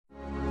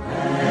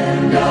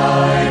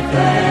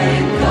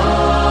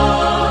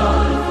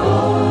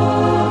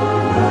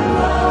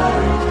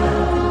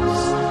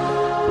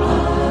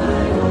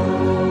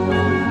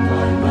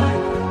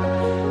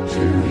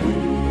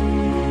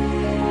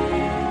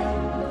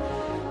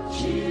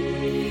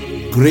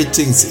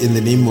Greetings in the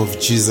name of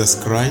Jesus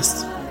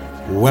Christ.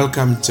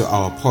 Welcome to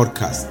our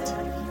podcast.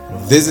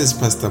 This is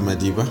Pastor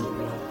Madiba.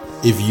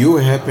 If you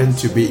happen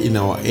to be in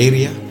our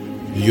area,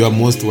 you are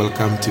most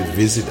welcome to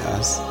visit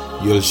us.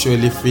 You'll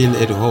surely feel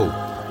at home.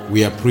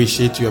 We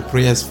appreciate your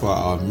prayers for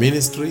our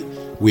ministry.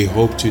 We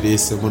hope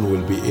today's sermon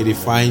will be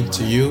edifying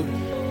to you,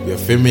 your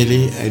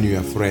family, and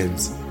your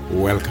friends.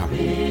 Welcome.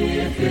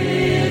 If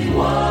it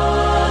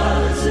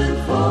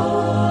wasn't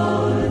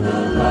for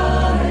the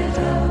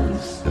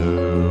lighthouse,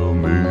 tell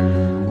me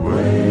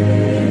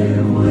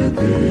where would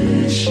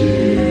this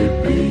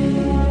ship be?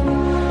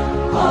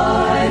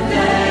 I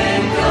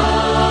thank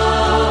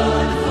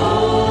God for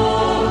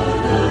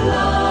the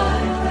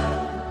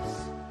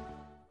lighthouse.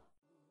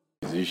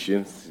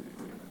 Musicians,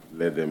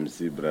 let them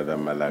see Brother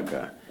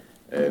Malaka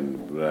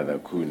and Brother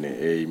Kune.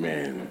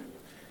 Amen.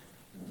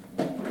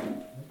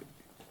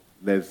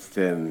 Let's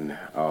turn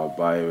our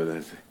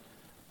Bibles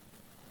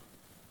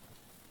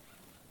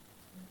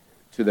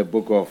to the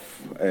book of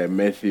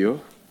Matthew.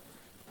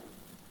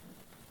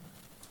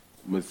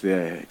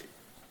 Muse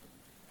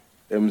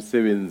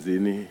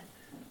M17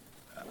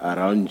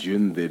 around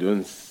June they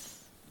don't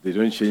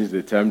change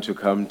the time to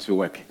come to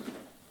work.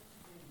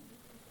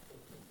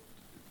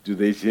 Do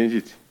they change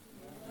it?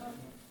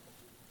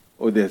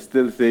 Or they're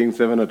still saying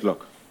 7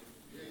 o'clock?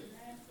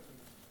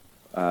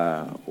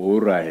 All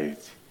right.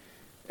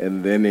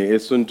 And then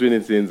esontweni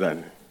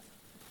senzani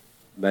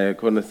naye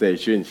khona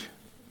sayichange.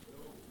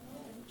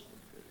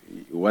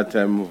 What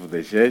time of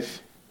the church?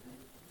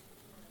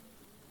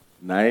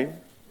 9?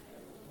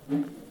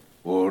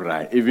 All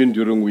right. Even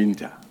during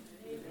winter?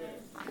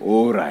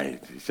 All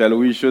right. Shall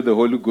we show the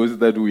Holy Ghost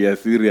that we are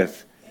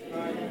serious?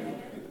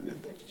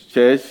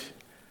 Church,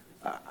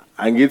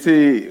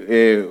 angithi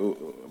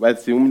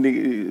bathi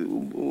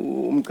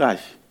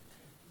umqashi,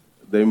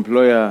 the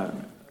employer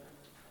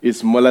is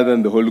smaller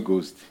than the Holy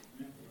Ghost.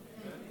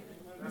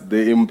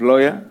 The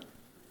employer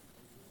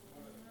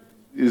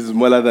is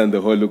smaller than the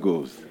Holy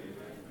Ghost.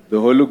 The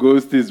Holy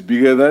Ghost is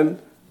bigger than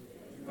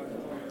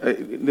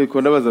the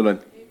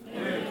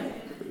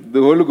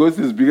Holy Ghost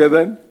is bigger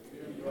than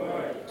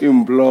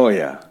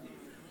employer.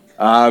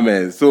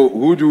 Amen. So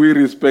who do we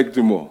respect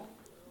more?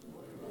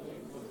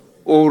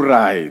 All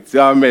right.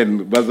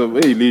 Amen.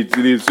 Hey,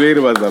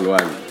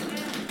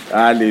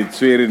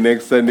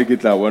 next Sunday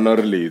kitla one or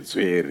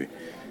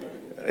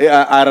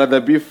I'd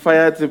rather be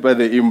fired by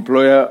the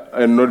employer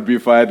and not be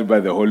fired by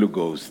the Holy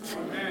Ghost.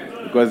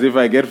 Amen. Because if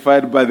I get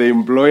fired by the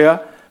employer,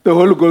 the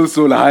Holy Ghost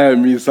will hire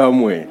me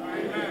somewhere.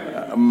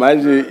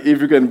 Imagine if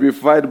you can be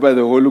fired by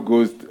the Holy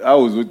Ghost, I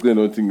was with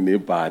nothing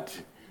but.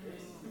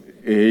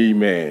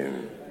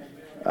 Amen.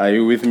 Are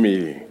you with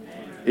me?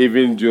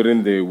 Even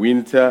during the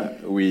winter,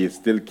 we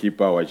still keep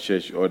our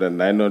church order.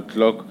 9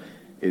 o'clock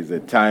is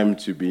the time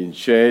to be in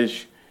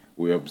church.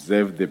 We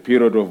observe the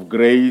period of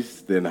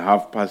grace, then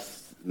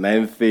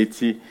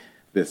 9:30,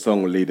 the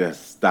song leader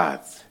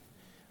starts.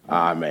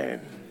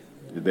 Amen.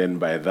 Then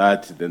by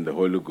that, then the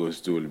Holy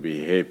Ghost will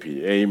be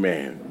happy.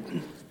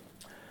 Amen.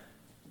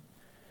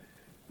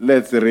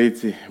 Let's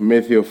read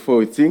Matthew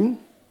 14,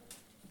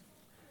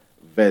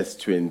 verse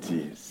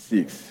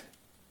 26.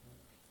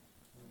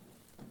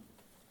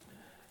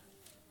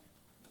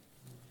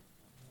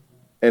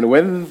 And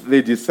when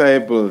the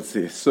disciples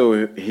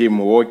saw him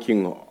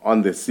walking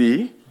on the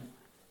sea,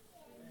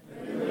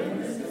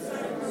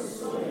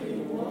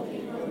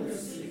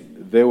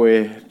 they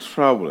were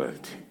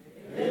troubled,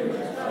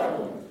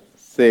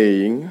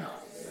 saying,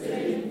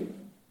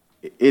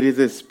 It is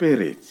a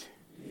spirit.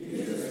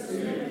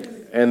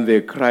 And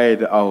they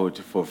cried out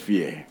for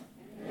fear.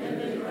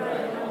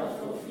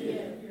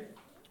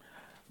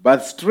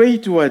 But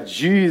straightway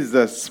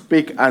Jesus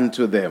spake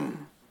unto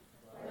them,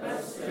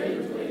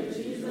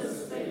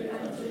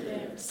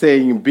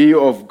 saying, Be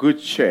of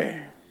good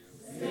cheer.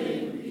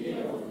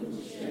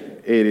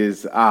 It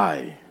is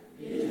I.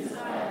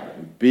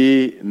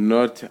 Be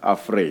not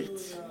afraid.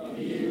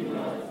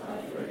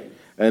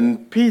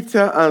 And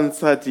Peter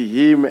answered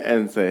him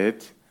and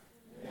said,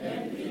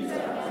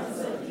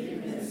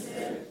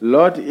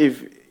 Lord,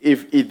 if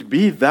it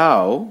be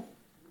thou,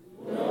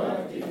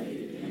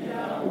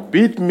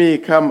 bid me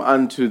come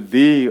unto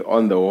thee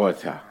on the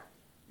water.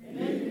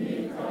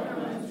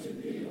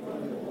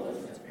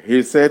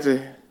 He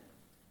said,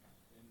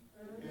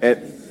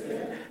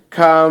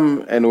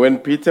 Come. And when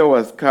Peter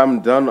was come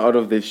down out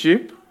of the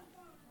ship,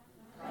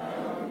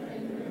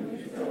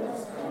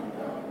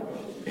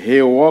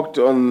 he walked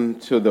on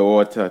to the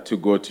water to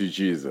go to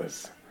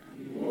Jesus.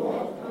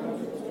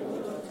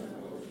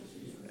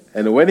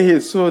 And when he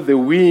saw the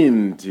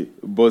wind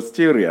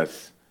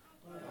boisterous,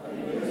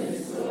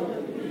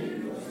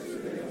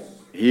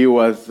 he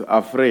was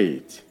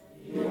afraid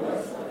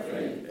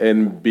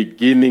and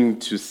beginning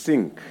to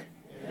sink.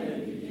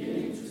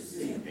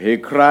 He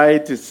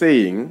cried,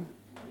 saying,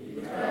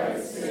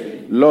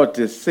 Lord,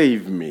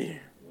 save me.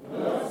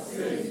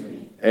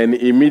 And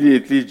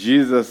immediately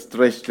Jesus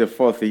stretched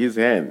forth his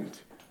hand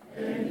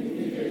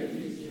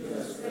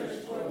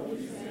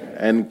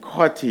and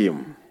caught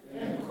him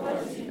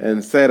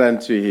and said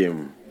unto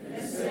him,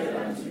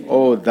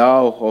 O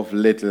thou of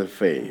little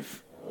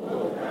faith,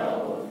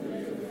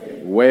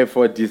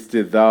 wherefore didst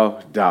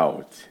thou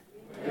doubt?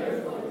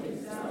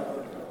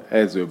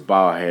 As we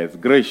bow our heads,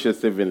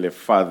 gracious Heavenly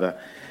Father,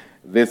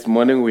 this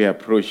morning we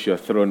approach your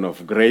throne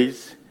of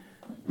grace.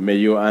 May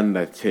you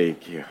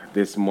undertake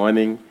this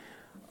morning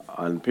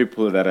on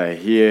people that are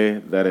here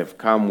that have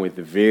come with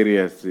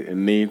various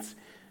needs.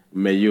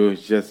 May you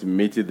just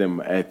meet them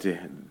at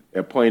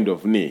a point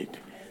of need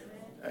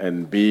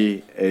and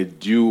be a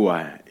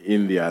doer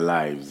in their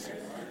lives.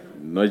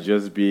 Not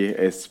just be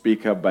a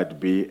speaker, but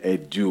be a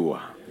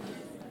doer.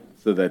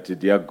 So that,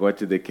 dear God,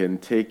 they can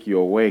take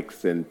your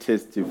works and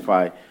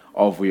testify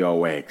of your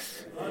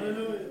works.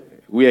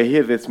 We are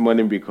here this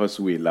morning because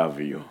we love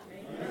you.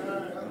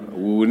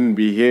 We wouldn't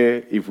be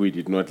here if we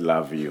did not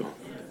love you.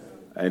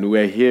 And we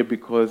are here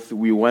because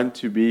we want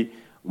to be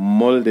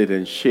molded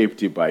and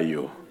shaped by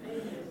you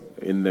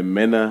in the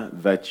manner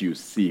that you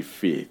see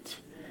fit.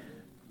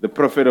 The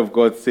prophet of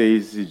God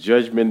says,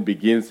 judgment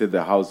begins at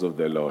the house of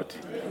the Lord.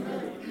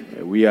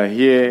 We are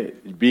here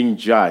being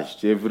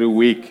judged every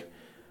week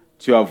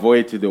to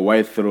avoid the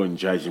white throne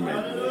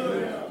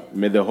judgment.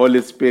 May the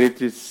Holy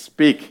Spirit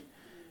speak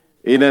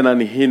in an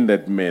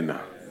unhindered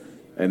manner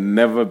and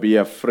never be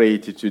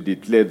afraid to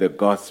declare the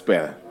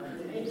gospel,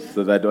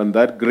 so that on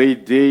that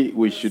great day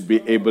we should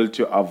be able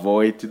to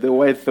avoid the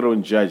white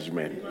throne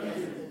judgment.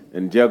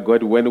 And dear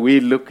God, when we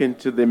look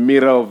into the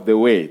mirror of the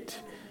word,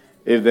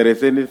 if there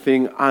is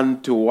anything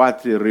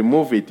untoward,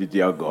 remove it,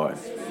 dear God.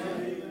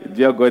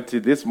 Dear God,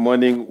 this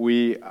morning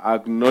we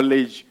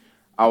acknowledge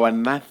our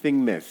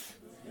nothingness.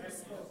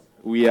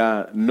 We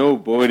are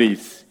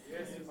nobodies.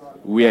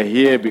 We are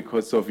here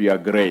because of your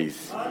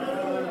grace.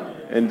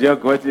 And dear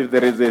God, if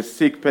there is a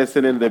sick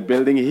person in the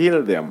building,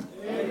 heal them.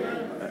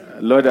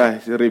 Lord, I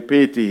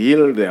repeat,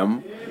 heal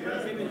them.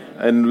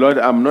 And Lord,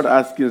 I'm not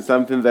asking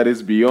something that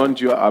is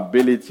beyond your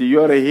ability.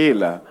 You're a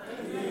healer.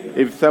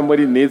 If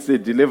somebody needs a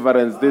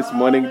deliverance this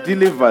morning,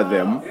 deliver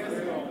them,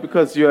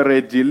 because you are a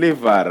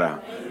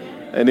deliverer.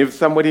 And if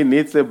somebody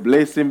needs a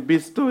blessing,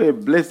 bestow a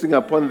blessing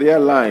upon their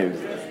lives,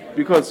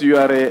 because you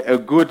are a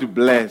good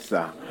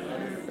blesser.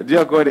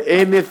 Dear God,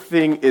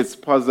 anything is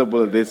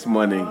possible this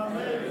morning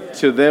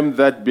to them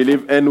that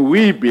believe, and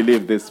we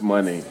believe this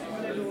morning,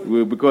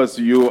 because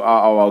you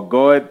are our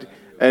God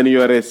and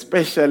you are a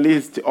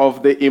specialist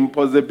of the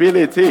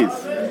impossibilities.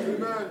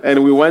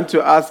 And we want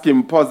to ask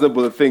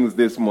impossible things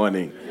this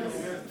morning.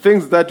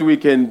 Things that we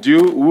can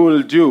do, we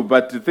will do,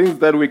 but things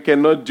that we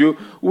cannot do,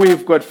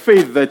 we've got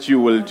faith that you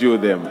will do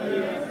them.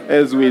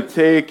 As we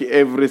take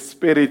every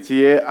spirit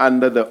here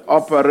under the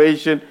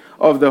operation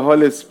of the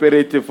Holy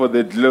Spirit for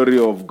the glory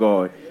of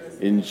God.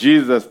 In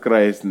Jesus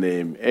Christ's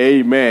name,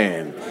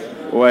 amen.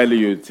 While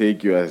you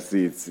take your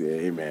seats,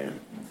 amen.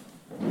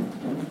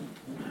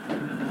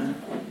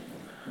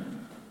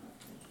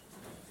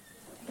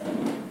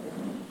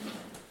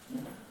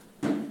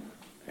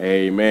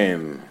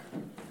 Amen.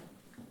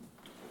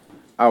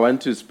 I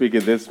want to speak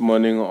this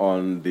morning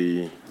on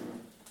the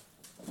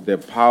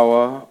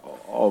power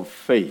of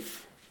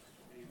faith.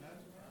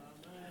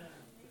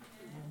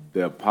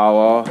 The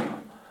power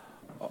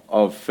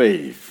of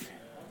faith.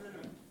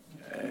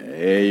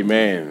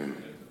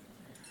 Amen.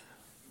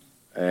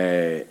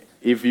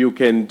 If you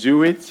can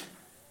do it,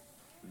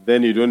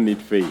 then you don't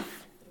need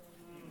faith.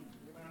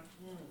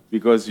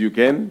 Because you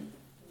can.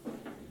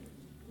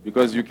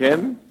 Because you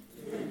can.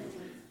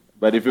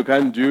 But if you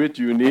can't do it,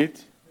 you need.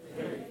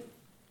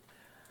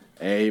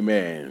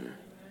 Amen.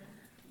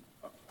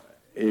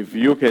 If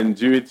you can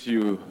do it,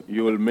 you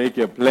will make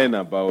a plan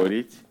about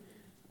it.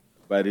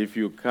 But if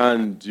you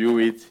can't do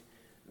it,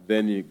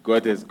 then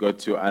God has got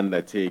to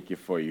undertake it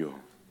for you.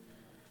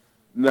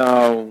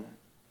 Now,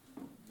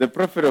 the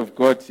prophet of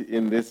God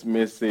in this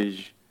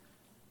message,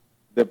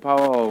 the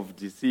power of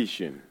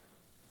decision.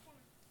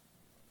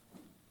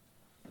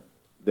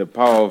 The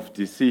power of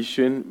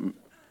decision,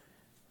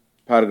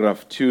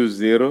 paragraph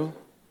 20.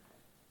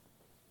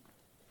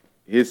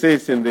 He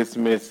says in this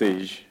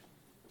message,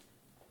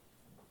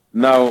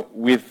 now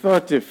we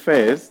thought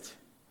first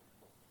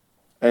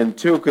and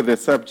took the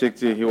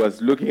subject, he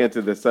was looking at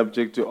the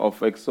subject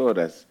of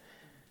Exodus.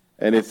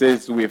 And it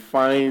says we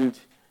find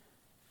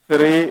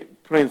three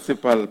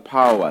principal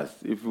powers.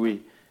 If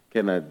we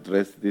can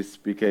address this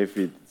speaker, if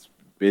it's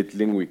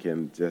battling, we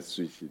can just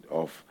switch it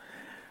off.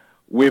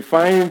 We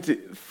find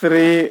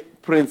three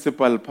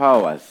principal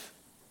powers.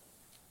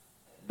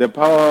 The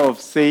power of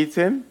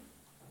Satan,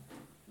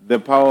 the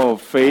power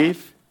of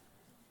faith,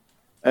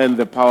 and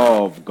the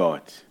power of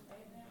God.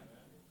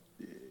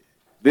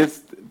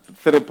 These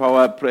three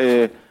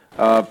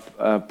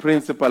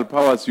principal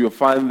powers, you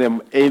find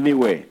them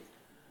anywhere.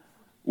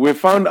 We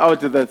found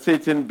out that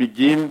Satan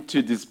began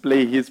to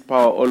display his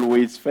power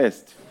always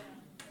first.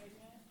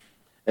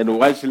 And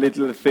watch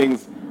little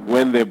things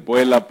when they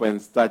boil up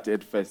and start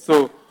at first.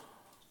 So,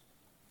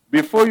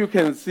 before you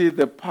can see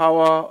the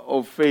power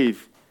of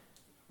faith,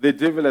 the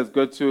devil has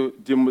got to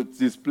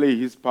display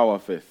his power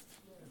first.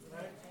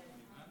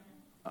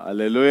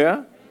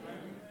 Hallelujah.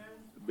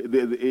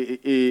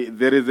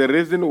 There is a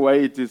reason why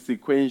it is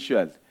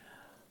sequential.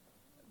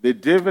 The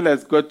devil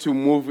has got to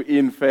move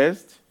in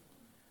first,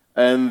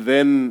 and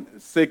then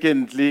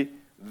secondly,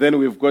 then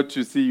we've got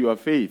to see your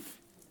faith.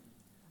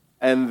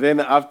 And then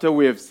after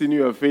we have seen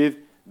your faith,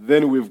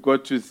 then we've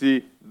got to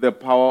see the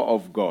power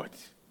of God.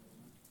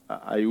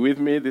 Are you with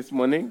me this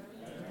morning?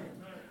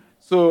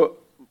 So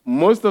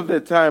most of the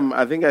time,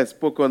 I think I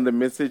spoke on the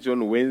message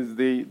on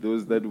Wednesday,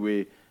 those that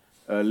were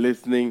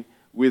listening,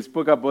 we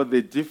spoke about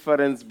the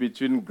difference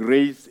between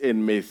grace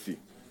and mercy.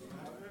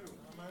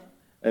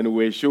 And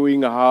we're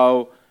showing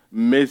how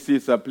mercy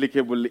is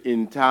applicable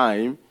in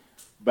time,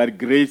 but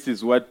grace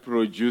is what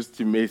produced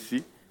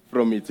mercy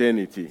from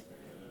eternity.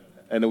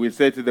 And we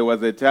said there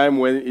was a time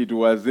when it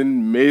wasn't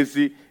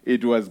mercy,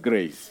 it was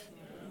grace.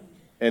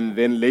 And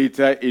then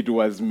later it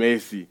was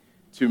mercy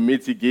to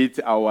mitigate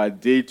our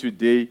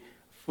day-to-day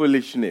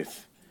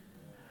foolishness.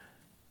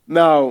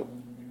 Now,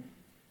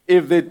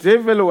 if the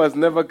devil was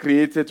never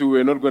created, we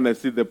were not going to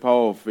see the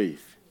power of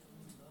faith.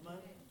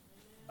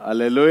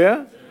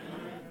 Hallelujah.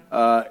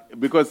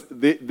 Because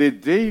the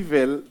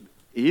devil,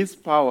 his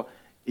power,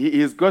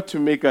 he's got to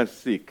make us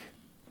sick.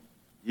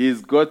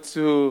 He's got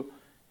to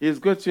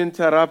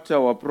interrupt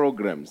our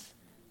programs.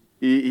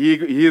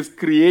 He is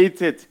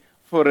created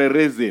for a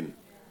reason.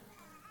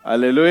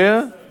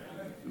 Hallelujah.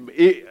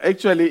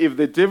 Actually, if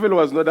the devil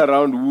was not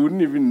around, we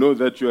wouldn't even know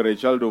that you are a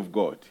child of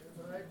God.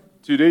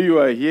 Today you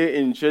are here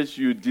in church,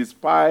 you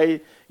defy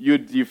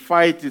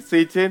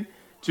Satan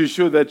to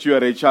show that you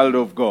are a child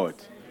of God.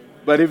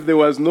 But if there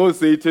was no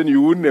Satan,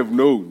 you wouldn't have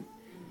known.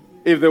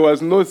 If there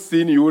was no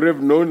sin, you would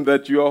have known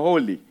that you are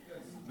holy.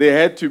 There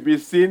had to be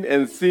sin,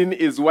 and sin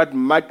is what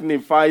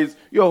magnifies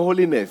your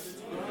holiness.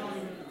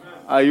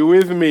 Are you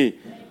with me?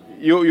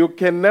 You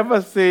can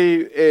never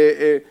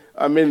say,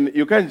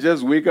 you can't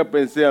just wake up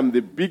and say, I'm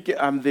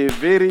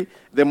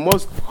the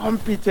most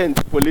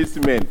competent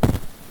policeman.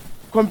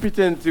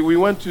 Competent, we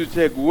want to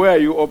check, where are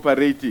you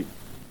operating?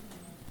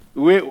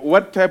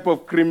 What type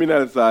of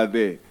criminals are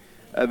there?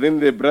 I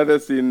think the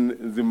brothers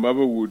in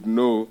Zimbabwe would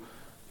know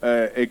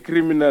a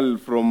criminal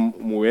from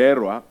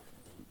Murewa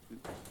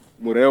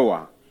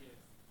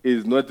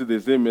is not the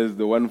same as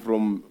the one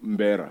from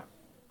Mbari.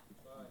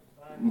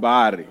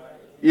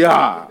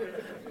 Yeah.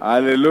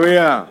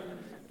 Hallelujah.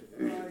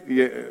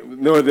 Yeah.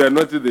 No, they are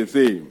not the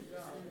same.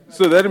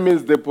 So that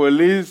means the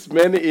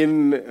policemen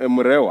in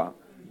Murewa,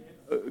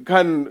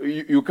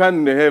 you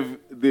can't have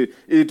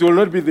it will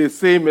not be the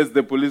same as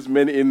the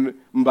policemen in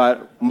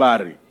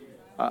Mbari.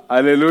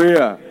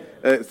 Hallelujah.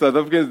 South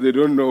Africans, they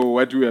don't know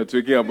what we are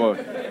talking about.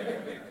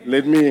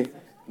 Let me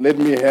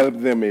help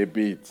them a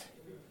bit.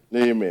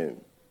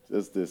 Amen.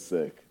 Just a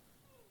sec.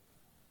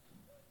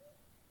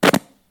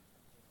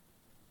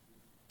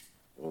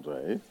 All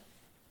right.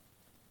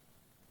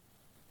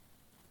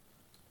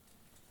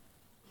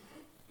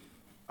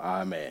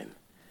 Amen.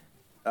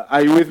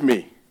 Are you with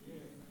me?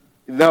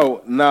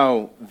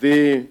 Now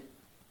the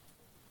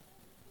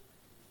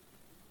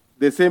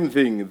same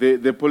thing.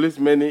 The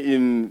policemen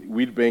in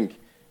Wheatbank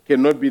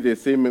cannot be the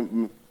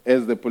same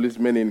as the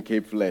policemen in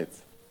Cape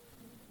Flats.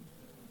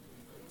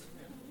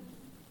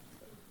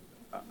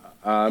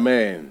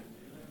 Amen.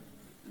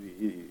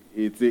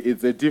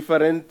 It's a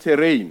different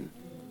terrain.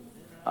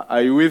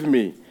 Are you with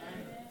me?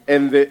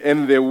 And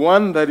the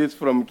one that is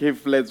from Cape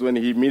Flats, when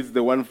he meets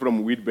the one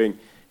from Wheatbank,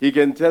 he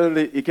can tell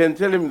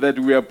him that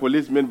we are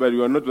policemen, but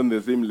we are not on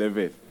the same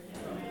level.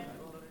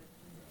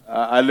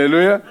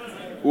 Hallelujah.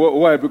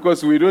 Why?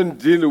 Because we don't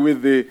deal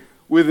with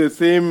the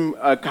same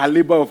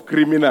caliber of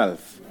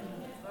criminals.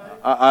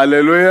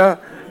 Hallelujah.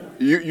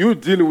 You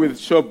deal with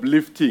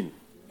shoplifting.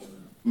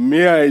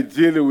 Me, I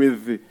deal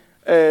with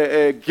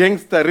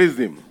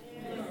gangsterism.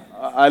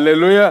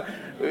 Hallelujah.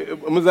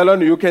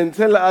 Mzalwane, you can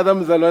tell other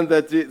Mzalwane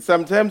that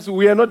sometimes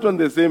we are not on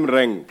the same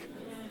rank.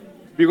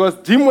 Because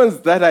demons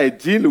that I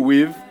deal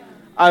with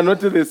are not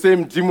the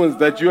same demons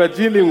that you are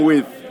dealing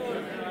with.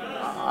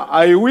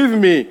 Are you with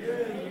me?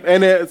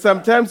 And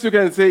sometimes you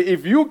can say,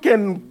 if you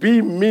can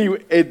be me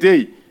a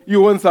day,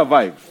 you won't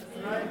survive.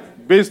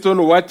 Based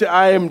on what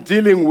I am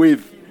dealing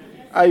with.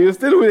 Are you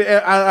still with?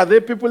 Are there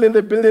people in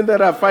the building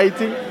that are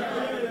fighting?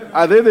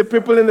 Are there the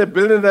people in the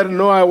building that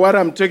know what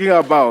I'm talking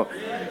about?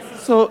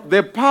 So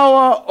the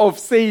power of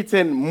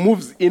Satan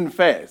moves in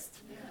first.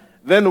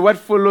 Then what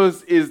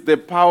follows is the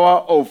power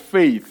of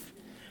faith.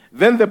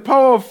 Then the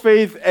power of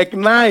faith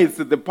ignites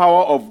the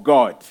power of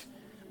God.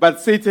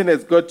 But Satan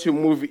has got to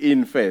move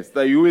in first.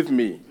 Are you with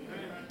me?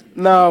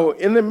 Now,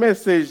 in the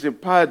message,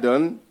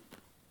 pardon,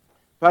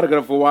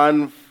 paragraph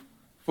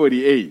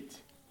 148.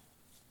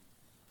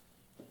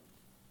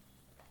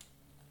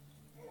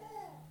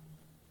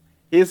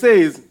 He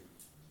says,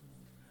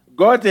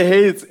 God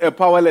hates a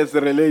powerless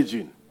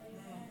religion.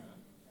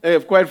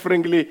 Quite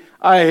frankly,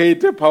 I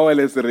hate a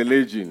powerless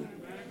religion.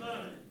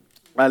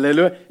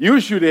 Hallelujah. You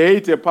should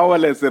hate a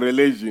powerless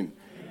religion.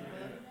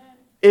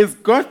 It's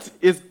got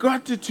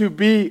to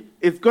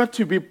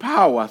be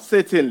power,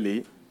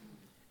 certainly.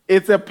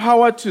 It's a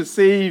power to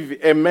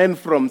save a man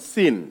from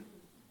sin.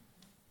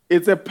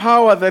 It's a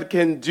power that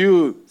can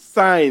do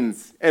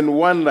signs and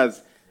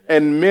wonders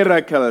and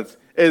miracles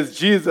as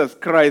Jesus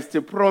Christ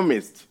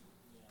promised.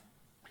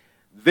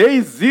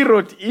 They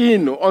zeroed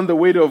in on the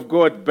word of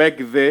God back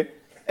there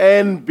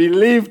and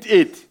believed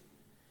it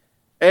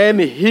and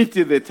hit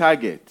the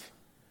target.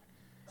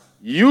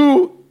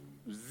 You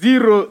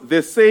zero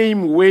the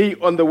same way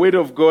on the word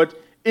of God,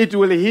 it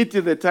will hit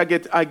the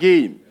target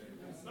again.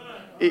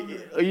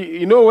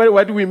 You know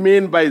what we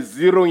mean by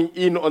zeroing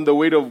in on the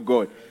word of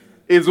God?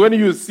 Is when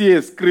you see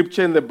a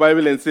scripture in the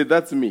Bible and say,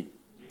 that's me.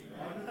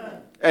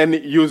 And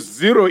you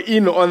zero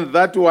in on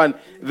that one,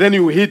 then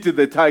you hit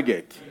the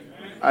target.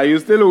 Are you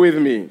still with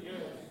me?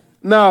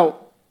 Now,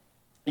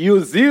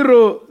 you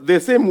zero the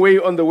same way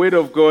on the word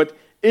of God,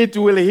 it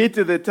will hit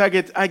the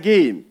target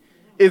again.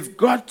 It's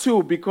got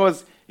to,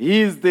 because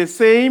he is the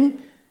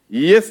same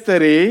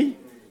yesterday,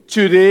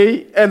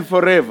 today, and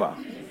forever.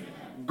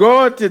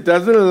 God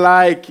doesn't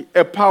like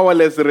a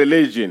powerless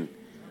religion.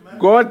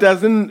 God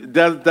does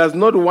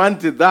not want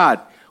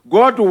that.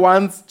 God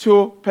wants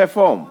to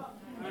perform.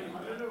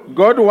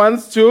 God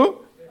wants to.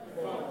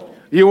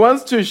 He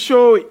wants to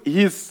show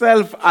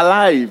himself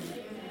alive.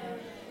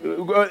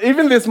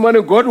 Even this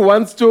morning, God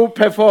wants to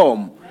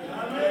perform.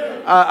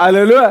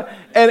 Hallelujah.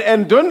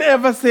 And don't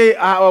ever say,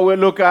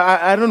 look,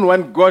 I don't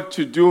want God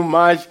to do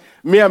much.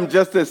 Me, I'm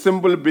just a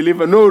simple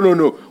believer.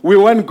 No. We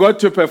want God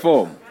to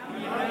perform.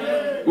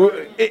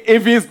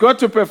 If he's got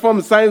to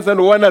perform signs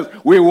and wonders,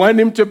 we want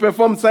him to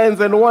perform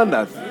signs and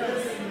wonders.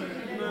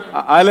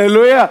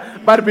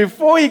 Hallelujah. But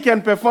before he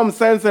can perform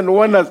signs and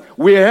wonders,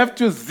 we have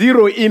to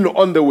zero in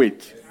on the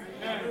weight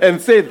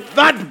and say,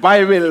 that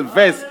Bible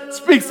verse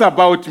speaks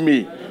about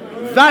me.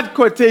 That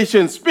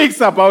quotation speaks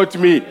about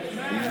me.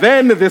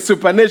 Then the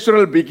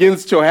supernatural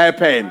begins to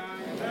happen.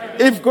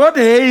 If God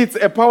hates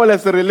a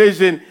powerless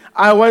religion,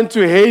 I want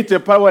to hate a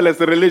powerless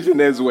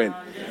religion as well.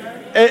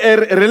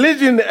 A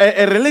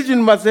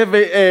religion must have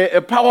a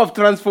power of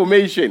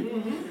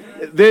transformation.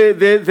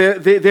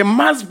 There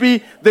must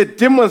be the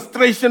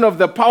demonstration of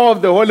the power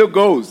of the Holy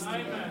Ghost.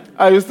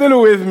 Are you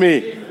still with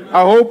me?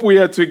 I hope we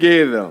are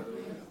together.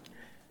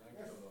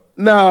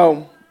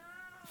 Now,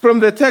 from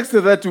the text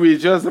that we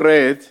just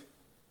read,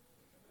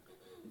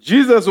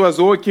 Jesus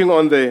was walking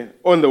on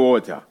the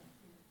water.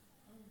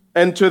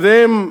 And to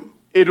them,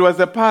 it was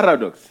a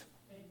paradox.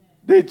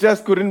 They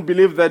just couldn't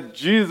believe that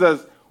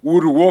Jesus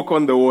would walk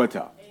on the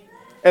water.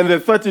 And they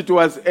thought it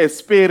was a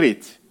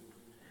spirit.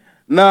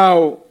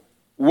 Now,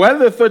 while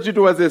they thought it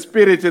was a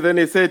spirit, then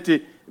he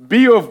said,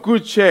 be of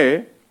good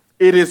cheer,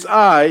 it is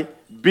I,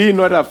 be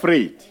not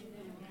afraid.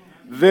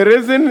 The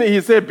reason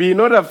he said, be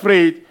not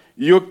afraid,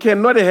 you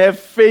cannot have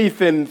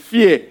faith and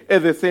fear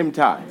at the same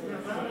time.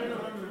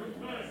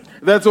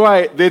 That's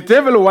why the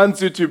devil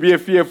wants you to be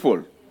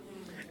fearful.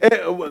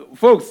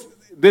 Folks,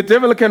 the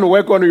devil can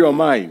work on your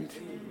mind.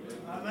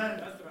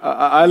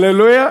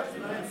 Hallelujah.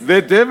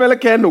 The devil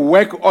can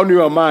work on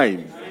your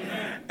mind.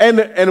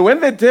 And when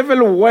the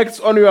devil works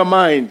on your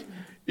mind,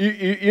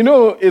 you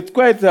know, it's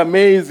quite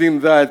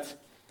amazing that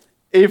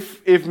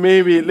if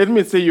maybe, let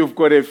me say you've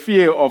got a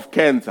fear of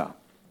cancer.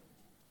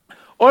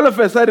 All of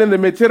a sudden, the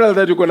material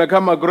that you're going to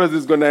come across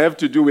is going to have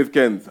to do with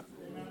cancer.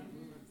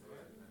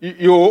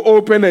 You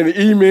open an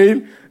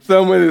email,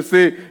 someone will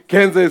say,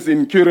 cancer is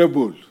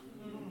incurable.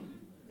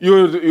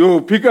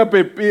 You pick up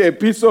a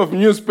piece of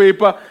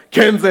newspaper,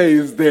 cancer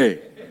is there.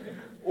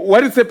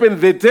 What is happening?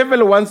 The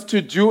devil wants to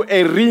do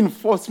a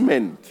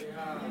reinforcement.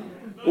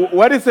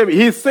 What is happening?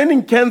 He's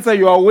sending cancer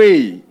your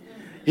way.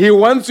 He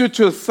wants you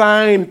to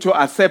sign to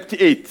accept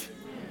it.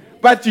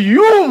 But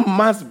you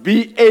must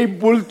be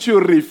able to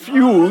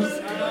refuse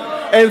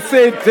and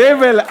say,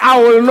 devil, I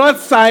will not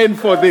sign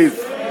for this.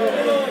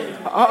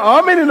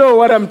 How many know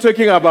what I'm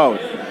talking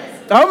about?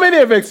 How many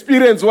have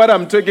experienced what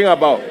I'm talking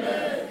about?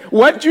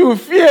 What you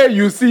fear,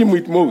 you see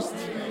with most.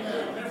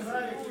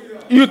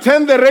 You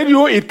turn the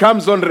radio, it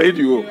comes on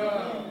radio.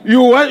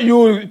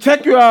 You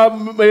check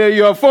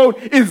your phone,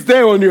 it's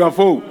there on your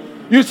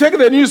phone. You check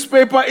the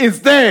newspaper, it's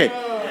there.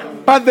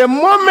 But the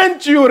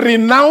moment you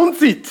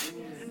renounce it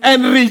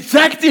and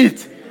reject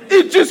it,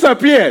 it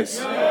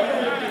disappears.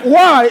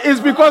 Why? It's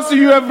because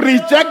you have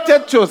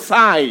rejected to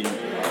sign.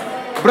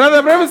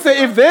 Brother Branham said,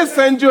 if they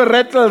send you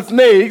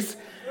rattlesnakes,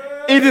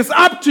 it is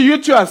up to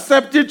you to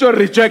accept it or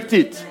reject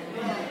it.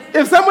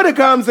 If somebody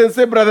comes and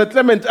says, Brother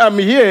Clement, I'm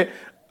here,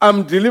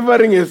 I'm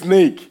delivering a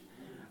snake.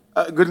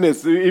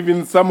 Goodness,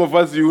 even some of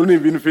us, you wouldn't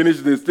even finish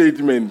the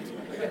statement.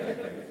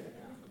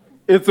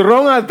 It's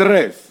wrong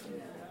address.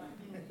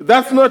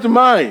 That's not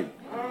mine.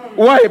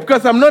 Why?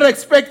 Because I'm not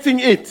expecting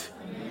it.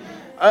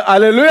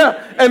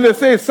 Hallelujah. And they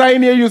say,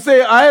 sign here. You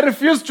say, I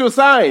refuse to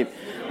sign.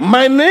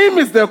 My name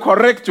is the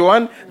correct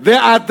one. The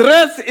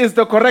address is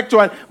the correct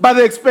one. But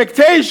the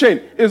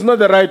expectation is not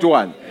the right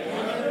one.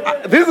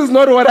 This is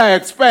not what I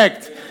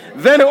expect.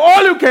 Then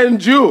all you can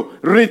do,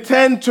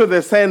 return to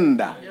the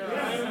sender.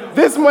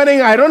 This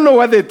morning, I don't know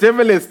what the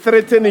devil is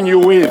threatening you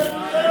with.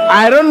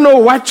 I don't know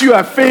what you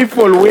are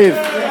faithful with.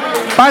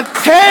 But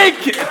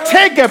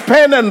take a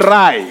pen and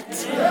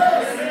write.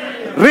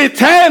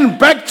 Return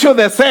back to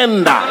the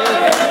sender.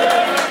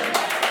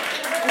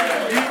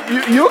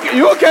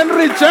 You can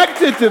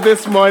reject it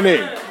this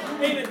morning.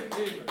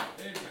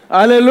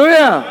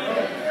 Hallelujah.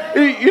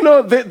 You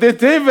know, the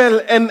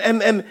devil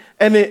and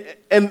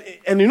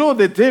you know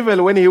the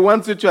devil, when he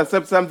wants you to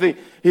accept something,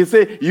 he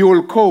say you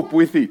will cope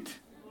with it.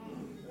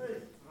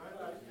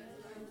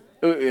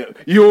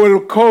 You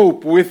will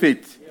cope with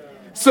it.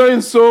 So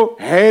and so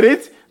had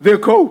it, they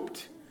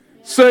coped.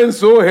 So and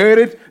so had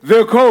it,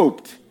 they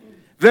coped.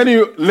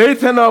 Then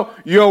later now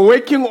you're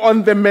working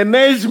on the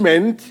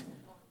management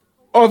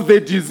of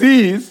the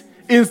disease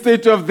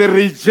instead of the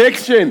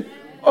rejection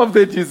of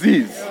the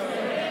disease.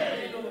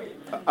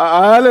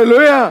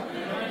 Hallelujah.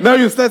 Now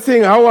you start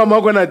saying, how am I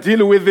going to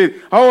deal with it?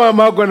 How am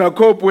I going to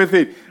cope with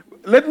it?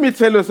 Let me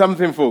tell you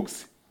something,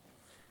 folks.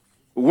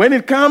 When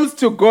it comes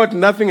to God,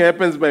 nothing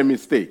happens by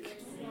mistake.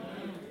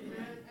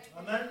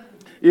 Amen.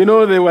 You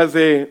know, there was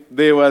a,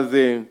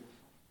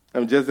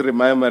 I'm just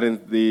remembering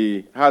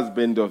the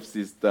husband of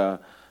Sister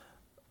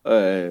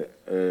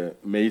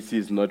Macy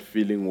is not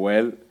feeling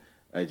well.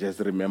 I just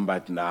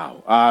remembered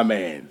now.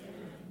 Amen.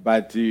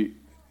 But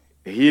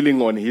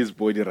healing on his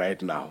body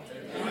right now.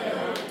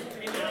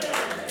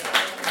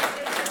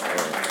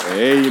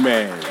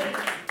 Amen.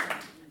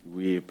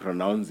 We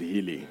pronounce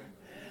healing.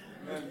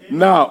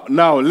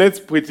 Now, let's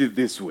put it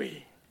this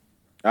way.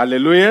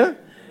 Hallelujah.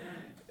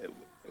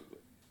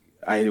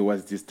 I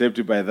was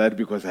disturbed by that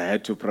because I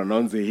had to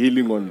pronounce the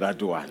healing on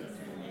that one.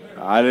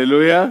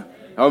 Hallelujah.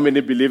 How many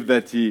believe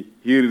that he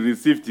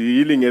received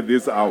healing at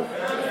this hour?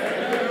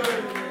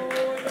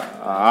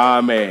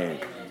 Amen.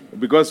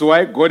 Because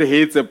why? God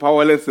hates a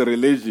powerless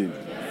religion.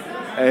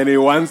 And he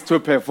wants to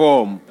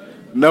perform.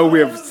 Now we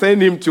have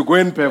sent him to go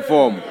and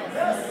perform.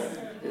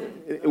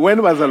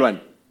 When was the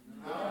one?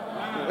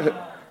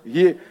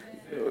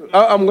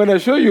 I'm going to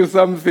show you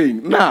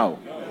something. Now,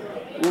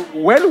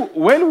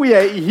 when we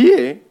are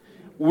here,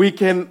 we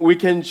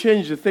can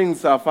change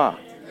things afar.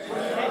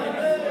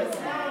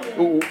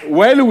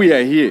 While we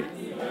are here,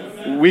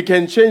 we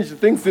can change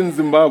things in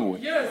Zimbabwe.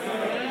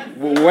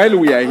 While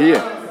we are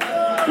here,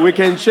 we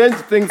can change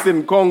things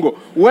in Congo.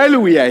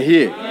 While we are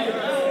here.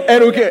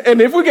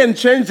 And if we can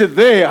change it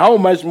there, how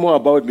much more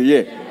about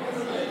here?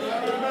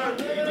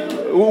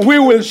 We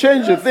will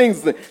change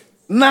things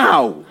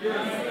now.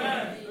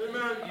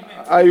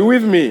 Are you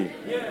with me?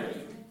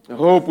 I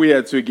hope we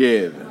are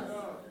together.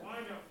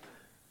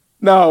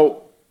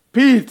 Now,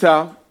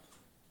 Peter,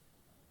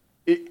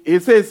 he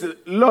says,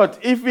 Lord,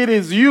 if it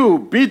is you,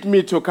 bid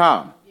me to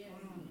come.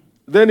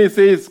 Then he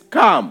says,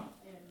 come.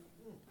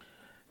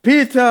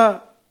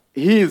 Peter,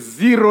 he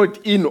zeroed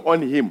in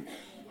on him.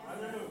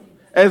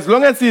 As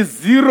long as he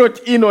zeroed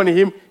in on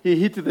him, he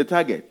hit the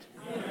target.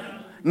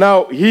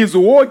 Now, he's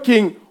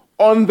walking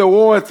on the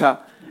water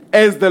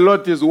as the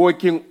Lord is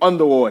walking on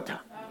the water.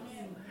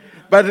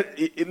 But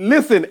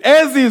listen,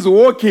 as he's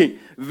walking,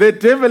 the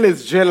devil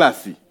is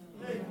jealousy.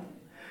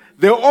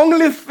 The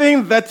only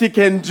thing that he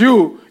can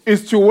do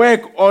is to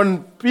work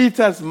on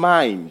Peter's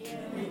mind.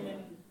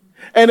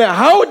 And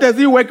how does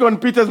he work on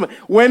Peter's mind?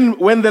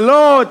 When the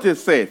Lord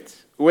is said,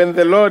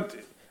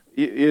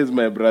 here's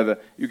my brother,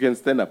 you can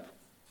stand up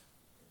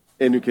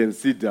and you can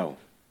sit down.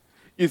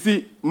 You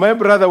see, my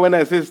brother, when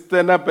I say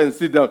stand up and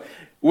sit down,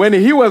 when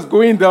he was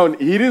going down,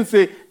 he didn't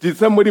say, did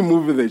somebody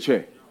move the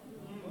chair?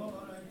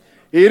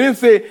 He didn't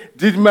say,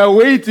 did my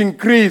weight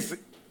increase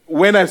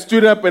when I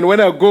stood up, and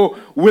when I go,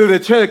 will the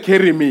chair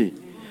carry me?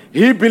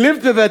 He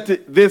believed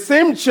that the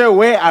same chair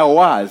where I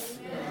was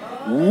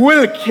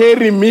will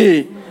carry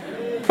me.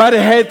 But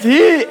had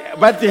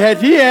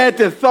he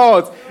had a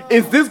thought,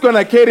 is this going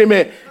to carry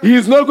me?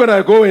 He's not going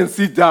to go and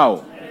sit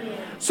down.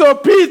 So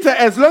Peter,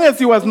 as long as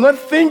he was not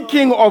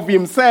thinking of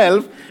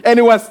himself and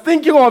he was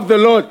thinking of the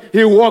Lord,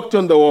 he walked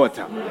on the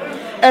water.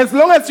 As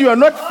long as you are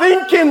not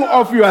thinking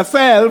of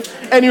yourself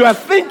and you are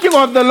thinking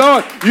of the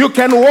Lord, you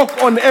can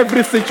walk on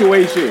every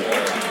situation.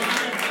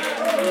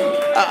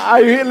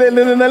 Are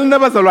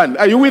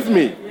you with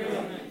me?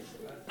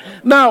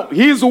 Now,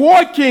 he's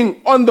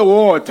walking on the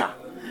water.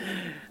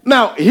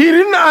 Now, he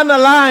didn't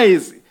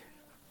analyze,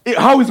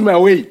 how is my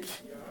weight?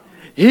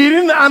 He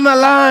didn't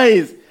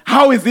analyze,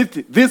 how is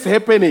this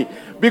happening?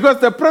 Because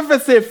the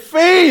prophet said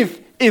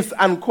faith is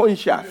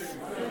unconscious.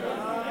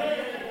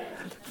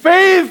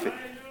 Faith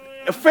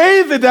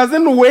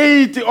doesn't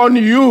wait on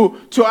you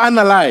to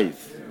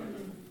analyze.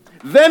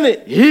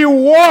 Then he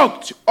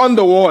walked on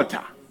the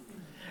water.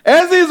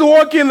 As he's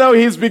walking now,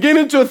 he's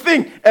beginning to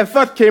think. A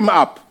thought came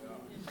up.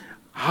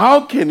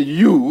 How can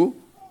you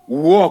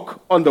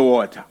walk on the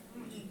water?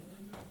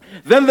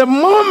 Then the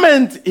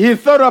moment he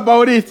thought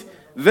about it,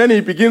 then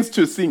he begins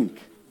to sink.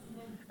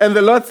 And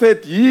the Lord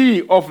said,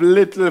 ye of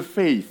little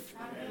faith.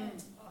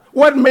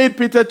 What made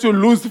Peter to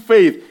lose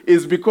faith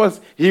is because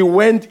he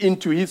went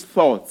into his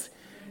thoughts.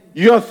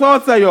 Your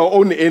thoughts are your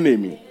own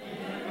enemy.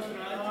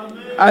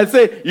 I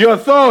say, your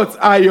thoughts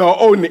are your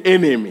own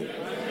enemy.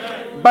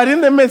 But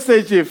in the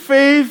message,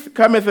 faith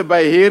cometh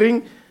by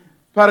hearing,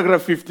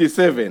 paragraph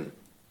 57.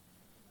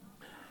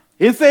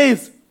 He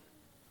says,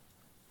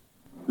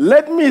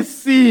 let me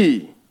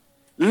see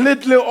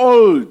little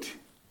old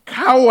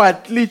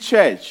cowardly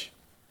church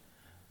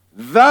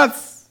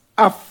that's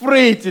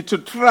afraid to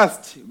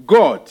trust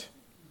God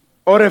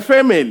or a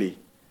family,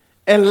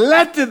 and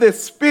let the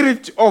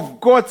Spirit of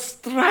God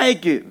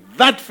strike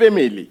that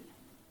family,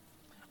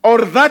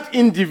 or that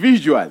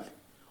individual,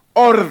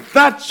 or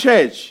that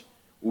church,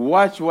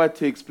 watch what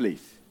takes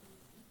place.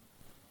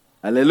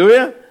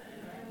 Hallelujah.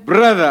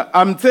 Brother,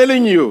 I'm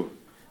telling you,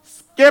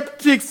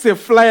 skeptics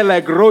fly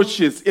like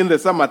roaches in the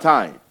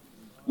summertime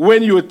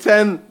when you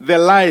turn the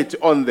light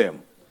on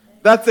them.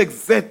 That's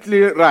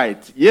exactly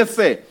right. Yes,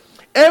 sir.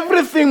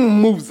 Everything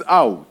moves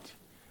out.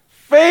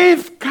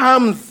 Faith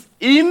comes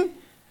in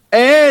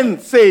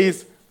and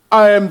says,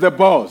 I am the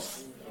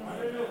boss.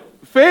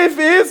 Faith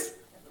is?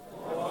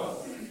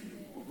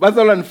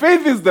 Barcelona,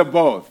 faith is the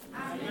boss.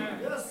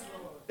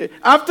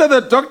 After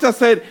the doctor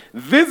said,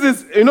 this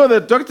is,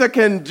 the doctor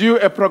can do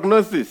a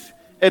prognosis,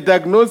 a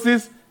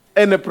diagnosis,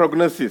 and a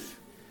prognosis.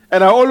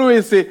 And I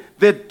always say,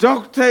 the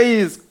doctor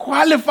is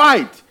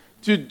qualified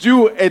to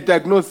do a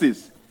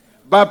diagnosis.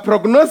 But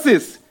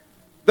prognosis,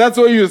 that's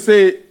why you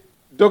say,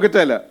 Dr.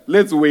 Tyler,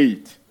 let's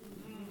wait.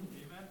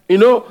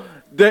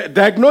 The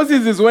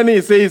diagnosis is when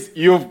he says,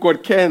 you've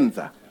got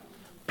cancer.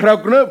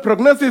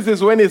 Prognosis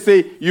is when he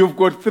says, you've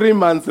got 3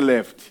 months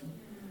left.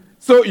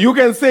 So you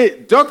can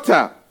say,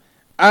 doctor,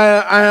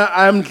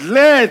 I'm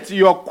glad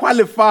you're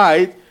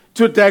qualified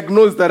to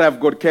diagnose that I've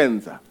got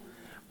cancer.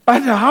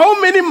 But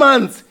how many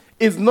months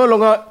is no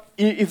longer,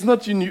 it's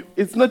not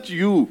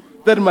you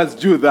that must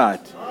do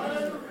that.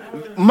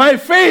 My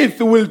faith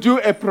will do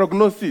a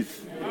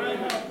prognosis.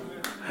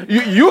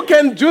 You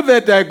can do the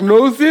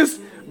diagnosis,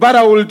 but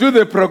I will do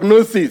the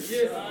prognosis.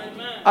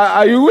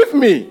 Are you with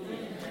me?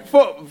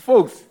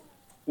 Folks,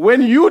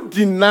 when you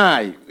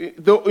deny,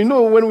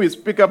 when we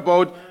speak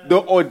about the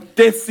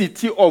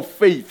audacity of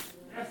faith,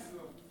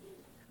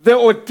 the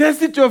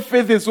audacity of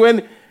faith is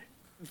when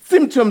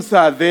symptoms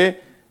are there,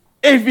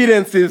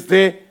 evidence is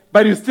there,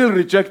 but you still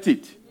reject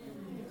it.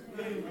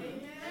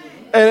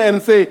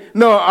 And say,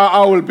 no,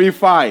 I will be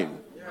fine.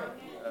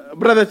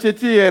 Brother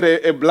Chetty had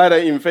a bladder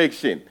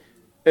infection,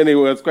 and he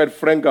was quite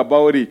frank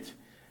about it.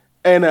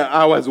 And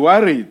I was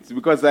worried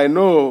because I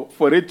know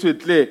for it to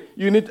clear,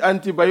 you need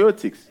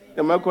antibiotics.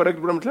 Am I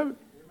correct, Brother Mtlabe?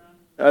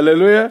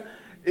 Hallelujah.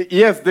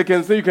 Yes, they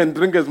can say you can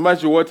drink as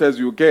much water as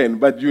you can,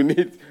 but you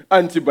need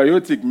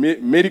antibiotic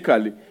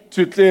medically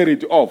to clear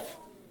it off.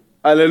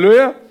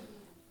 Hallelujah.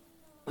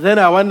 Then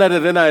I wondered,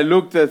 then I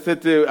looked, I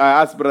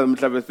asked Brother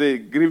Mtlabe, say,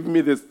 give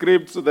me the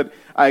script so that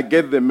I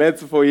get the meds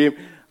for him.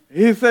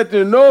 He said,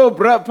 no,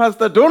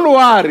 Pastor, don't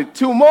worry.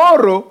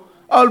 Tomorrow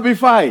I'll be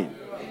fine.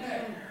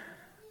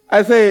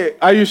 I say,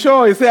 are you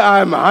sure? He said,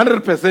 I'm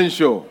 100%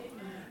 sure.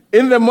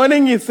 In the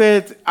morning he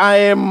said, I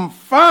am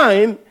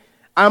fine.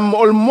 I'm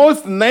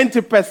almost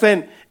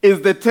 90%,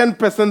 is the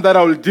 10% that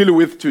I will deal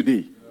with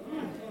today.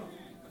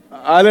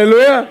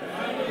 Hallelujah.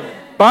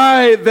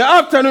 By the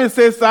afternoon, he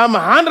says, I'm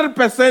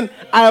 100%.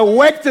 I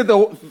worked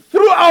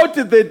throughout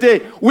the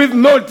day with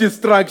no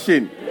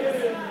distraction.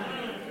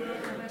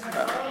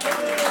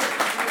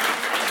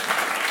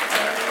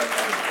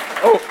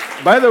 Oh,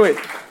 by the way,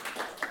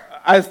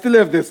 I still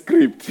have the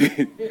script.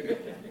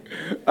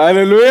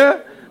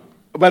 Hallelujah.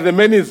 But the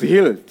man is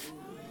healed.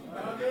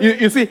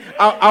 You see,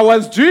 I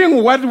was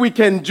doing what we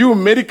can do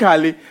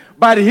medically,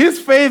 but his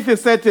faith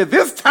said,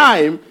 this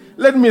time,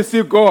 let me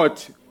see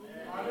God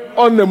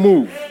on the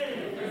move.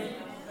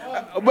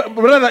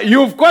 Brother,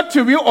 you've got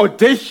to be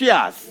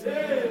audacious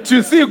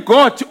to see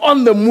God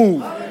on the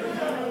move.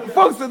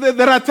 Folks,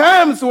 there are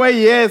times where,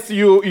 yes,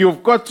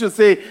 you've got to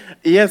say,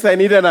 yes, I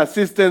need an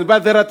assistant,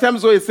 but there are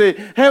times where you say,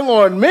 hang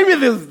on, maybe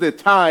this is the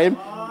time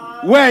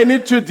where I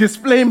need to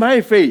display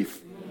my faith.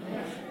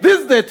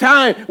 This is the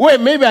time where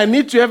maybe I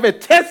need to have a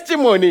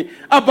testimony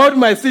about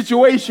my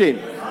situation.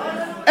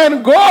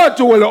 And God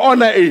will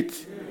honor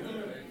it.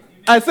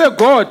 I say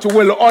God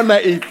will honor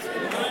it.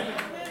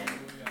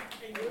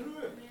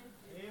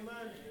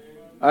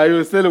 Are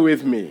you still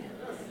with me?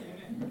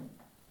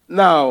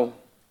 Now,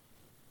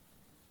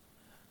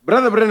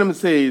 Brother Branham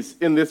says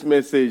in this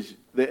message,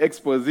 the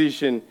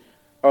exposition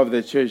of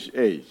the church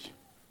age.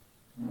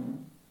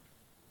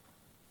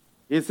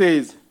 He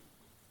says,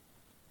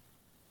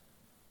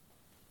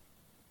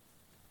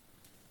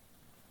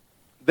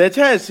 the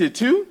church,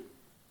 too,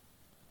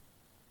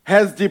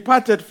 has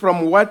departed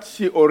from what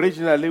she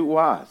originally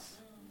was.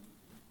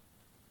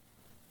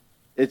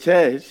 The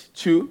church,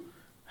 too,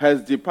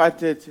 has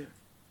departed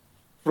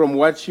from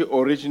what she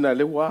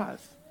originally was.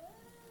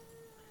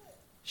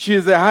 She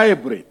is a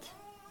hybrid.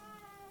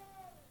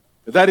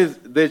 That is,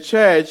 the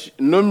church,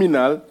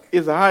 nominal,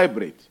 is a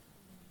hybrid.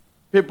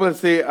 People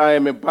say, I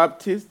am a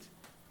Baptist.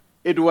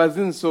 It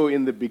wasn't so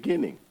in the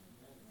beginning.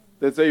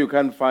 That's why you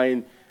can't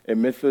find a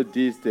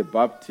Methodist, a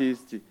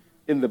Baptist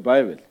in the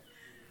Bible.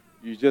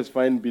 You just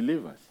find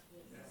believers.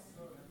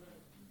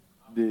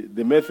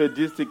 The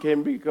Methodist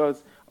came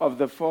because of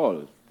the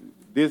fall.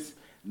 These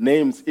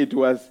names, it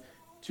was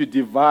to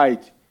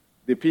divide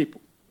the people.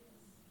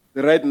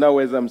 Right now,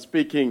 as I'm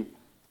speaking,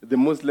 the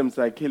Muslims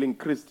are killing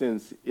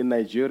Christians in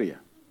Nigeria,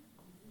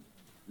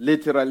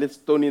 literally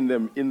stoning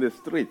them in the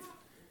streets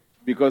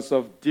because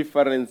of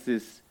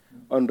differences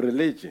on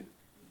religion.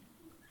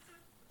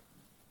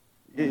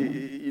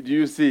 Do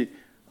you see?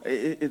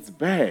 It's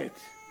bad.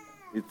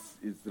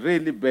 It's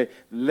really bad.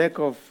 Lack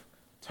of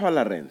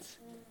tolerance.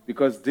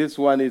 Because this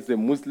one is a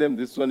Muslim,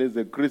 this one is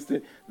a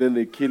Christian, then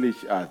they kill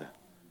each other.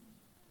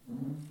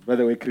 But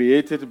they were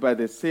created by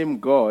the same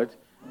God,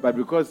 but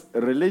because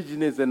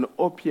religion is an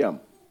opium.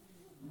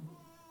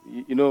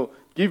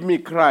 Give me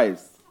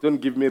Christ, don't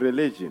give me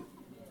religion.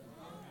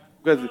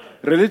 Because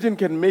religion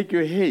can make you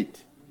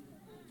hate.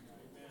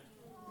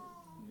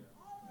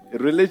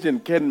 Religion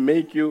can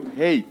make you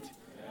hate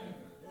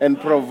and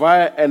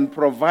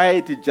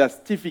provide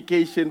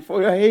justification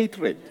for your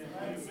hatred.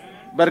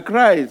 But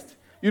Christ,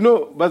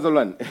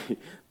 Bazalan,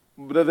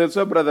 that's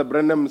what Brother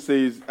Branham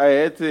says. I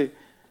had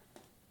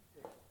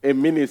a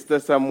minister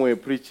somewhere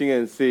preaching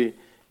and say,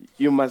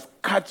 you must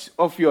cut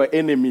off your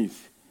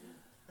enemies.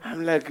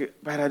 I'm like,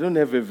 but I don't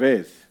have a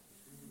verse.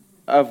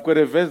 I've got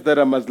a verse that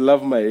I must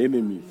love my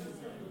enemies.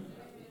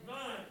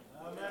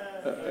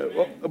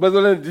 But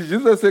did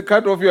Jesus say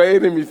cut off your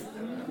enemies?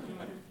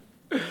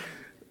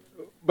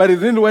 But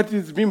isn't what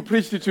is being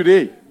preached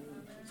today?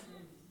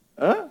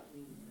 Huh?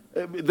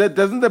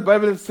 Doesn't the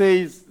Bible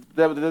say,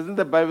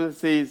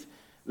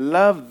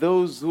 love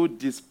those who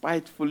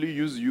despitefully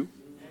use you?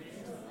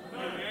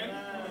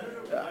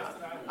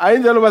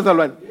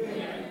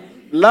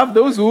 Love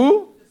those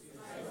who?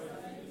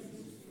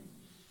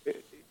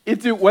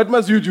 What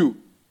must you do?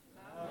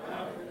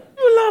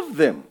 You love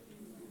them.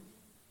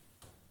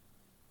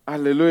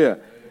 Hallelujah.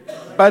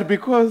 But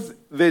because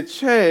the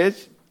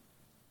church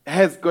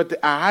has got a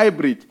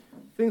hybrid,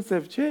 things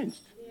have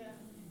changed.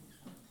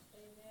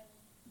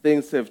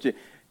 Things have changed.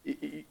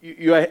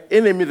 Your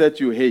enemy that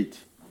you hate,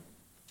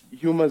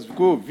 you must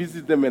go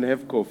visit them and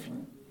have coffee.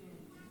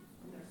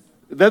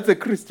 That's a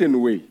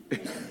Christian way.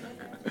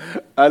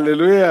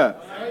 Hallelujah.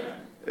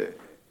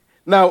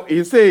 Now,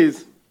 he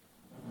says,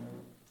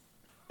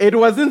 it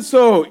wasn't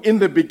so in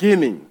the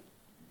beginning.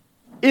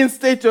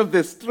 Instead of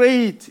the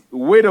straight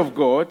word of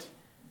God,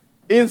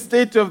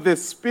 instead of the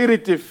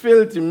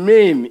spirit-filled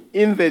men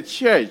in the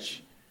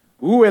church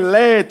who were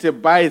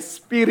led by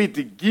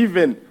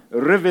spirit-given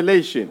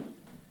revelation,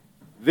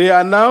 they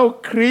are now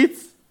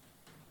creeds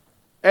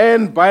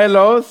and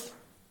bylaws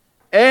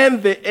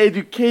and the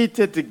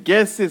educated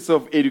guesses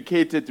of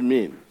educated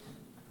men.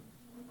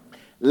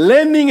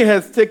 Learning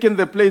has taken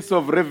the place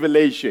of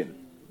revelation.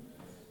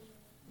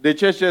 The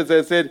church, as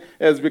I said,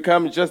 has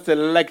become just a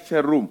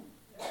lecture room,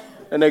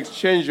 an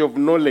exchange of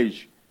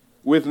knowledge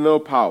with no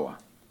power.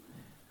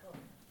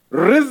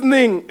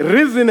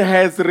 Reason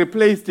has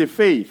replaced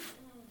faith.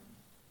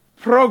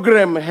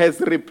 Program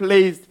has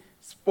replaced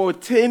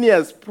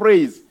spontaneous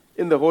praise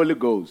in the Holy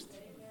Ghost.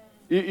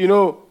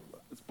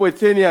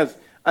 Spontaneous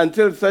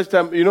until such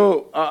time,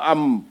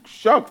 I'm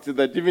shocked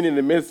that even in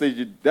the message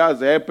it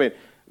does happen.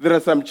 There are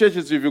some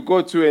churches, if you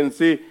go to and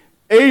say,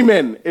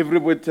 Amen,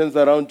 everybody turns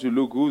around to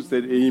look who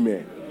said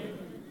Amen.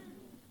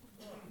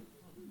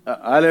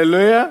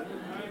 Hallelujah.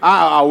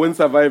 I won't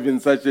survive in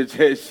such a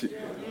church.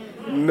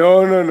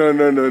 No.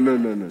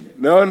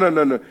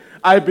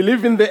 I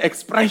believe in the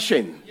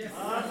expression.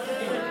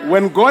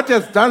 When God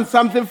has done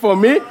something for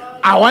me,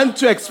 I want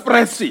to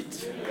express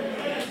it.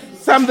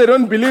 Some, they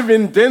don't believe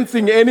in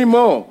dancing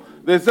anymore.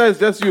 They say it's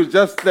just you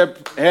just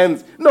step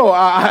hands. No,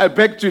 I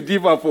beg to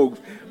differ, folks.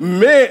 Is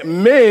it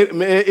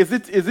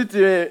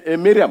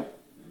Miriam?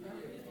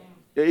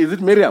 Is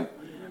it Miriam?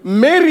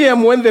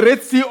 Miriam, when the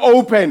Red Sea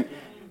opened,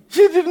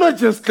 she did not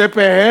just clap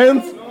her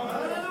hands.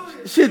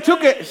 She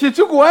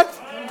took what?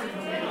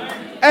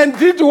 And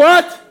did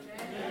what?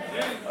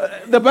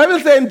 The Bible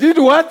says, and did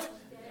what?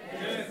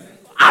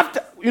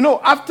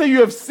 After you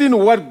have seen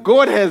what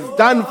God has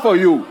done for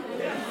you,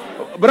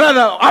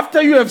 brother,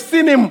 after you have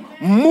seen him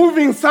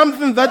moving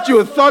something that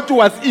you thought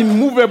was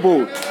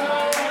immovable,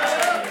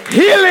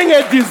 healing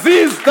a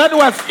disease that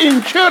was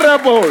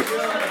incurable,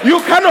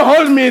 you can't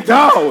hold me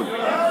down.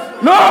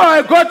 No,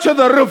 I go to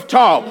the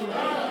rooftop.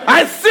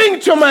 I sing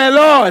to my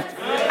Lord.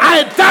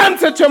 I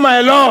dance to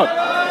my Lord.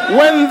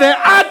 When the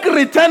ark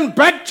returned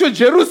back to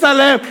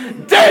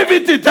Jerusalem,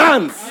 David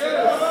danced.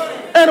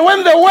 And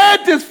when the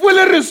word is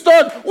fully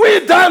restored, we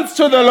dance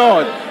to the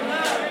Lord.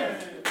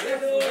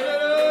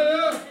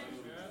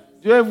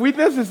 Do you have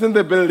witnesses in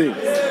the building?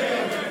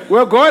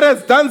 Where God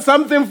has done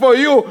something for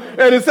you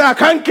and you say, I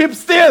can't keep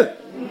still.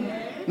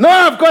 No,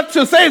 I've got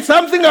to say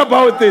something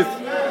about this.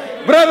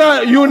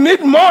 Brother, you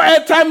need more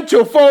airtime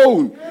to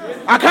phone.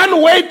 I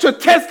can't wait to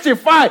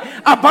testify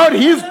about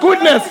his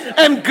goodness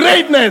and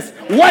greatness,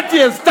 what he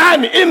has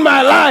done in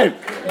my life,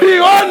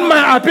 beyond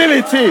my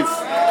abilities.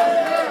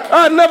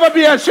 I'll never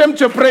be ashamed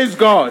to praise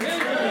God.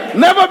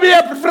 Never be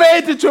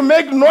afraid to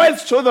make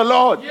noise to the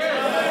Lord.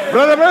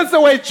 Brother, that's the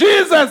way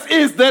Jesus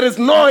is, there is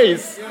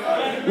noise.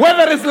 Where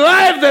there is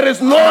life, there is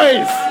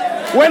noise.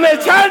 When a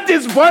child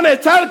is born, a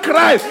child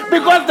cries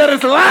because there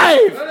is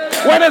life.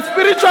 When a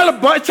spiritual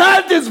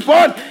child is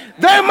born,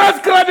 they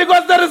must cry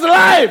because there is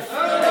life.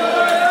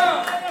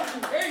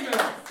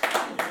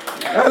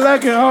 I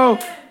like how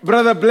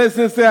Brother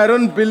Blessing say, I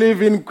don't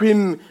believe in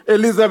Queen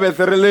Elizabeth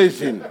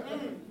relation.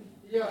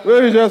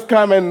 We just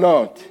come and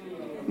nod.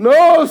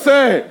 No,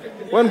 sir.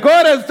 When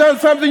God has done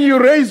something, you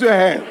raise your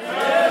hand.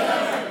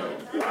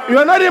 You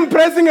are not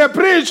impressing a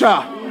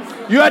preacher.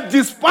 You are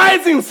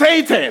despising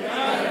Satan.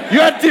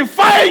 You are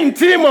defying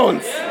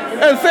demons.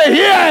 And say,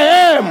 here I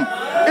am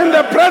in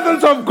the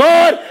presence of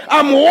God.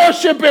 I'm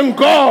worshiping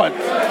God.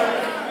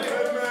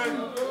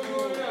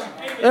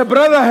 A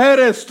brother had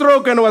a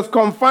stroke and was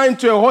confined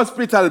to a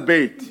hospital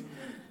bed.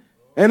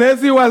 And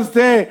as he was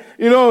there,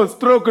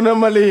 stroke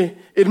normally,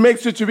 it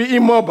makes you to be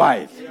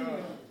immobile.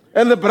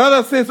 And the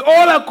brother says,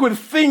 all I could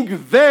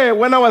think there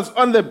when I was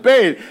on the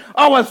bed,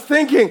 I was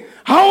thinking,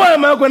 how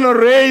am I going to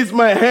raise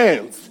my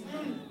hands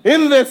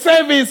in the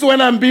service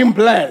when I'm being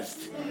blessed?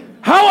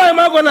 How am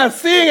I going to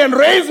sing and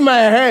raise my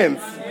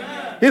hands?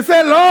 He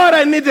said, Lord,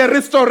 I need a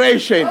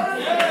restoration.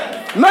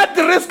 Not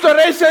the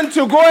restoration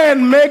to go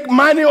and make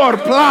money or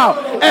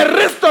plow. A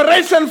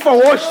restoration for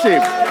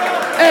worship.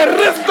 A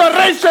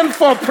restoration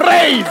for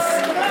praise.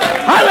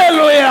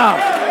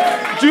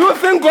 Hallelujah. Do you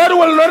think God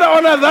will not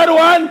honor that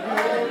one?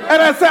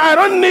 And I say, I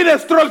don't need a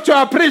stroke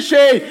to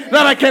appreciate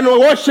that I can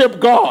worship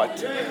God.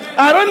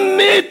 I don't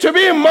need to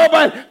be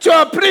immobile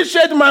to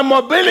appreciate my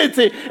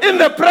mobility in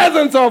the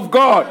presence of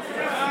God.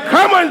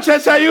 Come on,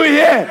 church, are you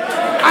here?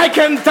 I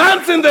can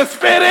dance in the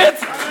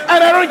spirit,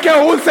 and I don't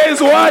care who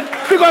says what,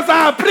 because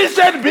I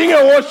appreciate being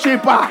a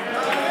worshiper.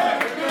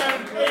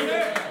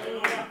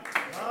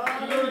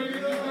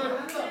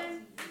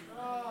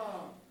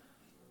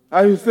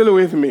 Are you still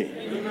with me?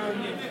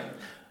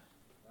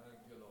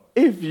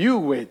 If you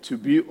were to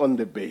be on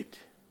the bed,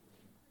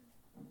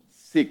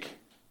 sick,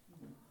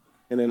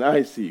 in an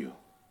ICU,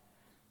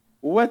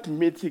 what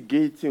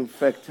mitigating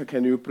factor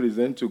can you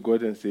present to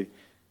God and say,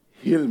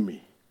 heal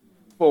me?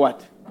 For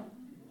what?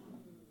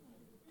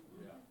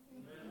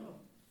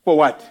 For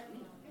what?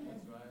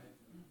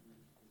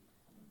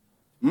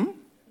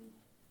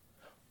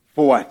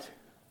 For what?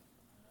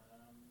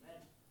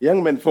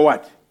 Young men, for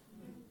what?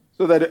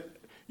 So that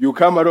you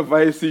come out of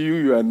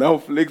ICU, you are now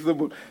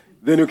flexible,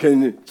 then you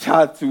can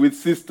chat with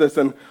sisters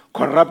and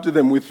corrupt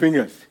them with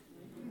fingers.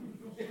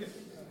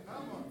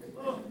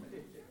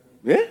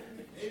 Yeah?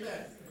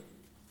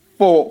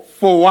 For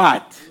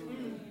what?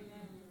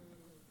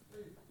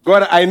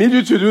 God, I need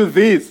you to do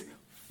this.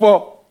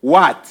 For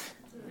what?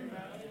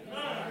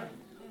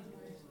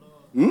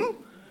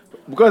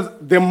 Because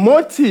the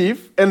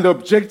motive and the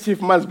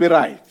objective must be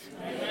right.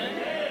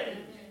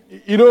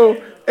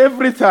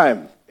 Every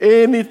time,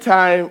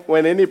 anytime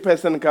when any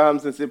person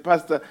comes and says,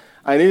 Pastor,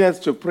 I need us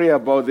to pray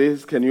about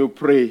this, can you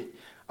pray?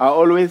 I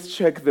always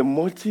check the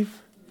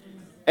motive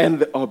and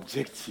the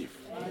objective.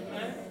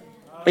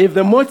 If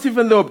the motive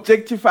and the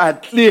objective are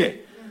clear,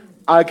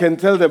 I can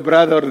tell the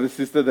brother or the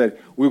sister that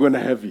we're going to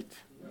have it.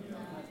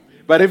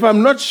 But if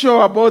I'm not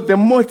sure about the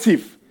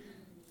motive,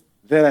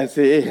 then I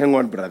say, hey, hang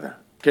on, brother.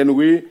 Can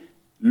we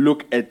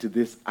look at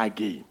this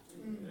again?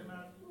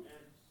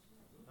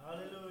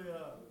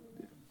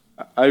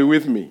 Are you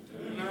with me?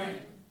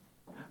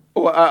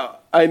 Oh,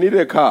 I need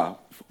a car.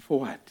 For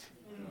what?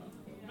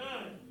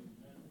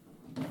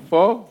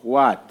 For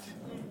what?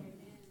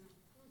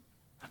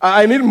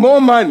 I need more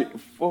money.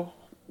 For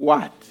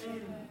what?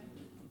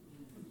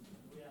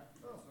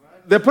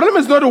 The problem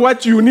is not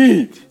what you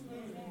need.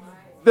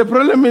 The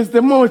problem is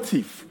the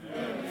motive.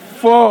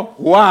 For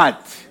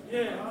what?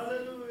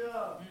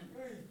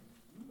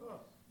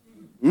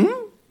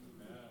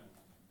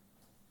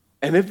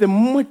 And if the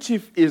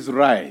motive is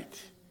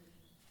right,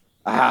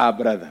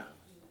 brother,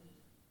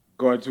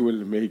 God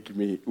will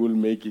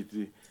make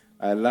it.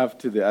 I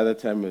laughed the other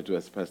time. It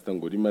was Pastor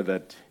Ngodima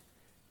that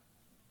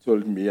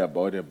told me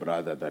about a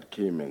brother that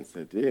came and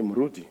said, hey,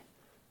 Mrudi,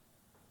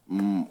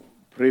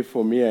 pray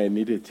for me, I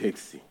need a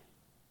taxi.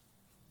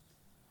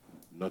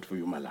 Not for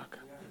you, Malaka.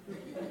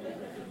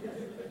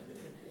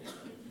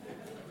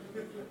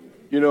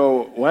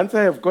 Once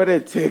I have got a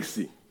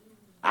taxi,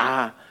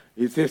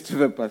 he says to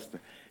the pastor,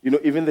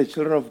 even the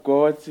children of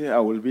God, I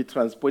will be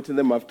transporting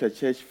them after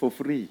church for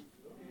free.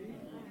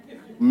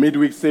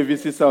 Midweek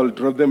services, I will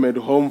drop them at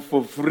home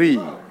for free.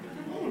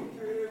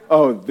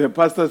 Oh, the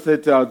pastor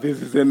said,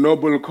 this is a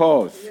noble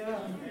cause.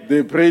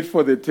 They prayed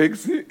for the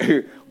taxi.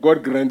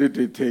 God granted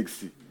a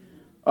taxi.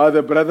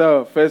 The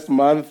brother, first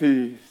month,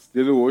 he's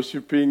still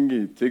worshiping.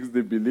 He takes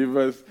the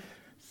believers.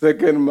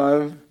 Second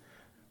month.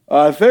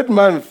 Third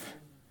month,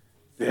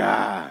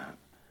 Barcelona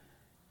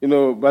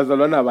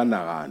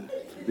Banagan.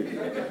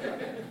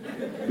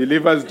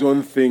 Believers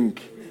don't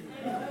think.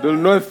 They will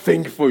not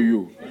think for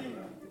you.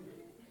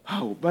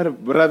 Oh,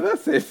 but brother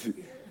says,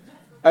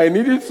 I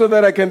need it so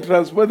that I can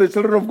transport the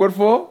children of God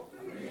for.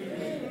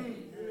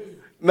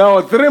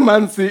 Now, 3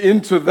 months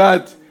into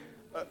that,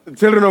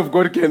 children of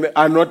God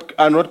are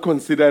not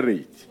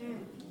considerate.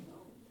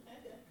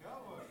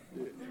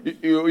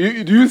 Do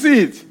you see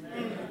it?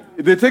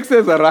 The text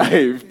has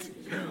arrived,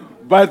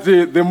 but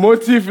the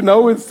motive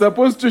now is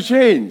supposed to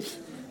change.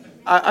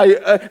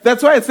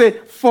 That's why I say,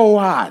 for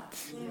what?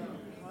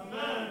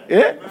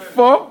 Yeah?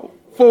 For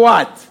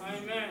what?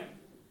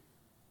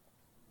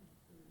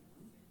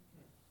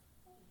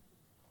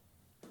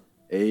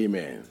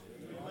 Amen.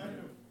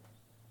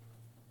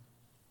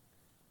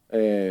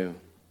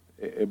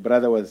 a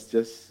brother was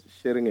just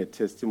sharing a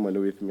testimony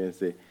with me and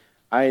say,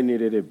 I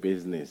needed a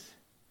business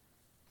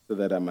so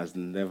that I must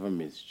never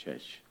miss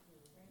church.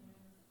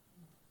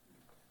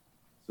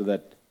 So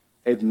that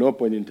at no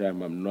point in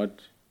time I'm not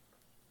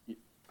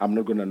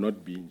going to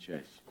not be in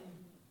church.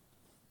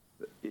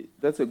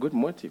 That's a good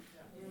motive.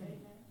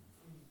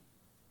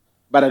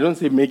 But I don't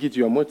say make it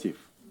your motive.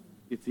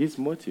 It's his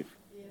motive.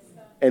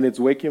 And it's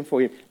working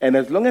for him. And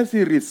as long as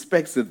he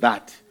respects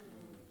that,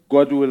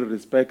 God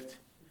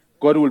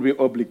will be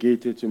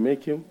obligated to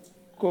make him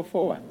go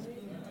forward.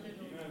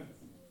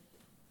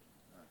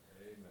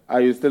 Are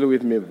you still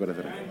with me,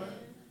 brother?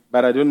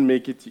 But I don't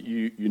make it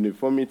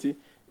uniformity.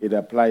 It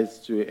applies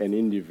to an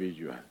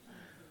individual.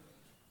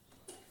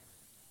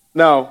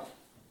 Now,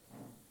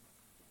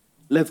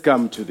 let's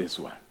come to this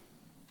one.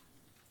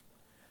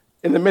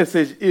 In the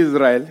message,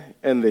 Israel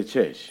and the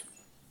church,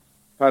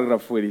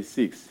 paragraph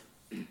 46,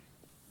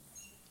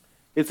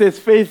 it says,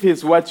 faith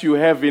is what you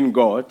have in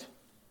God,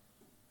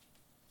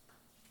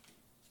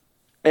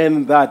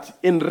 and that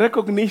in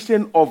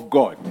recognition of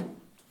God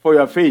for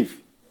your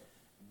faith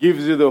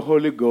gives you the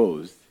Holy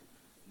Ghost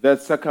that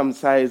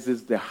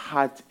circumcises the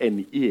heart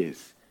and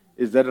ears.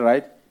 Is that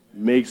right?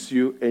 Makes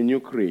you a new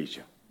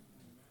creature.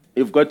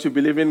 You've got to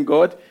believe in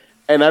God,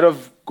 and out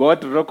of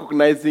God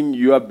recognizing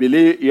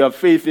your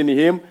faith in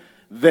Him,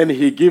 then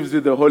He gives you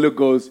the Holy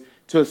Ghost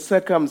to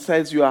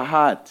circumcise your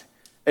heart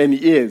and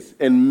ears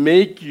and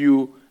make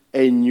you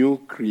a new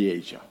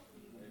creature.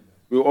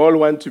 We all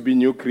want to be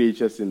new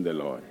creatures in the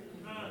Lord.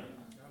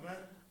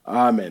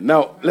 Amen.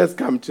 Now, let's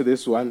come to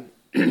this one.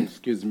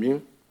 Excuse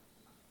me.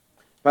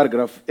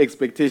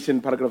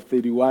 Expectation, paragraph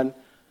 31.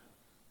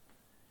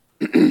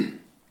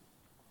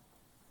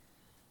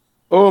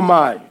 Oh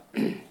my.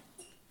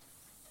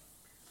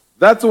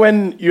 That's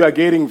when you are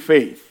getting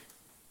faith.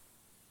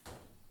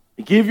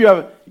 Give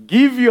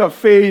your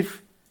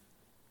faith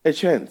a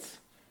chance.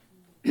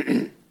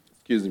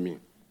 Excuse me.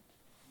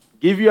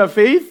 Give your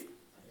faith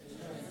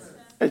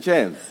a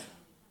chance.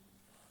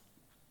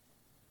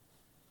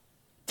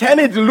 Turn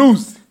it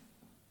loose.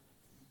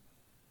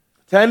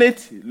 Turn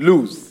it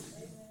loose.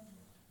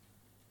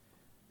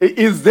 It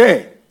is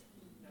there,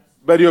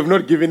 but you have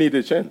not given it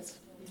a chance.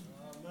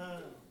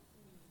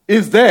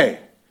 It's there,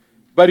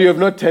 but you have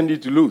not turned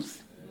it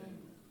loose.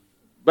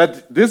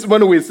 But this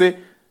morning we say,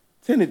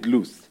 turn it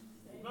loose.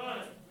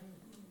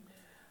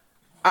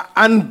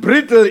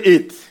 Unbrittle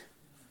it.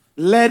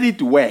 Let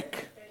it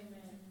work.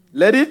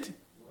 Let it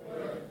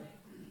work.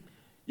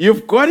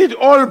 You've got it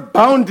all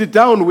bound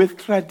down with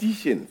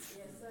traditions.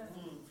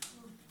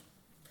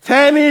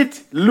 Turn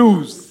it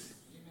loose.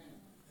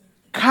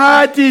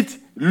 Cut it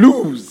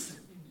loose.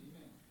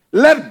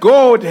 Let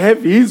God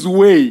have His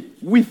way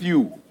with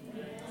you.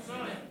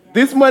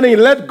 This morning,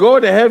 let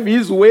God have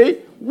His way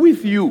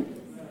with you.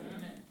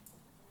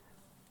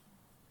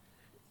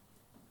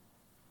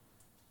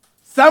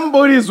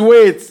 Somebody's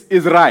weight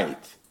is right.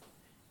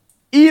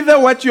 Either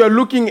what you are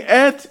looking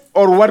at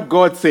or what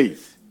God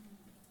says.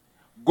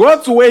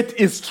 God's weight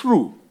is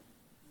true.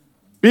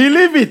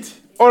 Believe it,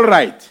 all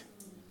right.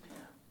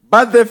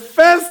 But the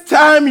first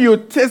time you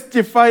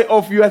testify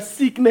of your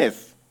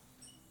sickness,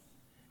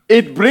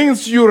 it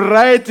brings you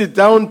right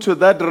down to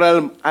that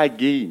realm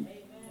again.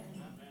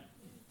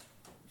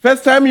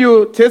 First time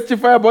you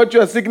testify about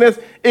your sickness,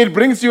 it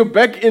brings you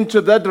back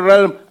into that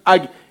realm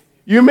again.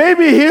 You may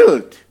be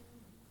healed.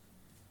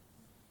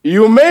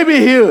 You may be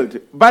healed.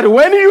 But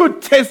when you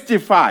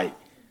testify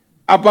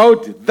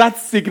about that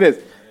sickness,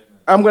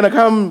 I'm going to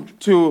come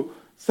to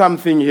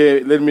something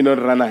here. Let me not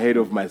run ahead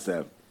of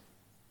myself.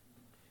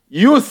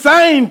 You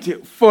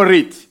signed for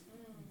it.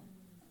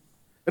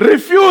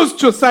 Refuse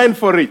to sign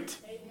for it.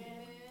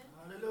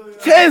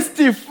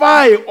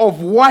 Testify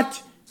of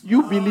what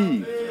you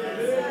believe.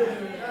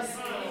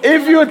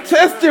 If you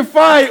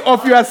testify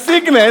of your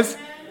sickness,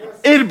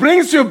 it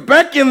brings you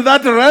back in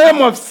that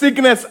realm of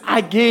sickness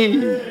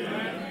again.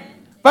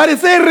 But it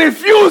says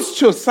refuse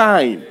to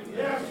sign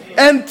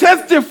and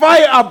testify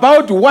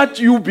about what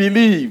you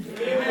believe.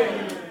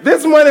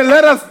 This morning,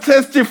 let us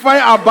testify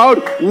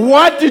about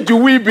what do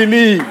we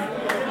believe.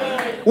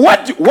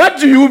 What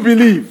do you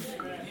believe?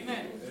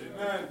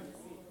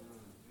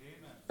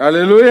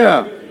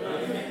 Hallelujah.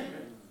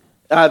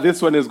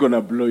 This one is going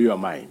to blow your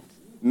mind.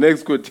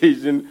 Next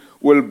quotation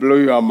will blow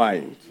your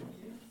mind.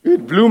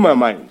 It blew my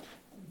mind.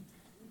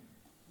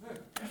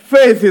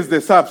 Faith is the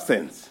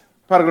substance.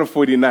 Paragraph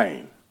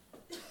 49.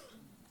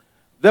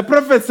 The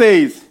prophet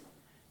says,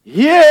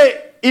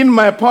 here in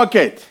my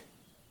pocket,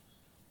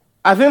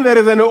 I think there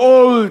is an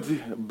old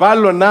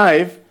ballo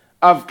knife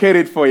I've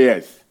carried for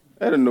years.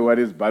 I don't know what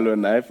is ballo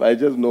knife. I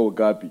just know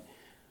gapi.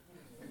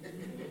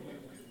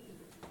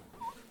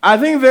 I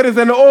think there is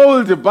an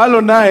old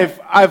ballo knife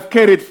I've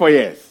carried for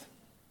years.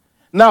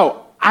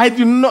 Now, I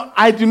do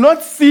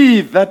not see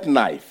that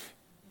knife.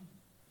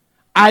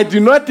 I do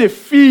not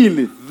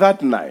feel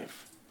that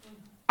knife.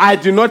 I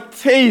do not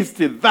taste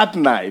that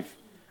knife.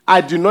 I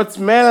do not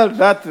smell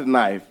that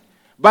knife.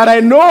 But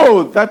I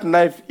know that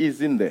knife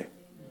is in there.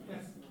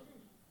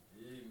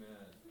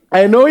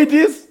 I know it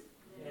is.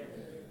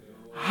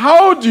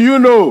 How do you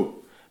know?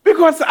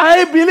 Because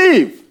I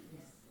believe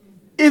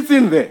it's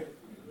in there.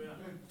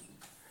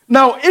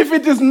 Now, if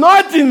it is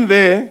not in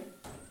there,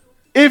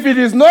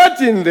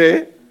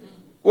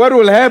 what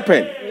will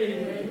happen?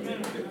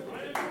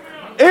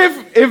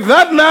 If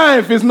that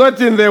knife is not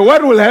in there,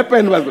 what will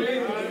happen?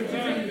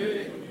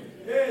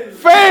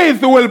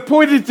 Faith will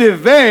put it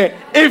there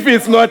if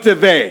it's not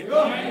there.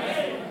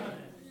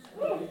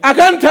 I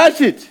can't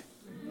touch it.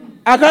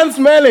 I can't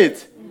smell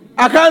it.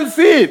 I can't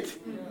see it.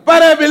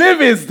 But I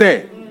believe it's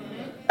there.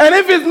 And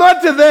if it's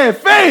not there,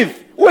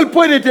 faith will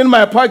put it in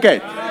my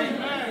pocket.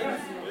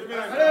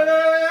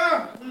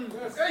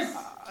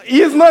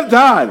 He's not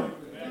done.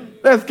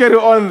 Let's carry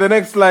on the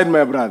next slide,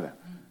 my brother.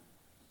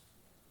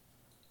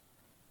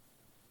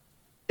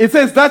 It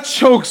says that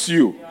chokes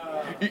you.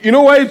 You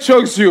know why it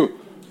chokes you?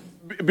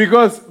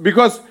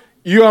 Because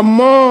you are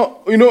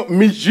more,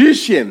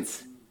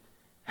 magicians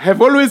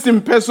have always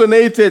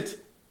impersonated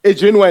a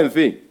genuine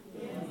thing.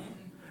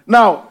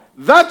 Now,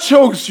 that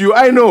chokes you,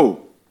 I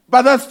know,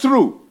 but that's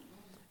true.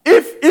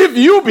 If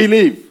you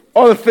believe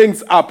all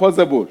things are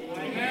possible,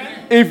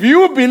 if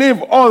you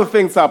believe all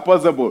things are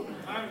possible,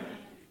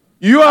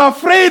 you are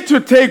afraid to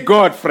take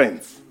God,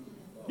 friends.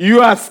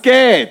 You are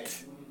scared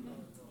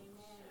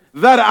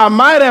that I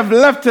might have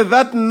left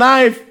that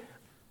knife.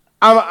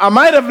 I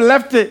might have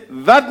left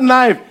that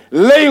knife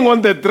laying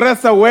on the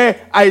dresser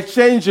where I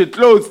changed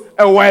clothes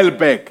a while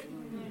back.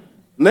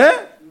 Ne?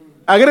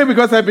 Agree,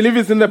 because I believe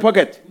it's in the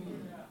pocket.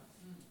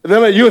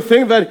 Then you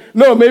think that,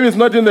 no, maybe it's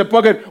not in the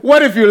pocket.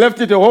 What if you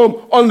left it at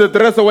home on the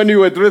dresser when you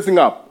were dressing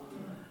up?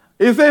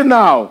 He said,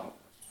 now,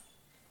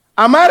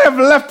 I might have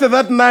left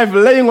that knife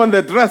laying on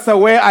the dresser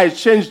where I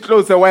changed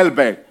clothes a while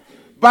back.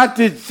 But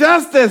it's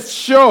just as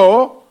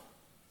sure,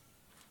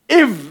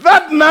 if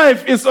that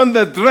knife is on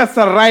the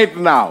dresser right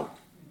now,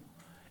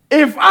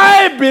 if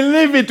I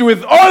believe it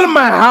with all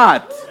my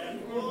heart,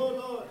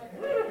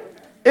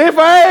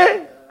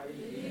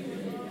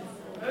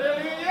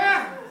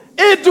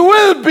 it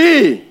will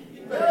be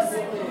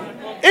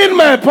in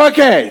my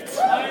pocket.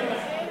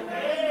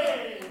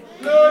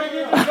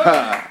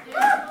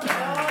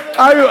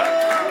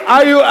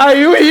 Are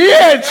you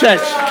here,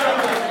 church?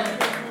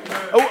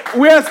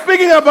 We are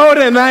speaking about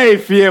a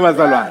knife here,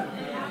 Mazalwan.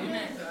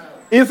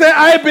 He said,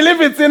 I believe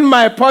it's in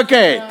my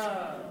pocket.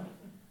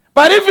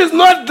 But if it's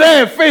not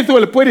there, faith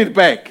will put it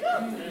back.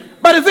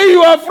 But you say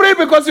you are afraid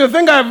because you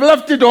think I've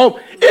left it home.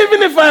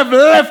 Even if I've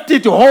left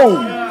it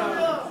home,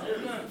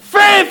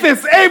 faith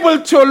is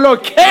able to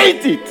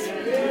locate it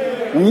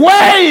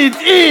where it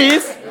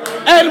is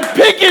and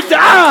pick it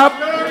up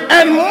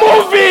and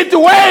move it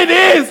where it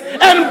is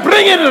and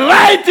bring it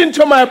right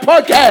into my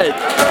pocket.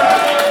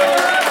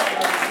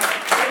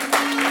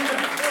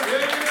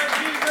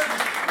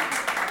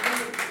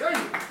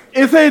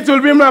 He said it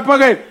will be in my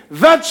pocket.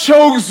 That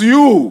shows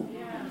you.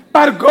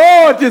 But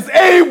God is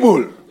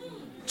able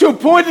to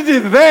put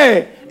it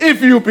there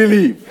if you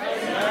believe.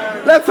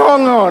 Let's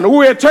hang on.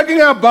 We're talking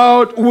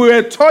about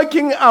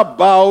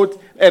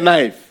a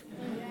knife.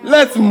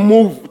 Let's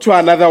move to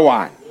another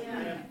one.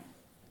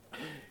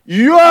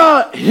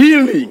 Your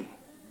healing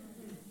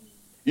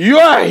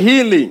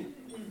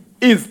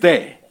is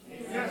there.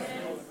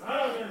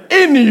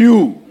 In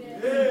you.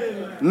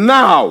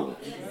 Now.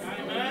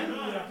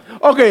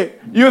 Okay,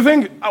 you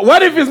think,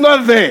 what if it's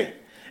not there?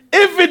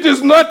 If it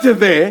is not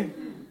there,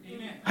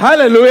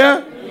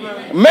 hallelujah,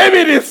 maybe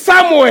it is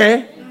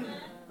somewhere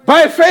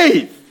by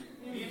faith.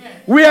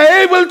 We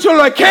are able to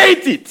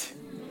locate it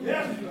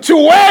to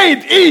where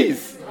it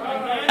is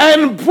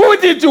and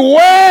put it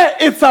where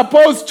it's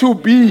supposed to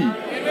be.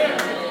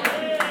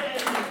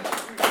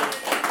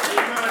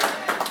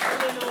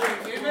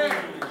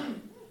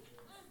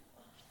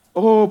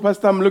 Oh,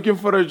 Pastor, I'm looking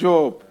for a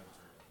job.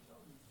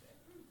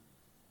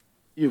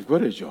 You've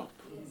got a job.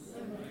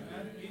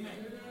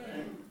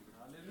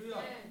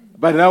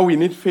 But now we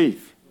need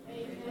faith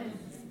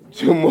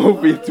to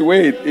move it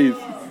where it is,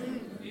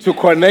 to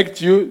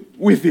connect you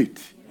with it.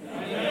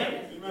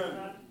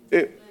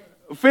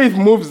 Faith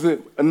moves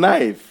a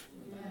knife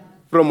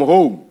from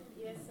home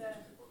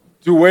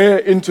to where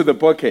into the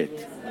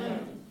pocket.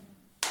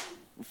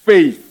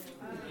 Faith.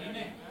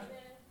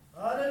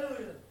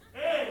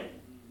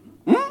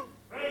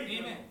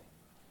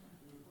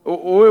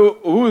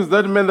 Who is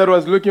that man that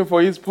was looking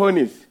for his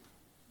ponies?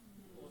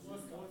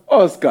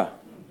 Oscar.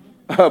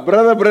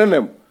 Brother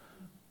Brenham,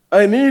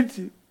 I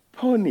need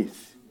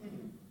ponies.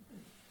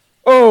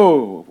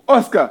 Oh,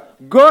 Oscar,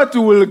 God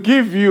will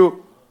give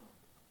you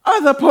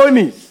other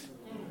ponies.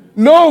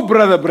 No,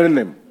 Brother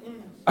Brenham,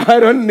 I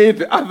don't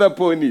need other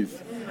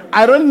ponies.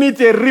 I don't need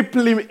a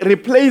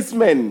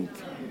replacement.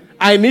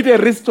 I need a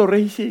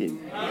restoration.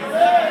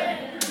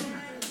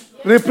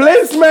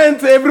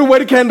 Replacement,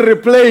 everybody can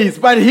replace.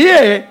 But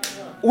here,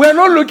 we're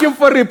not looking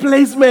for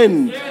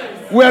replacement.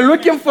 We're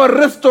looking for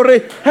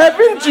restoration.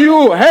 Haven't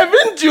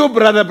you,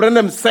 Brother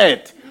Brenham,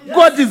 said,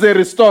 God is a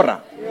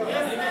restorer?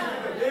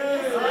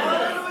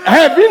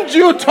 Haven't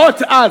you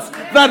taught us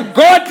that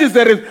God is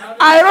a restorer?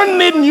 I don't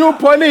need new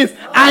ponies.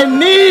 I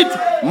need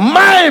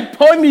my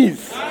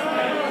ponies.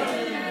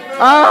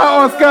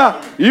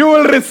 Oscar, you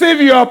will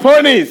receive your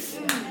ponies.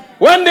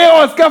 One day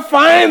Oscar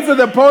finds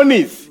the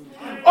ponies.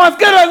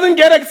 Oscar doesn't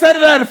get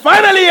excited that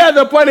finally he has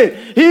the pony.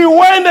 He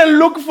went and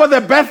looked for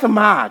the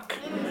birthmark.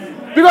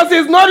 Because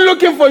he's not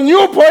looking for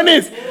new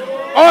ponies.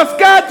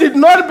 Oscar did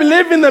not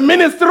believe in the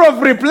ministry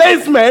of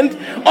replacement.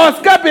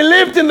 Oscar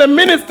believed in the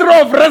ministry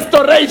of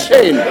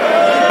restoration.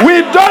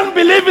 We don't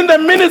believe in the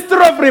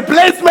ministry of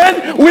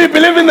replacement. We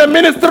believe in the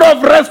ministry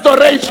of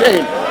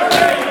restoration.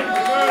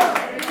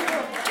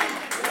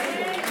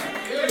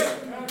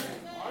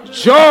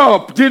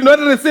 Job did not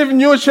receive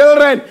new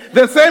children.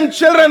 The same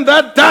children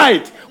that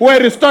died were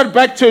restored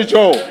back to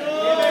Job.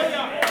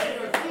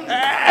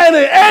 And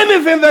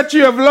anything that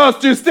you have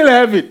lost, you still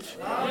have it.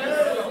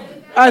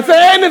 I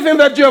say anything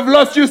that you have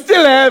lost, you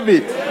still have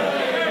it.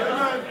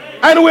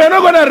 And we are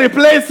not going to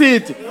replace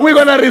it. We're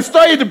going to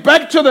restore it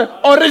back to the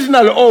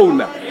original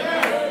owner.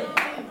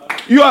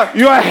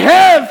 Your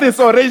health is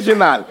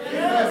original.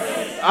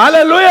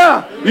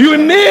 Hallelujah. You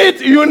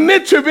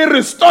need to be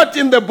restored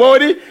in the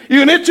body.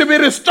 You need to be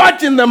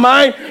restored in the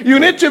mind. You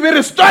need to be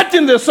restored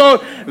in the soul.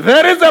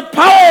 There is a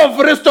power of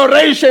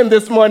restoration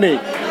this morning.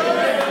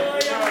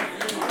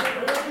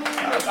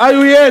 Are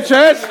you here,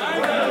 church?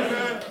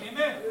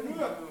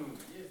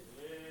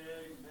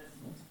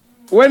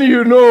 When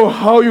you know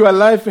how your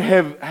life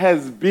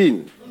has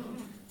been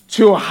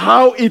to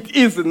how it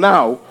is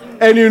now,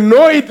 and you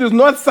know it is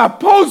not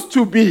supposed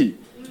to be,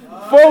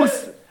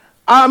 folks,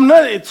 I'm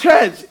not a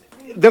church.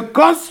 The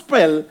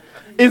gospel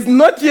is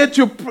not here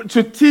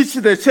to teach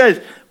the church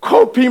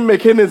coping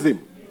mechanism.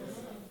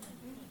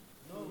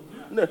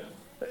 No.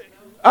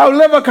 I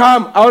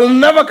will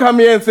never come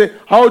here and say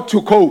how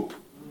to cope.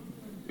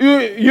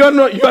 You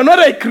are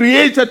not a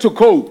creator to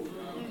cope.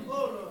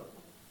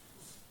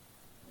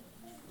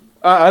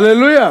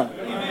 Hallelujah.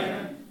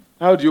 Amen.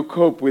 How do you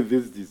cope with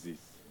this disease?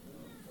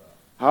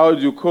 How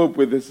do you cope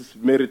with this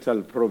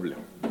marital problem?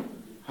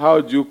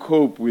 How do you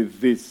cope with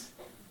this?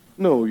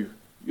 No,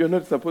 you're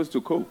not supposed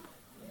to cope.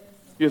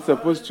 You're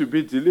supposed to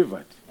be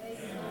delivered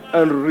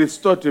and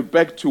restored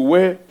back to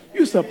where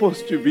you're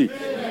supposed to be.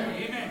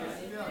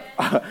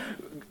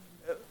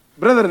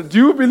 Brother, do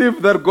you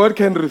believe that God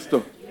can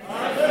restore?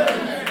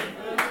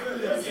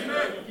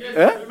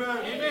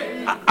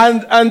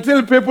 And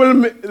until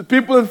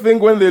people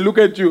think when they look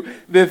at you,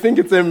 they think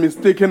it's a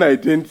mistaken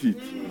identity.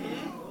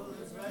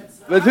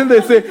 Until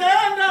they say,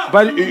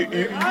 but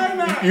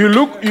you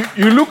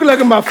look like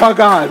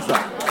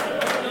Mafagaza.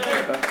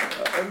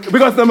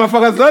 Because the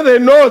Mafagaza, they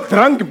know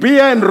drank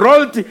beer and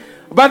royalty.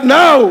 But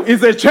now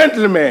he's a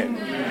gentleman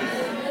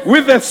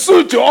with a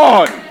suit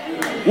on,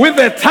 with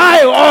a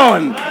tie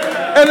on.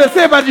 And they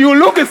say, but you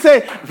look and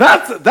say,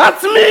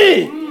 that's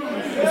me.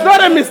 It's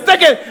not a mistake.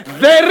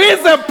 There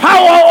is a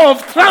power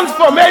of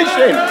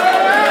transformation.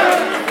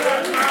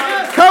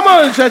 Come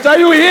on, church. Are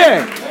you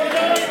here?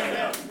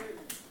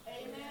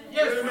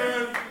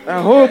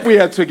 I hope we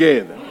are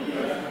together.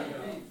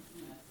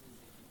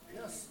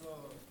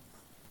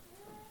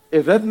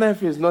 If that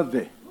knife is not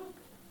there,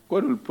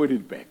 God will put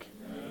it back.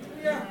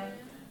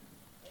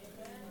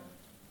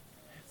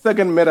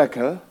 Second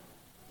miracle,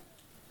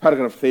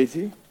 paragraph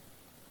 30.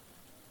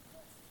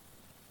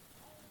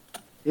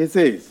 He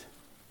says,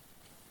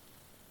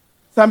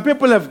 some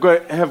people have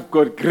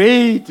got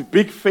great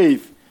big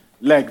faith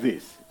like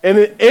this.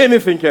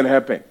 Anything can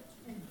happen.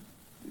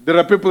 There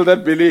are people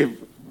that believe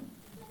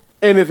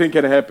anything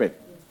can happen.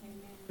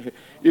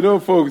 You know,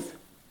 folks,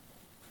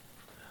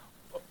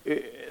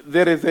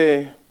 there is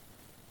a,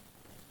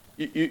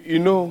 you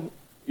know,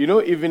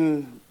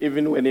 even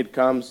when it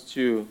comes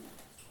to,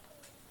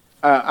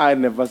 I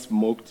never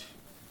smoked.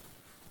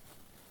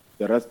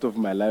 The rest of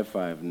my life,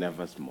 I have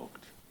never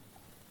smoked.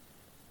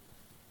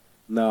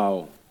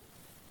 Now,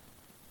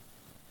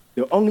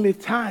 the only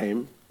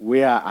time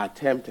where I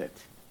attempted,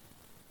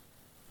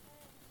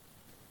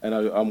 and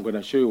I'm going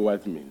to show you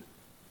what I mean.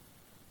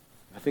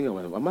 I think I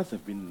must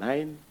have been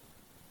 9,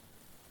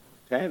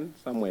 10,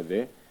 somewhere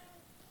there.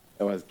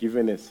 I was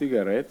given a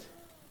cigarette,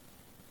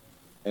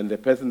 and the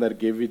person that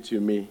gave it to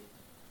me,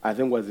 I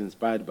think was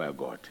inspired by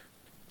God.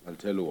 I'll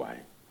tell you why.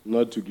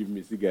 Not to give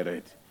me a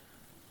cigarette.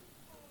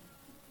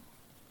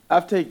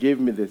 After he gave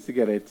me the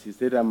cigarette, he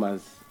said, I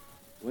must,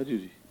 what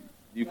did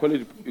you call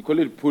it? You call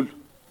it pull.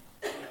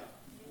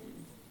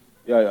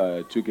 Yeah,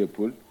 I took a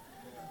pull.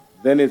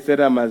 Then he said,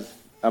 I must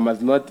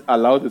not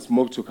allow the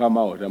smoke to come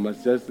out.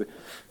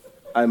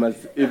 I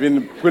must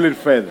even pull it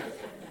further.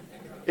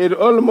 It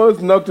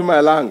almost knocked my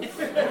lungs.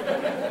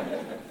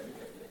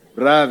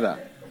 Brother.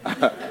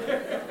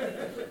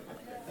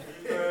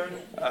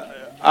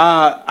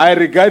 I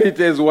regard it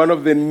as one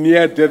of the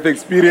near-death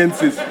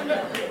experiences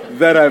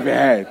that I've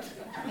had.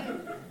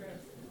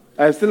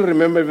 I still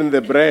remember even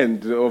the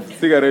brand of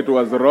cigarette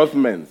was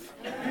Rothmans.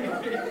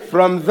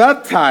 From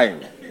that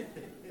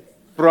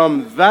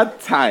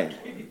time,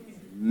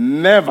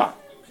 never.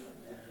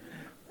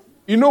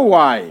 You know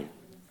why?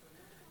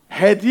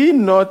 Had he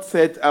not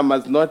said, I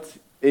must not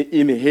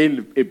inhale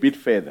a bit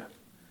further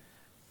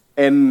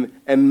and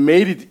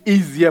made it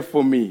easier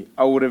for me,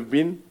 I would have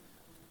been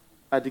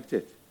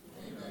addicted.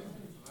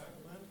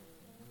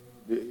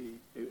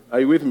 Are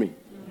you with me?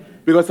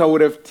 Because I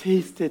would have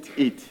tasted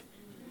it.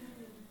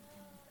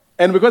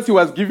 And because he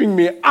was giving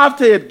me,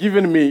 after he had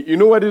given me, you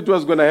know what it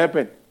was going to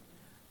happen?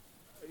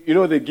 You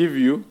know, they give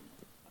you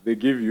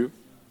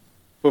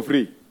for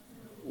free.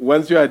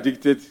 Once you're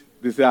addicted,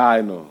 they say,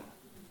 I know.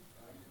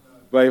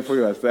 Buy it for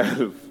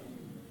yourself.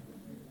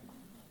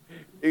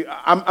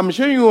 I'm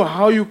showing you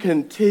how you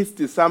can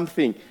taste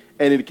something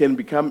and it can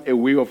become a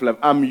way of life.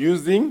 I'm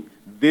using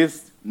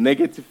this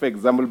negative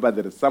example, but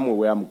there is somewhere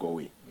where I'm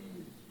going.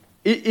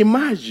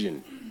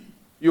 Imagine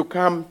you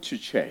come to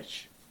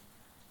church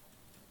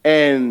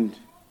and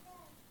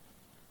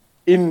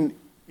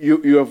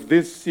you have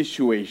this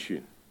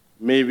situation.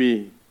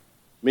 Maybe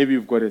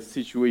you've got a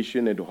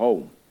situation at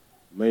home.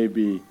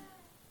 Maybe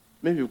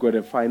you've got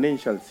a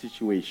financial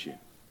situation.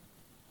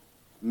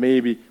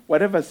 Maybe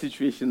whatever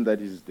situation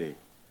that is there.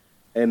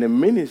 And a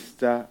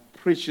minister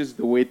preaches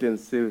the word and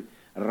says,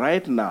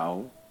 right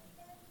now,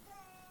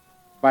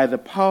 by the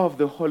power of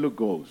the Holy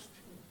Ghost,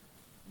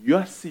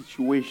 your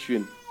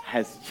situation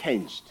has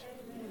changed.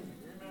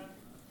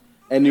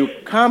 And you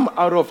come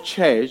out of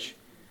church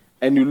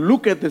and you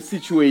look at the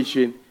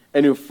situation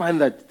and you find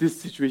that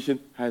this situation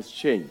has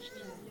changed.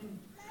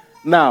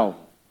 Now,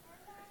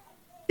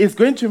 it's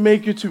going to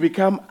make you to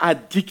become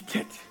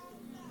addicted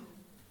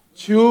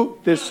to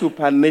the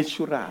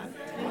supernatural.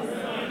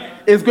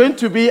 Is going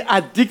to be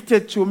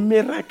addicted to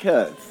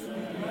miracles.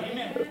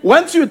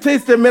 Once you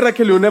taste a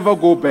miracle, you'll never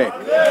go back.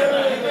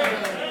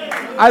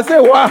 I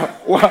say, wow.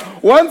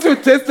 Once you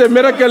taste a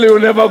miracle, you'll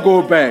never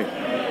go back.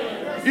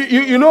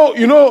 You know.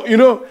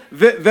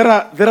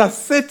 There are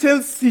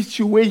certain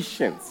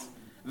situations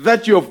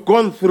that you have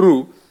gone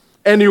through,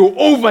 and you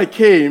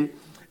overcame,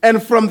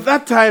 and from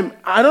that time,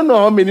 I don't know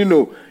how many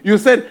know. You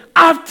said,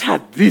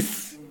 after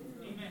this,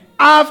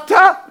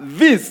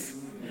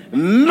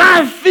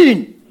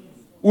 nothing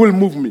will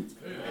move me.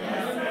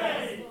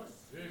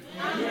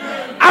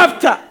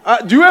 After,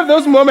 do you have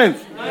those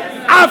moments?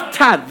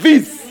 After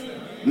this,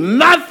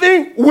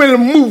 nothing will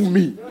move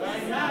me.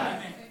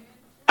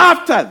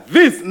 After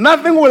this,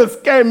 nothing will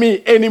scare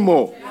me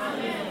anymore.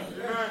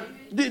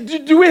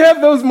 Do we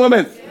have those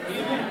moments?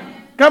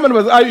 Come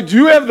on, do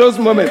you have those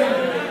moments?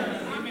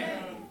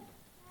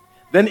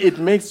 Then it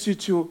makes you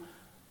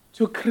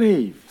to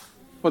crave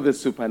for the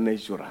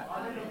supernatural.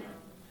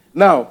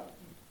 Now,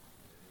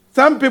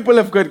 some people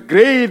have got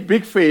great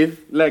big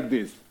faith like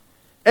this.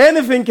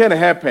 Anything can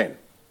happen.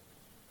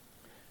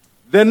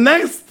 The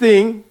next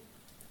thing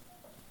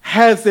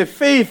has a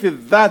faith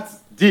that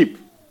deep.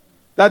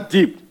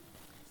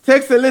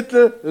 Takes a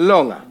little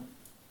longer.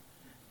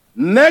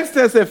 Next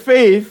has a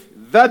faith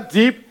that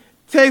deep,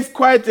 takes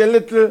quite a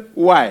little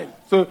while.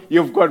 So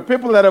you've got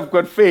people that have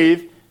got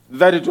faith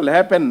that it will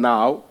happen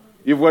now.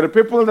 You've got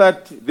people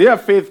that their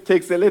faith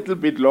takes a little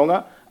bit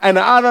longer, and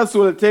others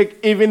will take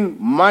even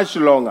much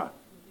longer.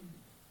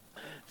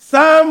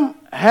 Some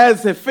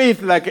has a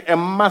faith like a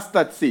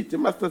mustard seed. A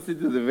mustard seed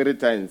is a very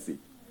tiny seed.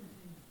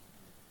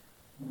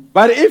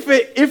 But if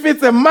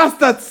it's a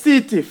mustard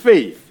seed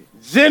faith,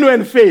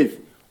 genuine faith,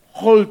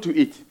 hold to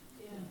it.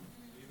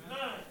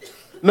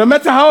 No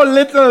matter how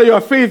little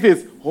your faith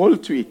is,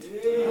 hold to it.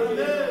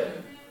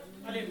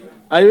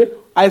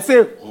 I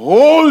say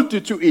hold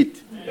to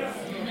it.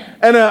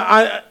 And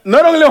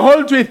not only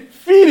hold to it,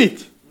 feed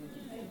it.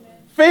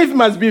 Faith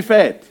must be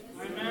fed.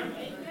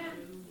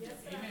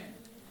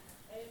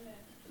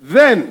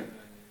 Then,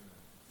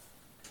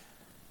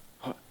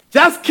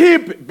 just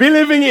keep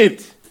believing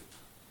it.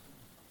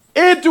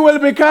 It will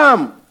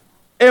become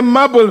a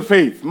marble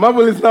faith.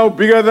 Marble is now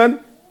bigger than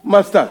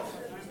mustard.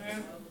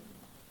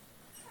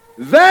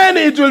 Then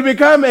it will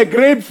become a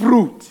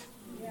grapefruit.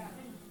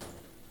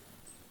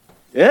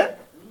 Yeah?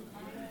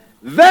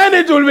 Then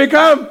it will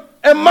become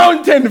a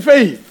mountain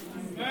faith.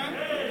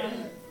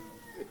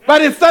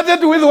 But it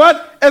started with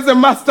what? As a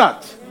mustard.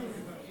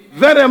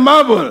 Then a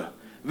marble.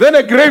 Then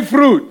a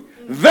grapefruit.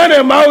 Then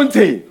a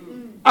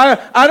mountain.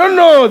 I don't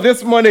know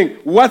this morning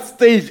what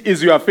stage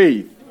is your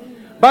faith.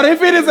 But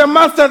if it is a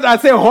mustard, I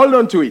say hold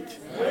on to it.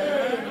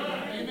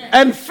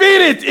 And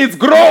feed it. It's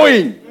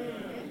growing.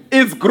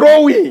 It's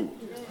growing.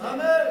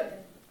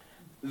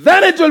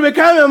 Then it will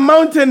become a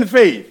mountain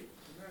faith.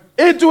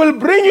 It will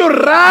bring you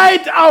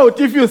right out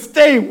if you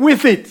stay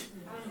with it.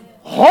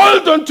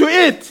 Hold on to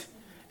it.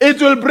 It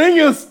will bring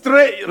you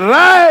straight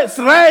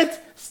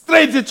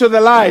to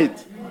the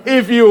light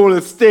if you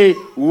will stay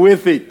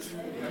with it.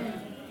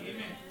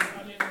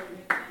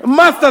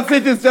 Mustard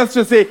seed is just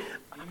to say,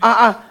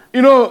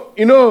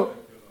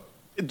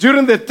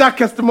 during the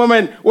darkest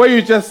moment where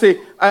you just say,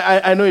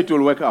 I know it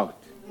will work out.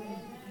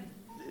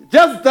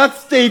 Just that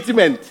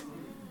statement.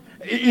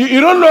 You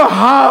don't know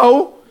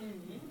how.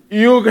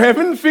 You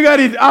haven't figured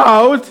it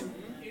out.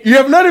 You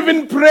have not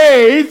even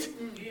prayed.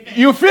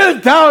 You feel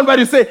down, but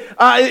you say,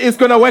 it's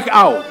going to work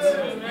out.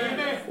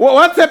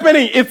 What's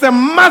happening? It's a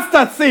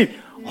mustard seed.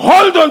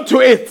 Hold on to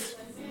it.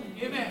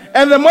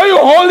 And the more you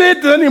hold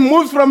it, then it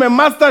moves from a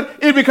mustard,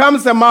 it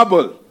becomes a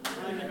marble.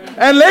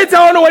 And later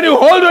on, when you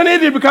hold on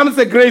it, it becomes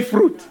a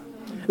grapefruit.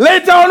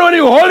 Later on, when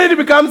you hold it, it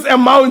becomes a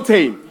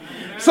mountain.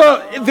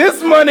 So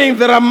this morning,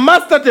 there are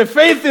mustard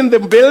faith in the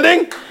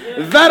building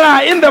that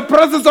are in the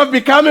process of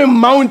becoming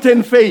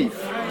mountain faith.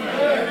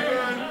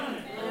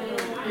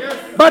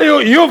 But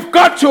you've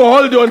got to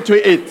hold on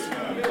to it.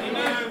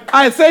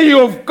 I say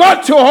you've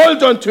got to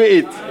hold on to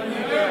it.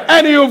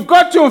 And you've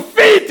got to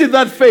feed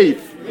that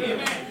faith.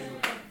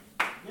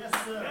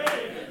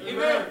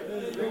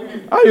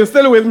 Are you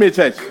still with me,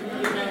 church?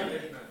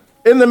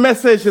 In the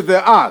message,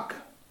 the ark,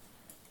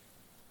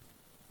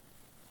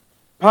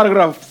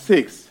 paragraph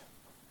 6,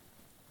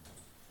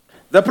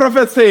 the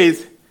prophet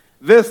says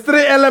there's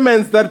 3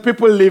 elements that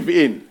people live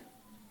in.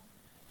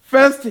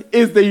 First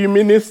is the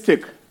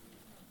humanistic.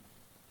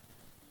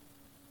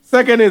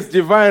 Second is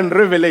divine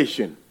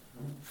revelation.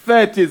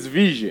 Third is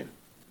vision.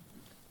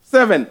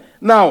 7.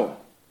 Now,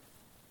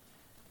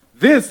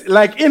 this,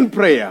 like in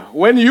prayer,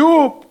 when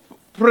you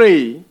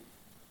pray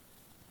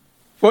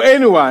for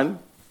anyone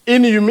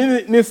in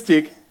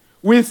humanistic,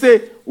 we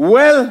say,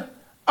 well,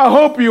 I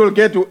hope you'll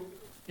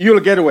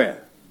get well.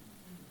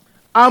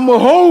 I'm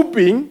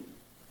hoping,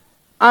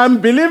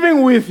 I'm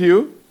believing with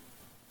you,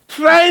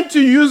 trying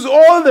to use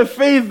all the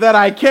faith that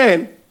I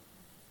can.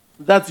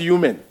 That's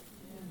human.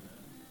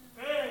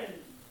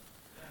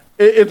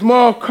 It's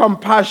more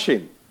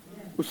compassion.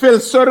 We feel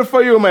sorry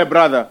for you, my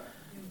brother.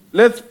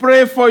 Let's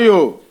pray for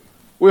you.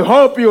 We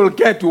hope you'll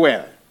get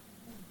well.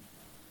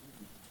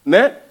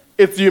 Ne?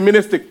 It's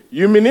humanistic.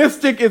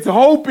 Humanistic is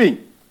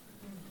hoping.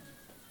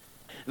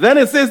 Then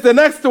it says the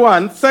next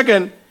one,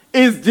 second,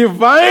 is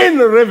divine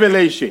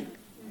revelation.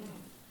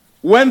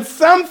 When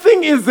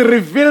something is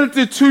revealed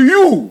to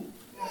you,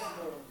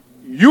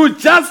 you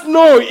just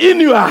know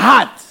in your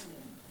heart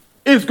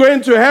it's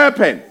going to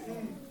happen.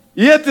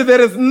 Yet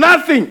there is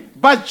nothing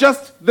but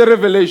just the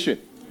revelation.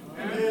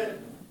 Amen.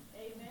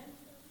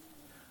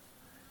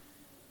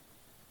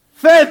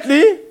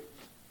 Thirdly,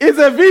 is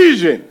a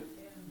vision.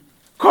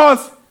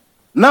 Because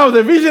now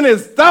the vision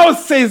is, thou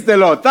says the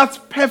Lord. That's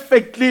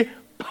perfectly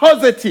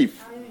positive.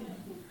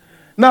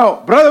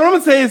 Now, Brother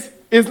Roman says,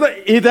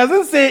 he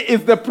doesn't say,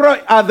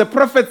 are the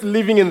prophets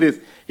living in this?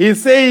 He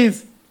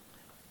says,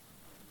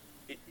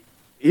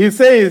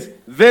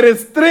 there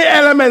is 3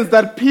 elements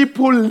that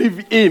people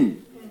live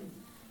in.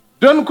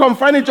 Don't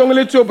confine it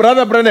only to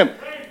Brother Branham.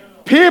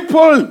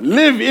 People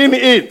live in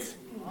it.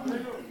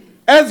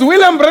 As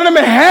William Branham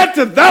had,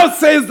 thou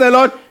says the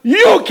Lord,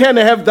 you can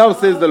have thou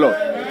says the Lord.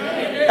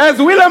 As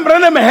William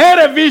Branham had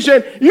a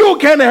vision, you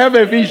can have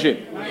a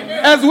vision.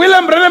 As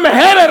William Branham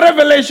had a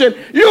revelation,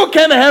 you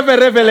can have a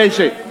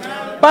revelation.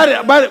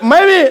 But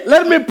maybe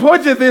let me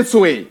put it this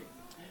way.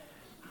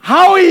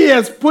 How he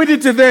has put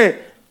it there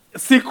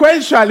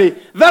sequentially,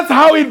 that's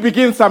how it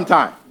begins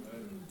sometime.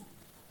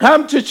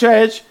 Come to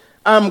church,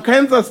 I'm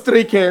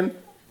cancer-stricken,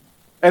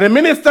 and the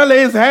minister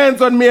lays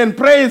hands on me and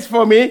prays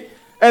for me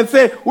and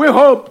say, we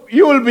hope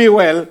you will be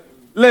well.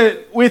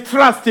 We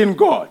trust in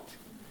God.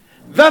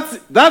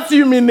 That's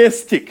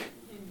humanistic.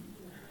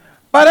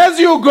 But as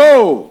you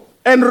go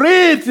and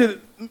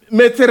read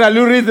material,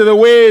 you read the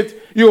word,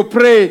 you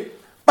pray,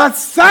 but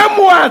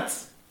somewhat,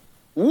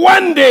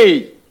 one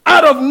day,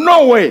 out of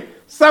nowhere,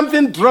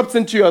 something drops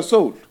into your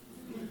soul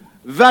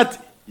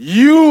that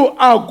you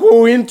are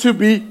going to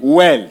be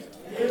well.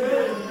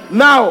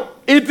 Now,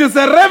 it is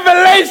a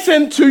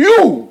revelation to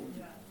you.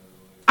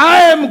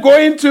 I am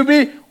going to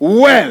be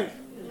well.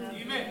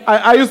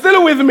 Are you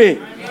still with me?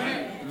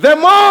 The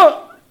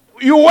more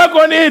you work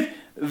on it,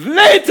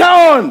 later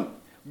on,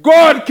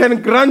 God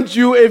can grant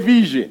you a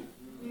vision.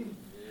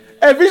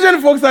 A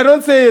vision, folks, I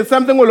don't say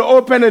something will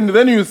open and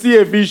then you see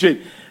a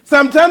vision.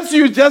 Sometimes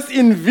you just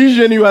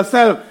envision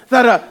yourself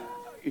that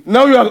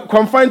now you are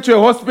confined to a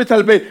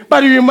hospital bed,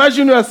 but you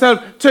imagine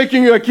yourself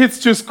taking your kids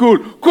to school,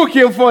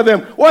 cooking for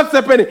them. What's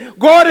happening?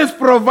 God is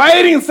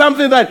providing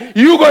something that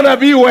you're going to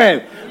be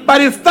well.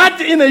 But it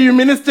starts in a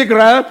humanistic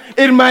realm,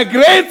 it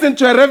migrates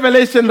into a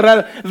revelation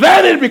realm,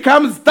 then it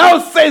becomes, thou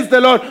says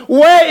the Lord,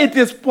 where it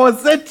is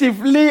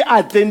positively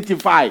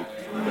identified.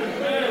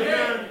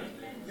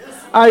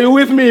 Are you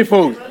with me,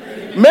 folks?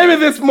 Maybe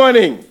this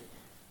morning,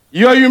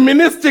 your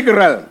humanistic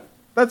realm,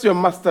 that's your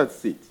mustard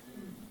seed.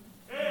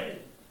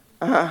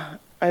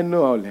 I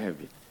know I'll have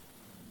it.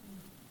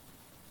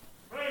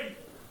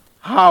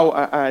 How?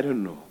 I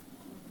don't know.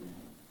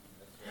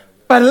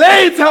 But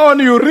later on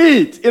you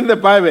read in the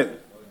Bible,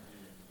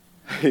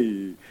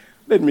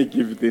 let me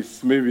give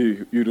this,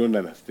 maybe you don't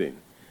understand.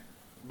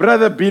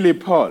 Brother Billy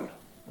Paul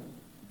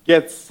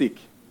gets sick.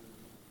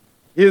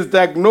 He's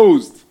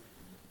diagnosed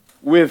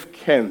with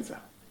cancer.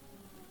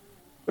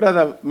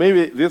 Brother,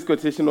 maybe this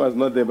quotation was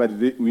not there, but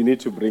we need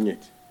to bring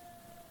it.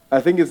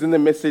 I think it's in the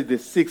message, the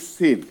 6th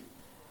seal.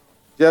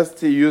 Just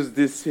to use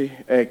these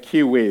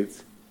key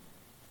words.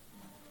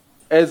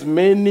 As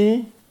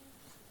many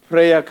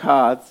prayer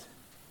cards,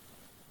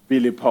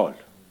 Billy Paul.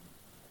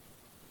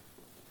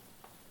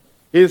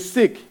 He's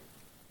sick.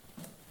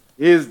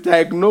 He's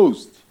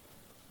diagnosed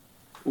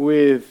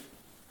with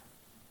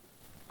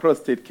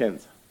prostate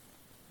cancer.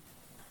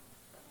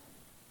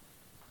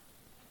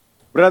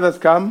 Brothers,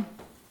 come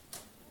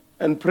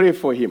and pray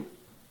for him.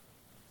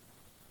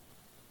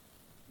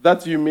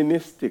 That's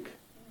humanistic.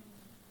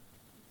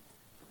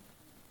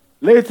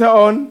 Later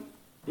on,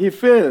 he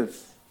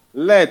feels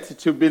led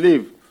to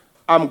believe,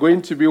 I'm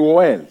going to be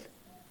well.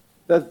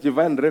 That's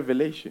divine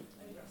revelation.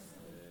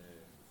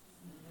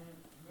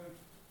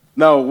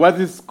 Now, what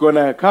is going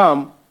to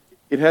come,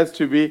 it has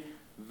to be,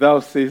 thou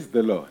says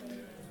the Lord.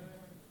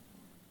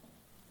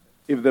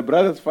 If the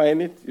brothers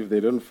find it, if they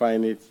don't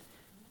find it,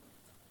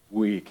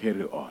 we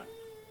carry on.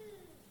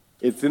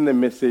 It's in the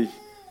message.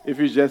 If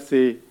you just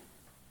say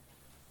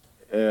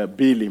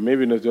Billy,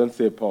 maybe not, don't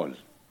say Paul.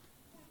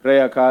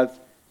 Prayer cards,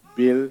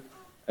 Bill,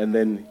 and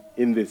then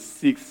in the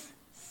 6th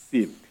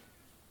seal.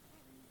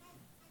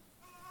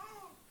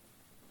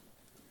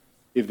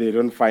 If they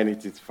don't find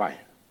it, it's fine.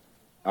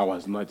 I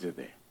was not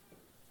there.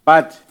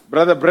 But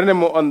Brother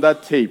Branham on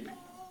that tape,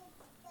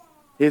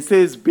 he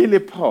says, Billy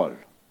Paul,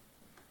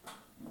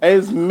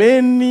 as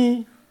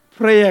many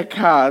prayer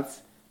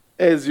cards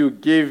as you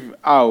give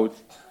out,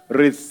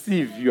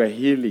 receive your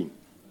healing.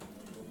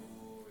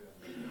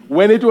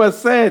 When it was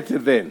said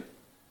then,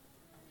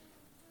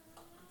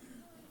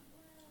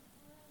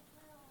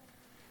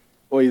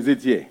 or is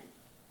it here?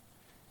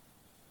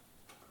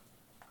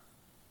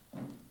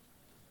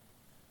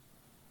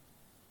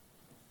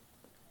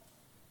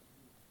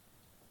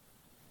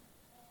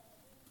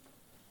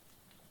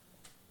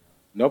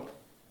 Nope.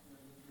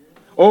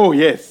 Oh,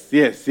 yes.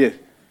 Do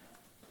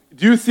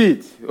you see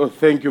it? Oh,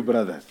 thank you,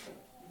 brothers.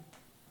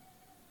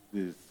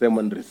 The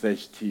sermon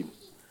research team.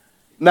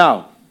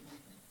 Now,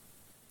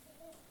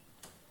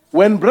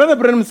 when Brother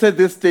Branham said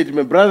this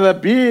statement, Brother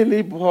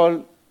Billy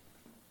Paul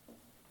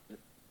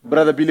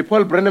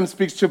Branham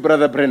speaks to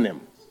Brother Branham.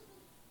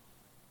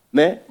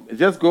 Ne?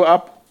 Just go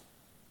up.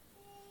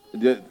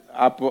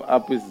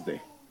 Up is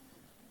there.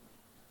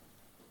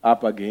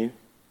 Up again.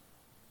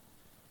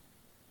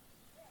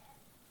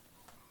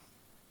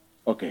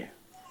 Okay.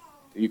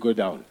 You go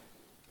down.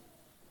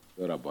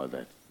 Sorry about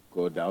that.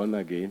 Go down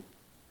again.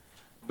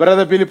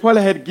 Brother Billy Paul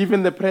had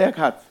given the prayer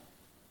cards.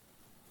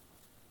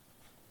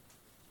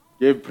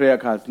 Gave prayer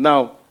cards.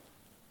 Now,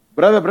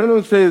 Brother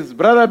Branham says,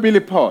 Brother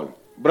Billy Paul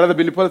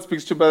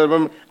speaks to Brother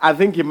Branham. I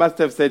think he must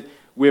have said,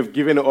 we have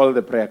given all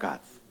the prayer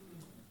cards.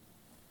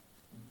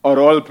 Or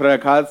all prayer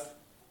cards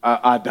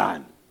are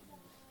done.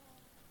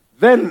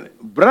 Then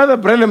Brother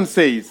Branham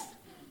says,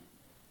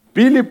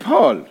 Billy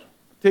Paul,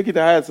 take it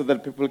higher so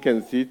that people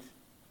can see it.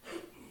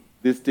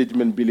 This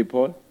statement, Billy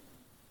Paul.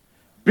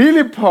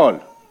 Billy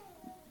Paul,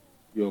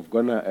 you've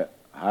gone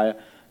higher.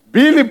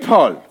 Billy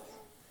Paul,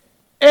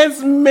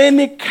 as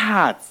many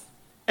cards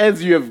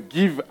as you have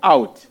give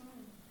out,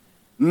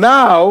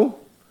 now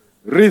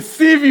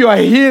receive your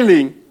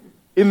healing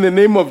in the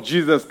name of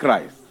Jesus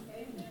Christ.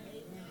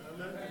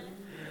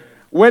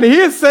 When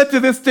he said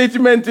this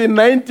statement in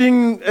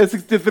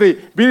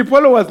 1963, Billy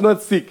Paul was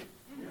not sick.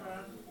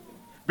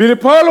 Billy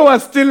Paul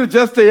was still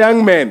just a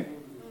young man.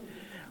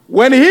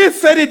 When he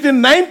said it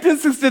in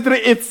 1963,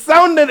 it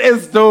sounded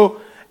as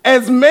though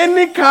as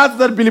many cards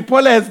that Billy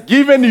Paul has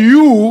given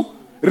you,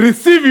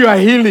 receive your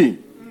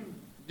healing.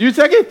 Do you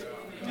check it?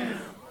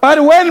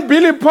 But when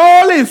Billy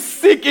Paul is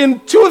sick in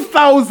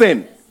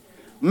 2000,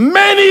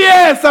 many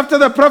years after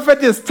the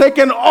prophet is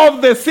taken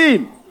off the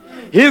scene,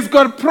 he's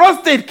got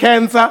prostate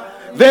cancer.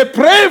 They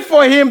pray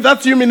for him.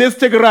 That's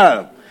humanistic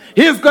realm.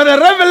 He's got a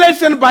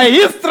revelation, by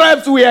his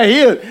stripes we are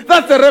healed.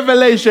 That's a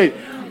revelation.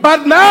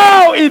 But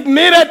now it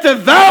needed to,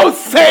 thou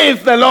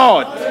says the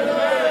Lord.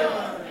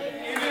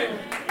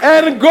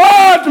 And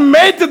God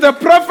made the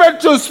prophet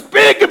to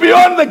speak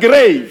beyond the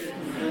grave.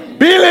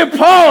 Billy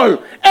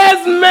Paul,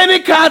 as many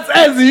cards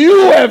as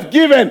you have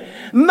given,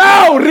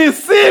 now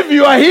receive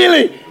your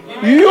healing.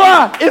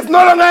 It's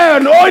no longer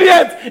an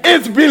audience,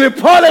 it's Billy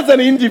Paul as an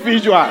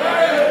individual.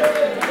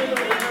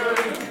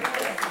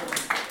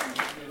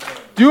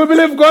 Do you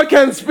believe God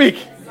can speak?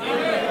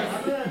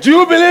 Do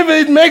you believe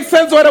it makes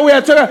sense what we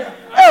are talking?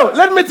 Oh,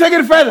 let me take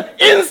it further.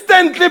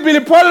 Instantly, Billy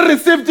Paul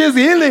received his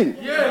healing.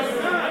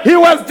 He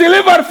was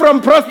delivered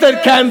from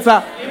prostate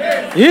cancer.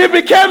 He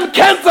became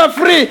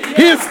cancer-free.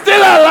 He's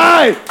still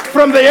alive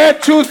from the year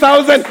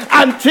 2000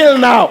 until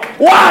now.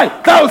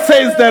 Why? Thou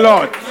says the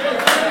Lord.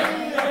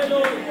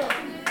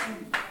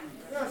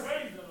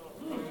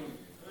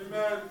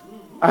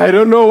 I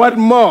don't know what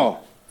more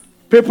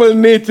people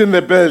need in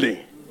the building.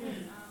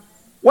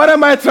 What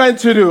am I trying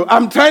to do?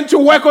 I'm trying to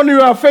work on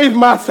your faith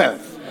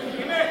muscles.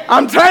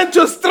 I'm trying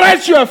to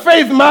stretch your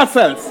faith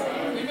muscles.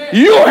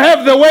 You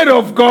have the word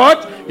of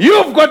God.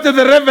 You've got the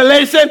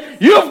revelation.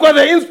 You've got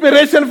the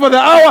inspiration for the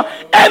hour.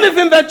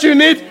 Anything that you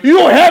need,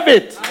 you have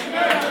it.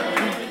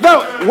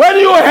 Now, when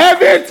you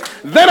have it,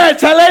 then I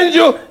challenge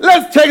you,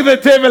 let's take the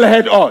devil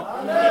head on.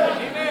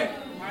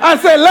 I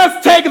say,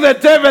 let's take the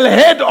devil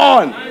head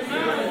on.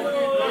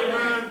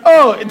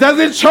 Oh, does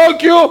it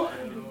choke you?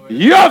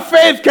 Your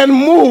faith can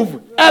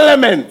move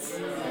elements,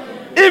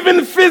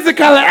 even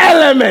physical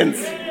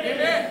elements.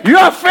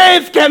 Your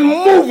faith can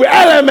move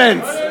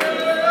elements.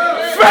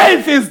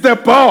 Faith is the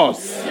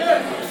boss.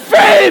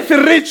 Faith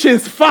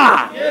reaches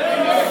far.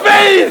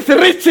 Faith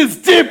reaches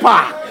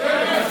deeper.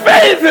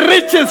 Faith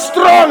reaches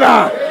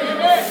stronger.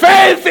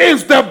 Faith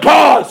is the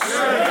boss.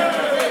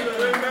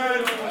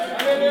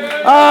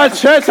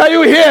 Church, are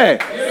you here?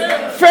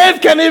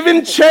 Faith can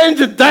even change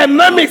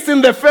dynamics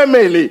in the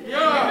family.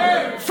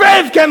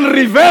 Faith can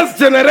reverse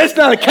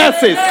generational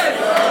curses.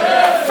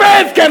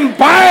 Faith can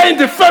bind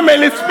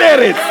family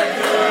spirits.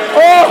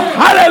 Oh,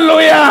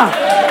 hallelujah.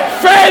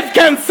 Faith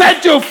can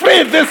set you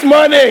free this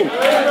morning.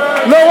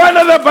 No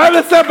wonder the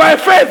Bible said, by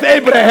faith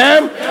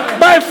Abraham,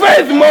 by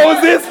faith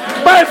Moses,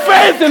 by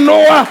faith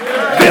Noah.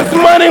 This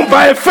morning,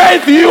 by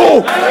faith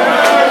you.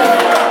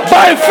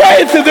 By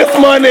faith this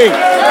morning,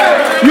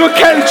 you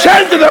can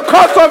change the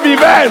course of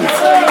events.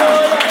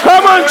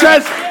 Come on,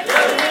 church.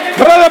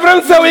 Brother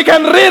Bram said we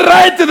can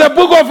rewrite the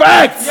book of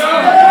Acts.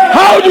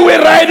 How do we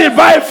write it?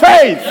 By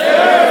faith.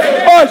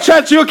 Oh,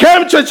 church, you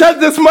came to church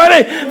this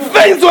morning.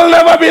 Things will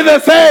never be the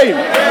same.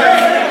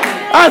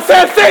 I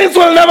said things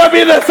will never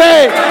be the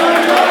same.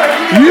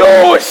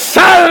 You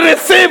shall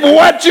receive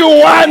what you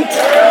want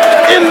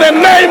in the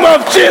name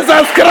of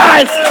Jesus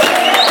Christ.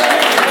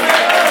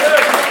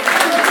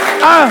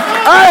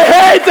 I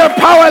hate a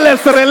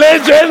powerless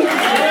religion.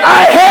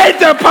 I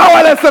hate a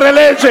powerless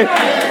religion.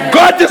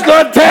 God is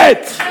not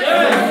dead.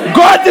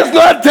 God is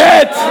not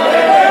dead.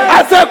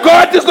 I said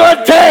God is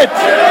not dead.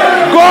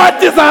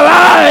 God is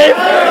alive.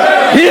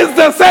 He is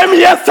the same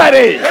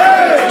yesterday,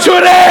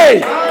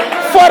 today,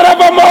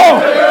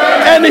 forevermore,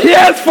 and he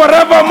is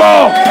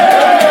forevermore.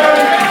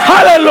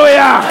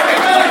 Hallelujah.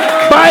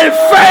 By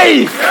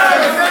faith.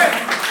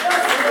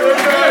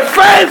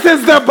 Faith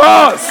is the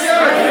boss.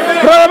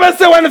 Brother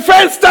said when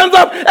faith stands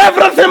up,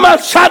 everything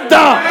must shut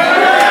down.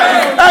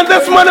 And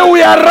this morning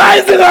we are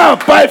rising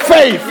up by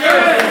faith.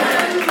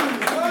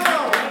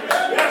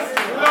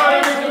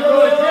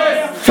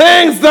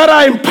 Things that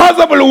are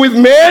impossible with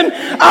men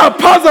are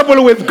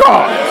possible with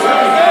God.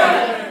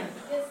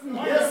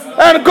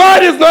 And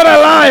God is not a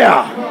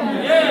liar.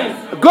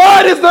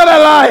 God is not a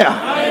liar.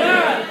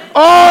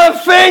 All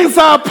things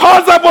are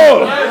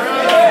possible.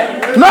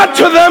 Not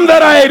to them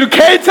that are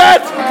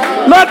educated,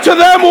 not to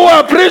them who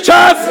are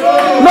preachers,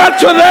 not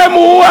to them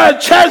who are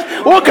church,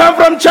 who come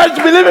from church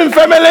believing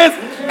families,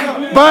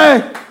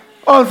 but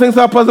all things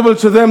are possible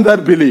to them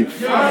that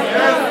believe.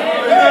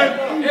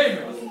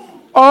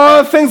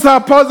 All things are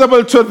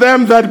possible to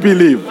them that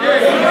believe.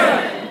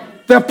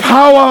 The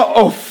power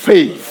of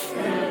faith.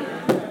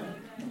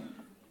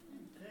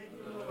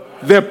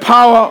 The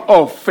power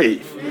of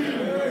faith.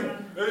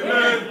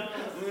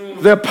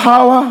 The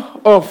power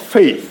of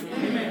faith.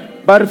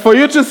 But for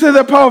you to see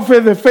the power of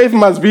faith, the faith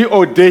must be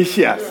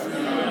audacious.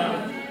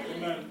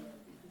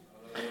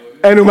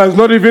 And you must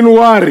not even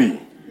worry.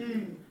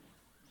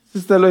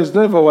 Sister Lois,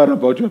 never worry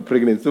about your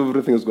pregnancy.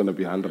 Everything is going to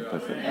be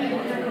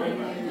 100%.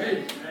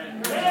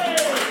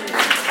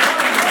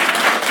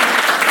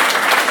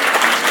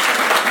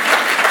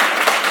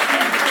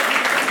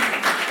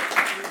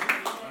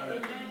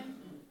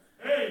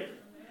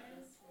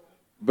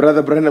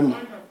 Brother Branham,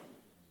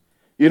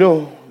 you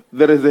know,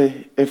 there is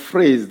a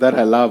phrase that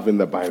I love in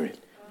the Bible.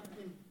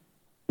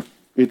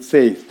 It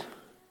says,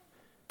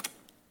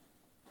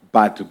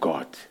 but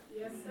God.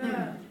 Yes,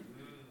 sir.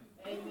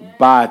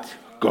 But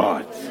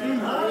God.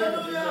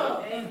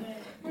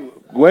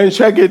 Go and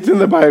check it in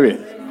the Bible.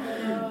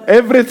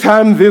 Every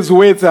time these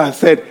words are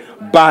said,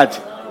 but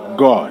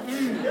God.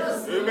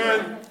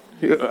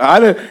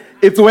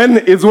 It's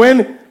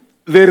when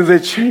there is a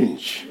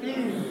change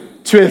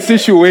to a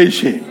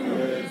situation.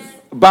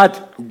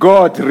 But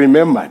God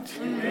remembered.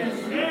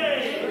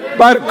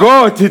 But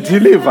God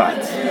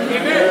delivered.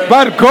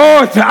 But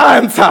God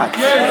answered.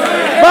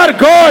 But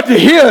God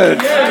healed.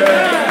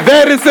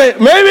 There is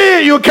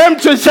maybe you came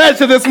to church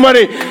this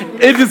morning.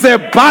 It is a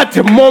bad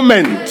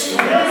moment.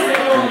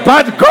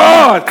 But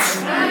God,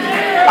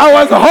 I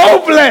was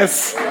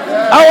hopeless.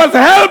 I was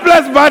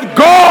helpless, but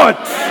God.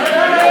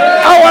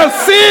 I was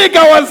sick,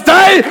 I was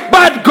dying,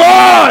 but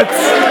God.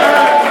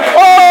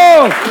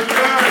 Oh,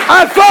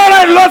 I thought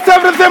I lost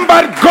everything,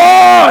 but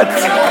God.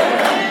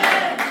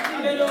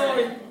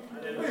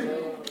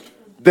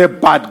 The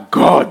but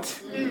God.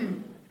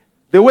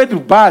 The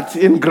word but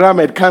in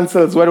grammar, it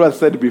cancels what was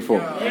said before.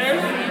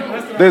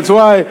 That's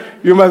why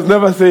you must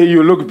never say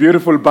you look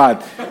beautiful,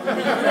 but.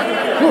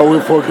 Oh, we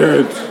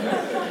forget.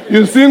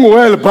 You sing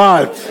well,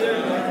 but.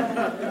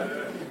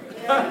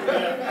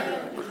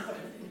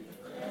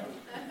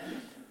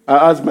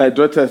 I asked my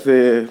daughter,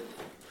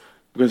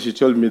 because she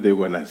told me they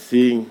were going to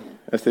sing.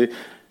 I said,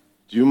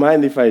 do you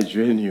mind if I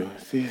join you?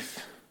 She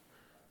says,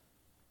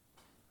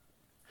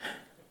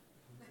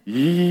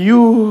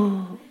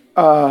 you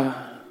are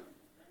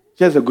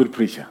just a good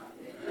preacher.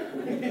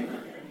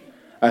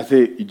 I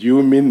say, do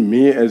you mean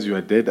me as your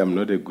dad? I'm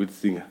not a good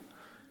singer.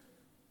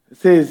 She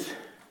says,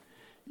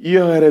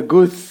 you are a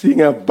good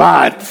singer,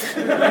 but.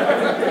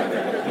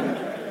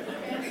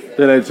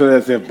 Then I told her,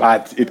 I said,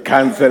 but it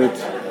cancelled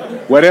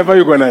whatever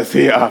you're going to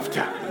say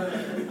after.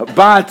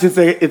 But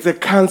it's a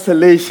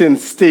cancellation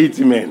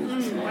statement.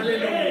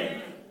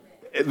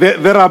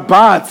 There are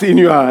buts in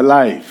your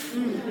life.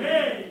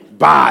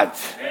 But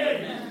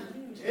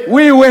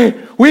we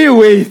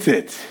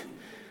waited.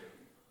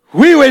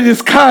 We were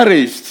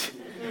discouraged,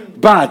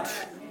 but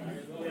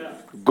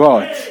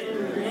God.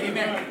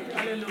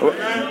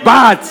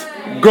 But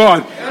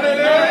God.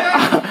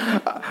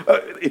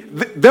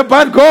 The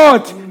but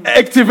God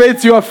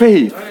activates your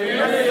faith.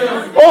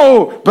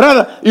 Oh,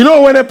 brother, you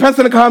know when a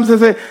person comes and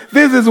says,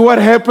 this is what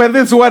happened,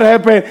 this is what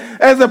happened.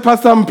 As a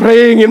pastor, I'm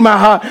praying in my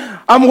heart.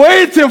 I'm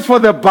waiting for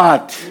the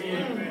but.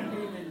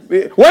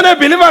 When a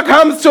believer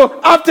comes to,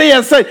 after he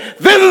has said,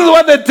 this is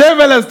what the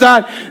devil has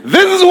done,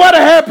 this is what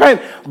happened,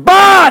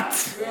 but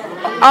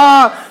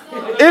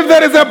if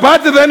there is a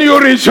but, then you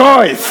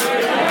rejoice.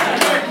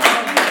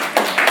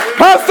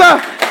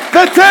 Pastor,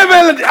 the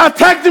devil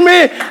attacked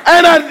me,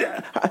 and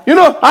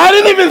I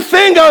didn't even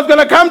think I was going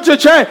to come to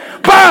church,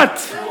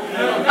 but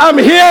I'm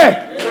here.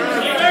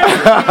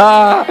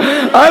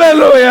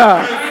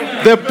 Hallelujah.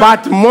 The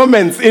bad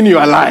moments in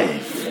your life.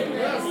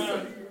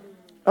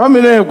 How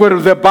many have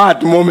got the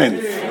bad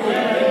moments?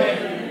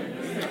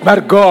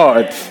 But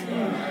God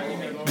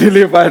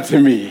delivered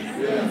me.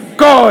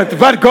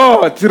 But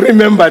God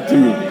remembered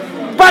me.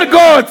 But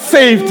God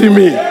saved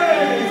me.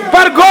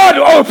 But God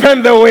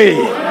opened the way.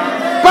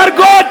 But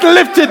God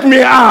lifted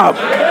me up.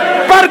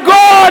 But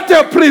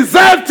God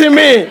preserved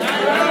me.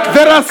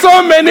 There are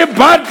so many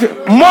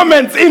bad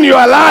moments in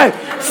your life.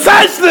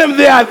 Search them,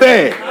 they are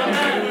there.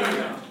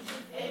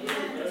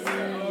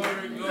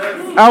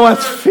 I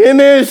was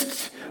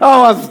finished. I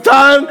was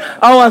done.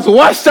 I was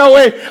washed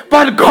away.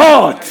 But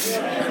God.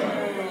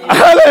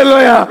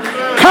 Hallelujah.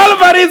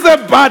 Calvary is a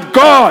bad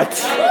God.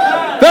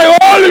 The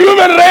whole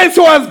human race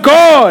was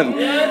gone.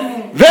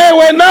 They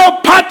were now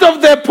part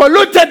of the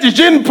polluted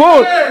gene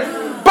pool.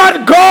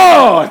 But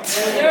God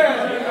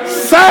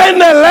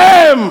sent a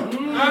lamb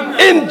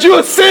in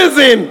due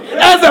season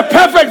as a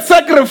perfect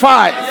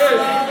sacrifice.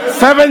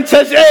 7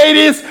 church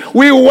 80s,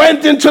 we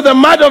went into the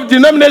mud of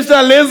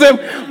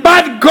denominationalism,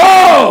 but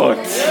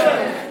God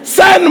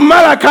sent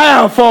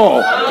Malachi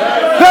 4.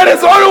 There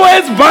is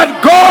always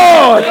but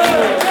God.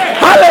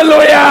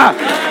 Hallelujah.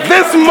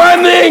 This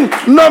morning,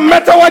 no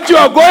matter what you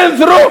are going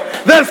through,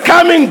 there's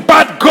coming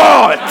but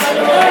God.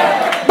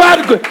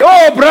 But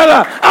oh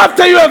brother,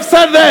 after you have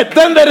said that,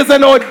 then there is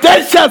an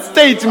audacious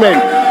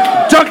statement.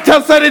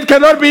 Doctor said it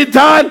cannot be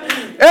done.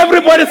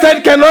 Everybody said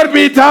it cannot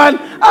be done.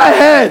 I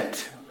heard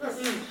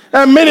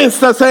a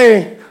minister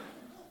saying,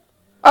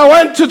 I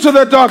went to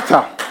the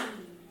doctor.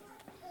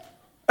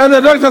 And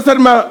the doctor said,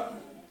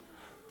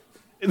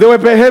 they were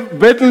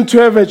betting to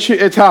have a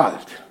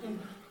child.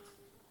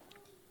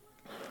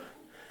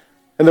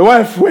 And the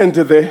wife went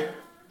there.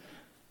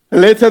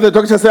 And later the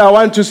doctor said, I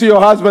want to see your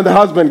husband. The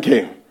husband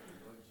came.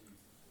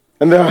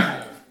 And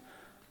the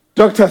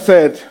doctor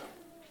said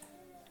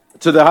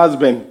to the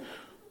husband,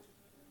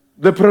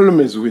 the problem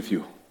is with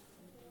you.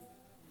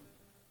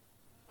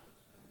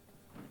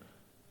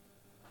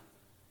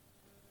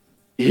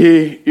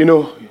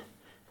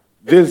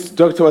 This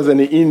doctor was an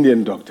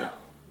Indian doctor.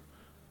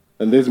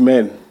 And this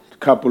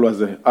couple was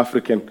an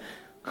African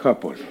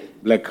couple,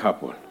 black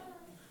couple.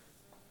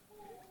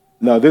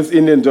 Now this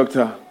Indian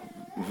doctor,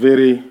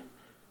 very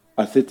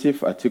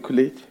assertive,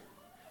 articulate,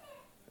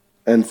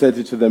 and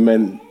said to the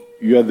man,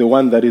 you are the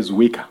one that is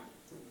weaker.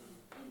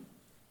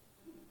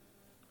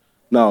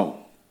 Now,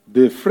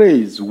 the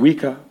phrase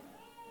weaker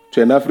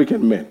to an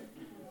African man,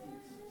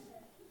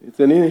 it's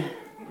an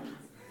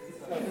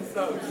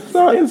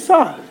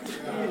insult.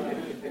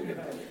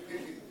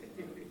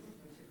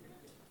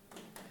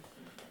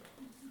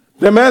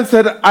 The man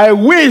said, I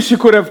wish he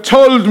could have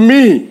told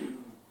me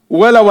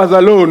while I was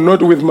alone,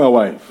 not with my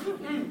wife.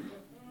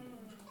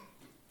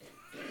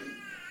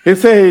 He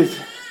says,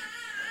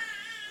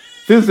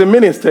 this is the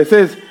minister, he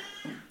says,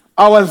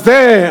 I was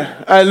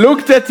there, I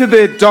looked at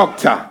the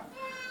doctor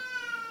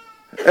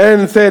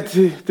and said,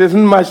 there's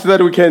not much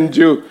that we can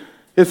do.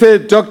 He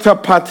said, Dr.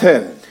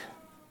 Patel.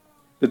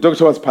 The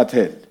doctor was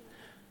Patel.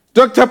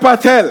 Dr.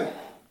 Patel,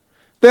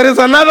 there is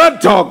another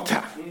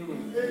doctor.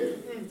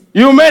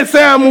 You may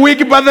say I'm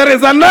weak, but there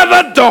is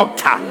another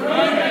doctor.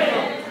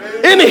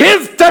 In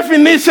his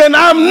definition,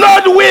 I'm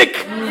not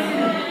weak.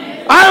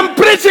 I'm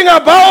preaching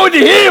about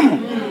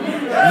him.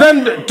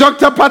 Then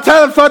Dr.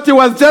 Patel thought he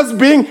was just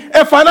being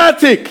a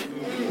fanatic.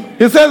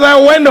 He says, I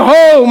went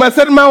home. I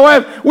said to my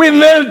wife, we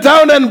knelt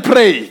down and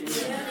prayed.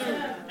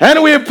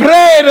 And we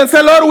prayed and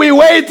said, Lord, we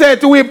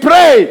waited, we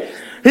prayed.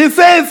 He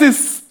says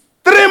it's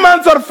 3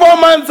 months or 4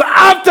 months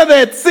after they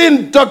had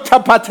seen Dr.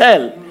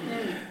 Patel.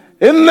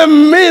 In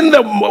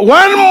the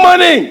one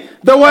morning,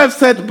 the wife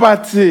said,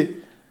 but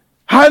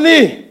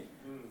honey,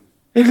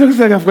 it looks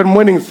like I've got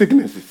morning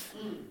sicknesses.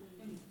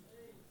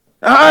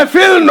 I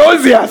feel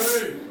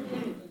nauseous.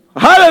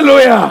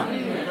 Hallelujah.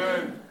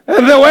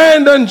 And they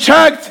went and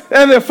checked,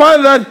 and they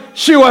found that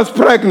she was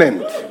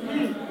pregnant.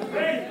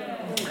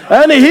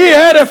 And he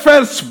had a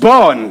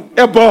firstborn,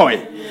 a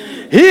boy.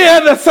 He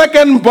had a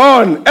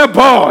secondborn, a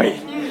boy.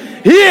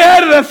 He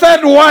had the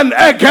third one,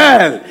 a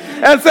girl.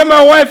 And said,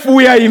 my wife,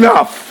 we are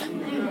enough.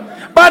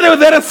 But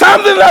there is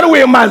something that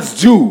we must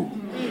do.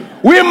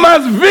 We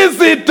must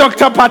visit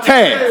Dr.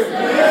 Patel.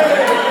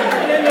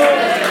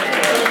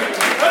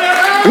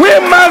 We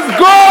must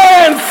go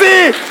and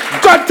see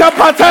Dr.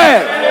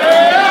 Patel.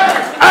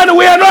 And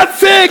we are not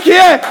sick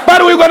here,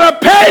 but we're going to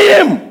pay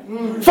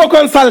him for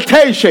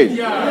consultation.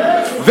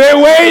 They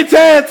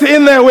waited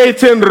in the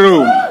waiting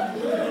room.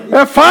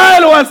 A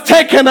file was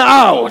taken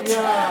out,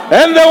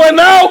 and they were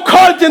now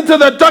called into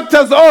the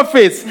doctor's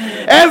office.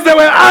 As they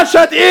were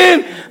ushered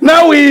in,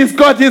 now he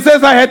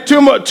says, I had two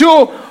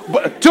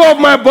of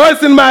my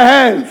boys in my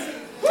hands,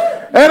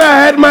 and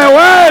I had my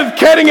wife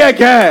carrying a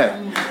girl.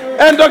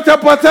 And Dr.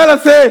 Patel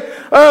said,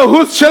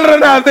 whose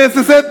children are these?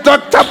 He said,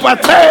 Dr.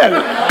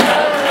 Patel.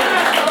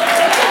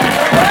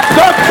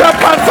 Dr.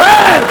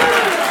 Patel.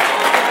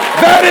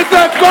 There is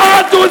a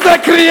God who's a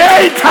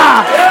creator.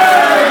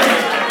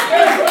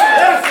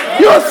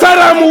 You said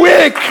I'm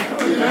weak.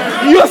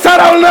 You said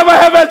I'll never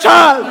have a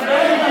child.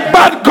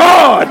 But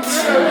God.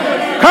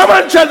 Come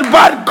on, church,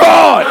 but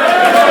God.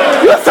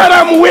 You said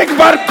I'm weak,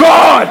 but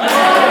God.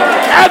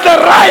 At the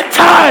right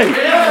time,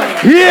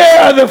 here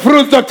are the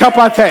fruits, Dr.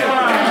 Patel.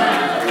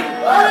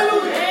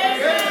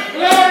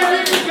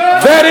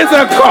 There is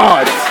a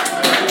God.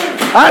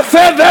 I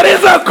said there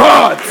is a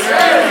God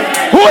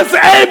who is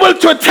able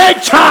to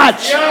take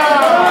charge.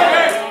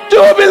 Do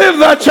you believe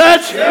that,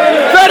 church?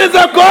 There is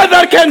a God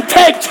that can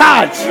take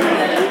charge.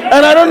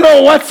 And I don't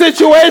know what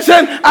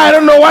situation, I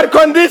don't know what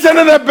condition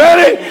in the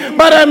building,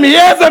 but I'm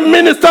here as a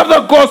minister of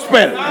the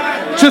gospel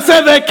to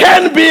say there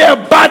can be a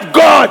bad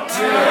God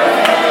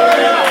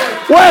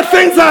where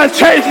things are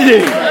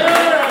changing.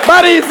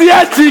 But it's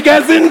here,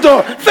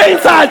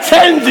 things are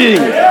changing.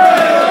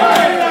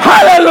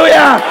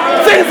 Hallelujah.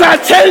 Things are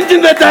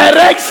changing the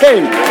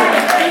direction.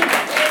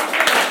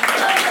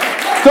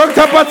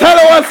 Dr. Patel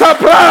was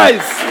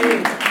surprised.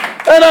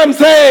 And I'm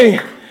saying,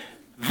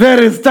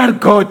 there is that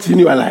God in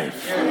your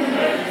life.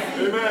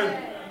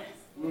 Amen.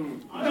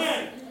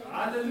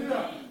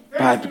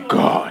 But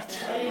God.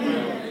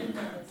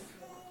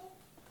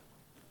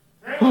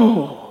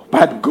 Oh,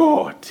 but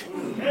God.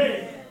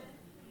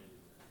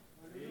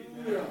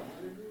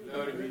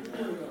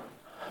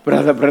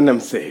 Brother Branham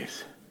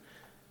says,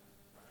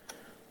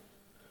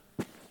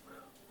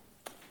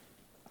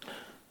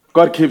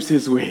 God keeps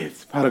his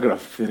words.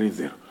 Paragraph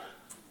 30.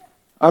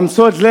 I'm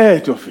so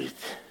glad of it.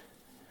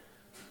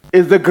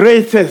 It's the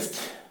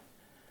greatest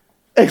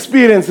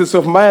experiences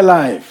of my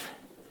life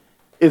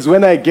is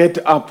when I get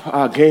up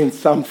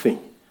against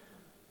something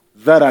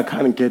that I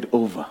can't get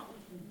over,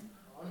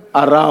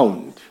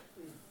 around,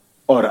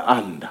 or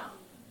under.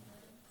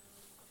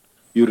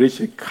 You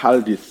reach a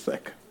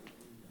cul-de-sac.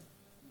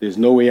 There's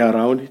no way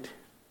around it.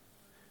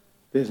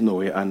 There's no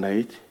way under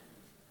it.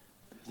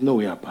 There's no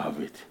way above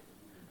it.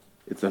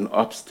 It's an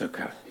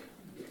obstacle.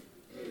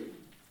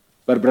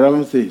 But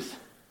Branham says,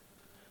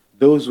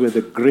 those were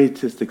the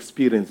greatest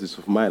experiences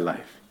of my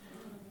life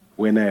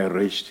when I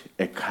reached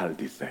a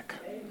cul-de-sac.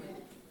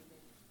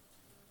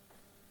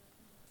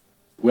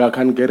 Where I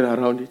can get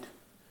around it,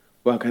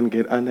 where I can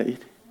get under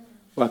it,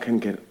 where I can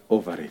get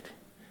over it.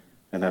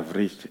 And I've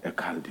reached a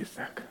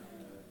cul-de-sac.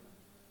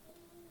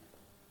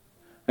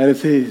 And it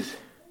says,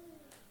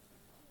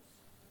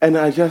 and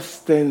I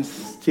just stand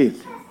still.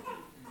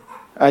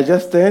 I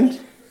just stand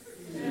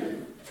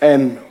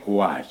and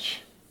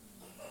watch.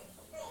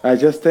 I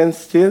just stand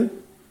still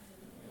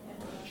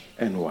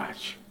and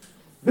watch.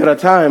 There are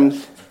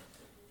times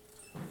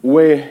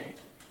where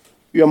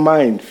your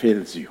mind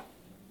fails you.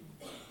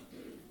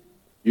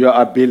 Your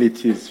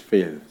abilities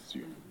fails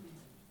you.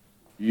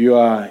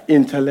 Your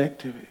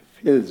intellect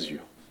fails you.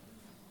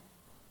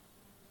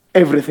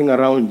 Everything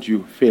around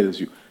you fails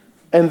you.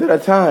 And there are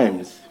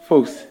times,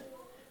 folks,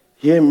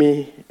 hear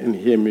me and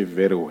hear me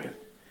very well.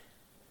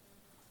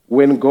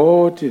 When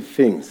God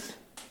thinks,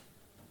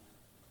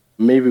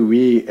 maybe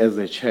we as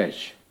a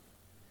church,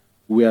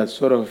 we are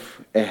sort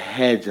of a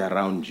hedge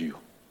around you.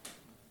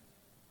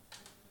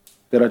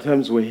 There are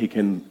times where he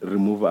can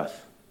remove us.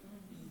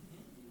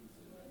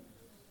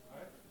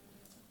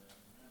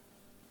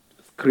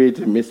 Create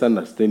a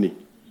misunderstanding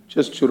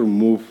just to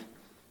remove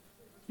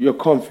your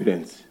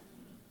confidence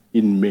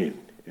in men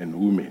and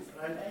women.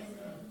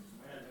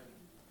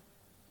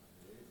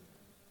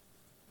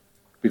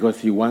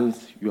 Because he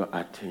wants your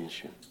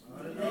attention.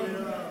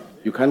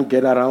 You can't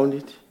get around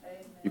it.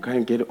 You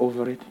can't get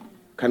over it.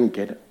 You can't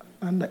get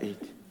under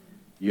it.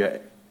 You're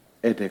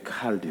at a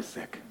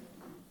cul-de-sac.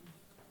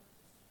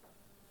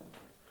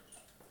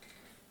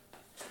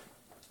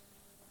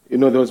 You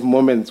know those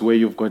moments where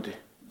you've got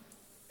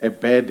a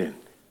burden.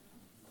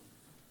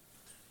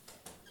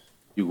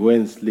 You go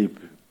and sleep,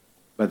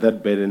 but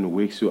that burden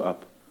wakes you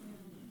up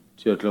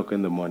 2 o'clock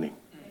in the morning.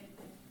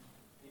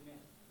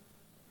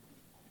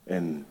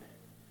 And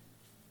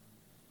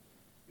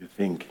you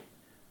think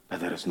that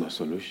there is no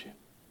solution.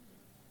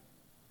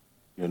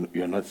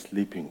 You're not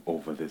sleeping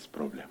over this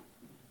problem.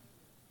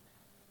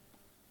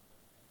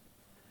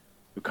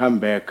 You come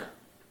back,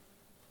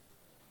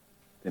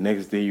 the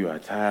next day you are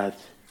tired,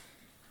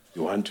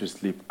 you want to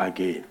sleep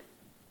again.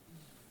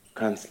 You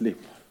can't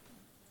sleep.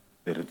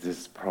 There is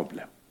this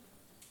problem.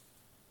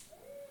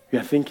 You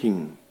are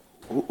thinking,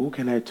 who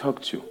can I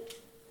talk to?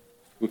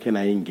 Who can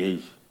I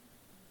engage?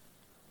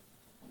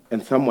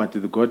 And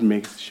somewhat God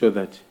makes sure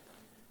that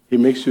He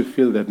makes you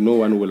feel that no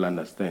one will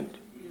understand.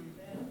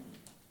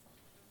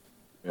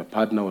 Your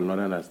partner will not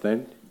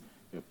understand.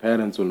 Your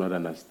parents will not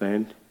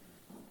understand.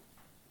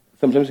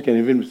 Sometimes you can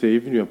even say,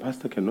 even your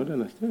pastor cannot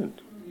understand.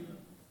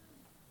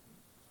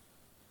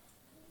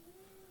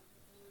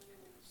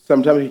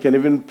 Sometimes he can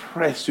even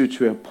press you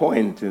to a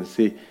point and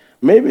say,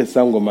 maybe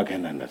Sangoma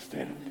can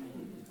understand.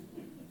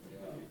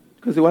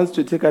 Because he wants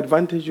to take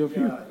advantage of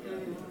you.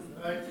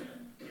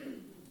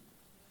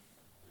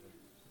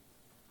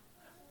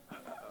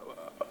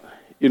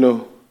 You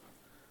know,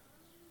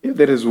 if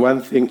there is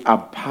one thing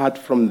apart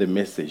from the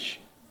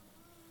message,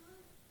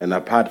 and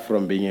apart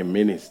from being a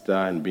minister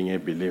and being a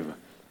believer,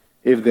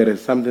 if there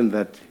is something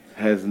that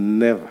has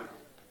never,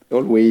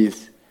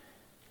 always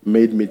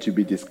made me to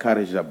be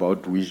discouraged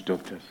about witch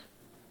doctors,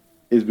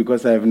 it's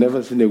because I have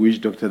never seen a witch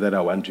doctor that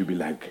I want to be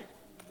like.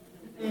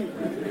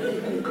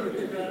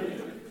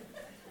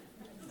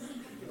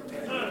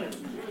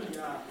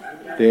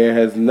 There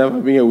has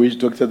never been a witch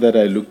doctor that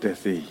I looked and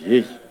say,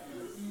 hey,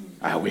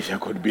 I wish I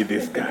could be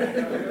this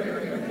guy.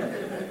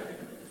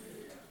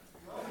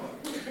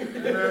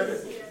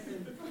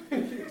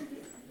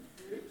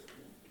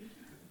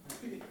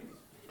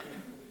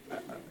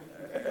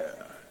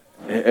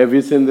 Have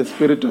you seen the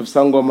spirit of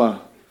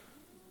Sangoma?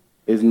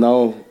 It's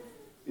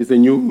a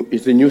new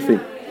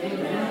thing.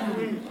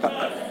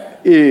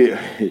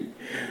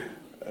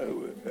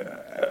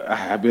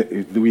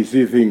 We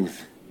see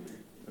things.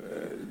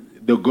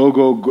 The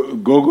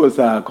go-go's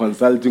are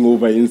consulting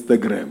over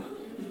Instagram.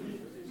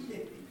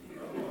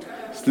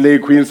 Slay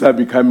queens are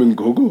becoming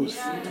go-go's.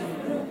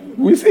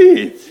 We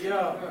see it.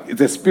 It's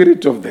the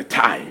spirit of the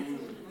time.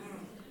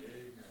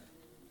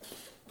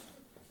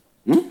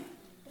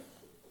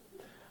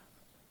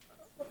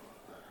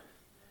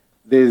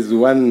 There's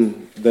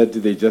one that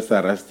they just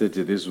arrested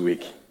this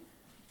week.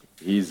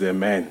 He's a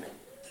man.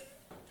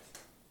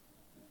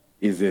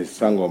 He's a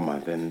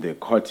Sangoma, and they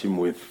caught him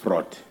with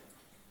fraud.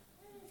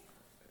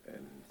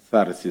 And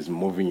SARS is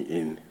moving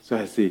in. So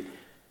I say,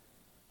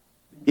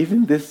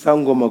 even this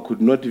Sangoma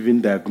could not even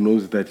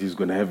diagnose that he's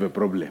going to have a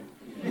problem.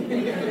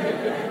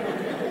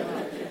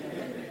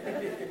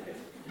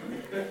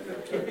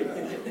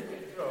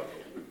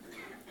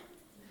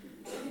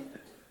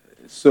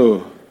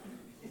 So,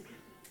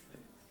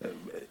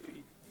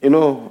 you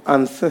know,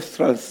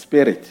 ancestral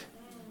spirit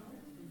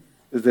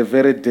is a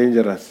very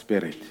dangerous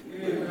spirit.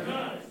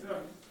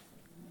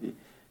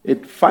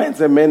 It finds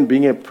a man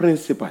being a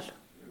principal,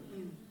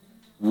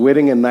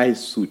 wearing a nice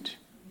suit,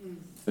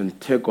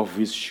 and take off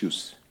his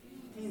shoes,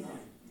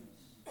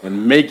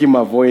 and make him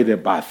avoid a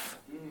bath,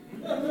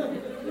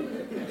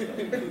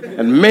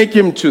 and make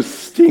him to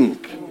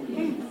stink.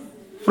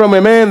 From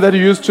a man that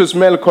used to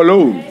smell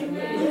cologne,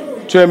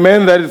 to a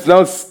man that is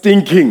now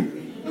stinking.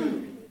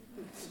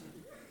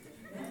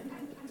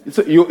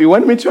 So you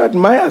want me to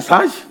admire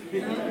such?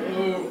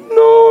 No.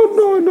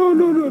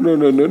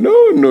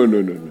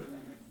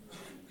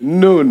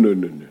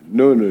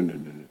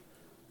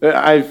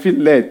 I feel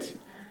led.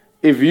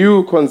 If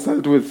you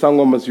consult with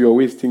Sangomas, you are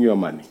wasting your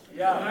money.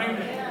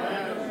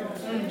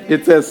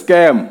 It's a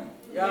scam.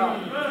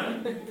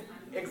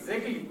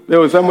 Exactly. There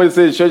was somebody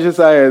say churches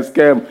are a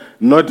scam,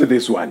 not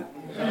this one.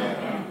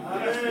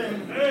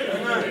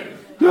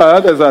 Yeah,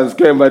 others are a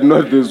scam, but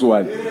not this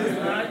one.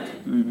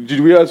 Did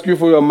we ask you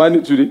for your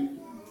money today?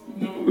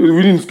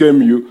 We didn't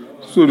scam you,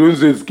 so don't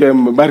say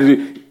scam. But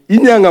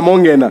inyanga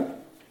mongena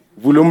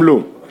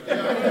vulumlo.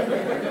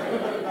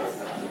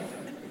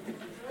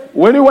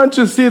 When you want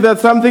to see that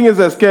something is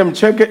a scam,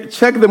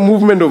 check the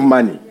movement of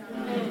money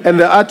and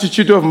the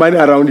attitude of money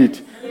around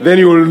it. Then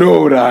you will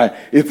know that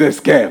it's a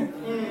scam.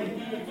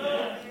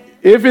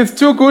 If it's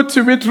too good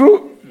to be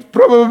true,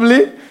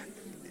 probably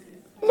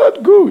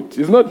not good.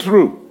 It's not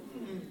true.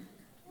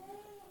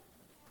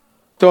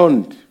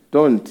 Don't.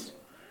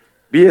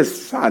 Be a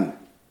son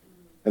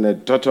and a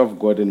daughter of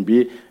God and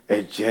be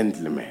a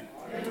gentleman.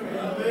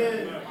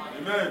 Amen.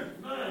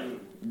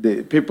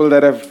 The people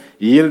that have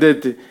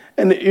yielded,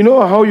 and you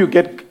know how you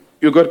got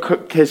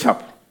catch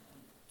up.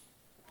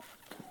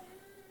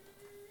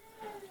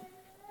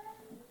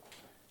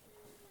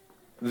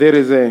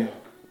 There's a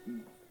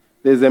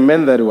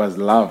man that was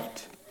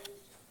loved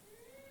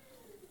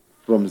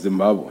from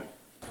Zimbabwe,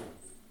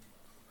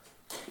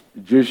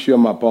 Joshua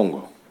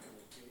Mapongo.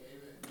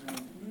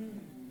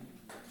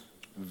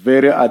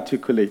 Very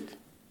articulate,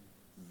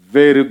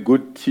 very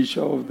good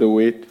teacher of the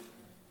word,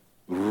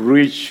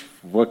 rich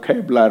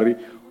vocabulary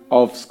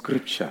of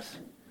scriptures.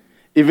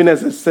 Even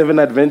as a Seventh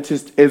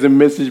Adventist, as a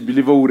message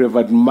believer, would have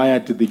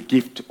admired the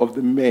gift of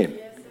the man,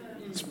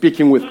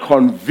 speaking with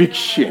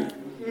conviction,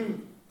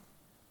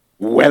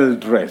 well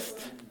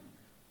dressed.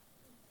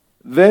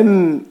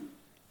 Then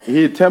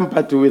he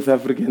tempered with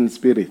African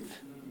spirit.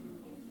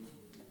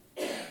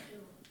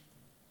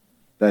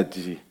 That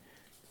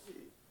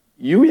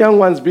you young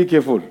ones, be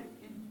careful.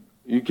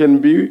 You can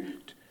be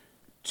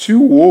too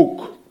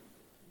woke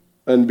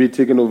and be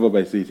taken over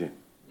by Satan.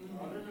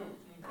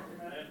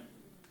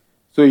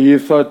 So he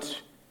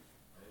thought,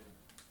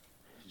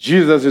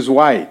 Jesus is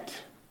white.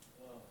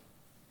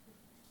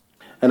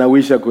 And I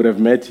wish I could have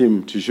met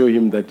him to show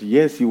him that,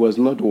 yes, he was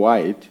not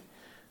white,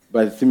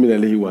 but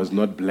similarly, he was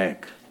not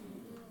black.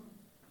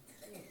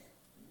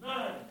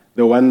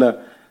 The one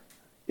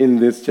in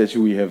this church,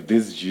 we have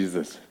this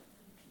Jesus.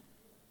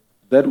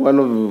 That one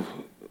of,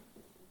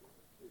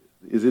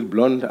 is it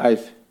blonde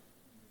eyes?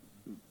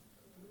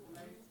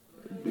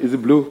 Is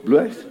it blue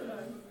eyes?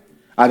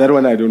 That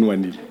one I don't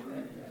want it.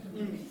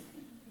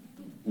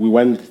 We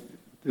want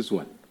this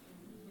one.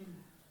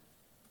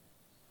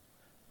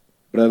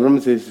 Brother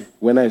Branham says,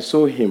 when I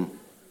saw him,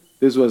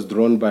 this was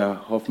drawn by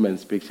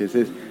Hoffman's picture. He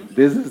says,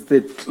 this is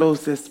the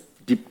closest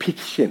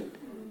depiction.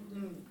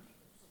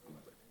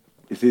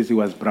 He says he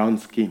was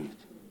brown-skinned.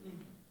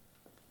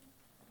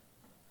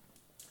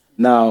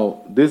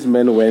 Now, this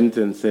man went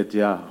and said,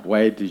 yeah,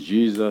 white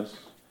Jesus,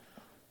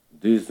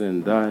 this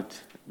and that.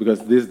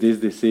 Because these days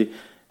they say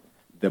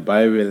the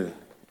Bible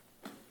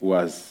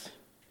was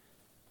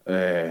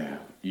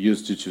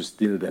used to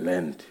steal the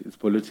land. It's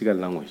political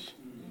language.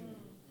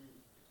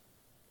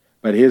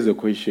 But here's the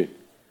question.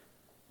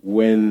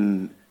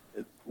 When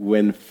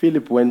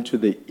Philip went to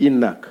the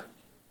Enoch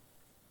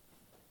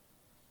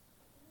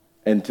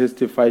and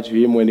testified to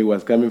him when he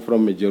was coming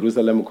from a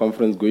Jerusalem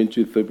conference going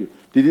to Ethiopia,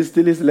 did he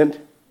steal his land?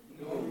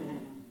 No.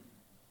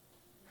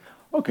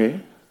 Okay.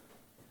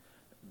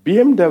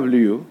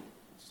 BMW,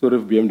 sort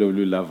of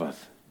BMW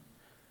lovers,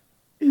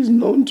 is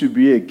known to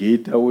be a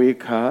getaway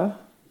car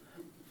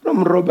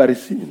from robbery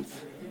scenes.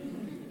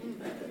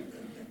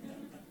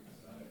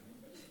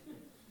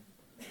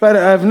 But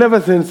I've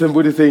never seen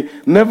somebody say,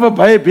 never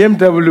buy a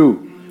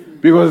BMW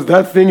because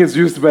that thing is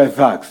used by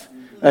thugs.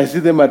 I see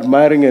them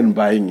admiring and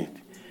buying it.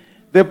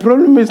 The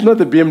problem is not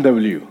the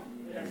BMW.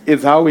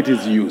 It's how it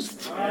is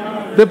used.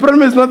 The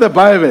problem is not the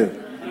Bible.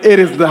 It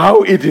is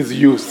how it is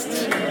used.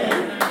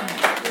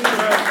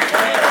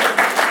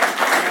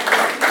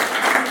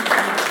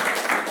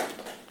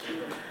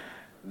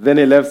 Then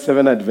he left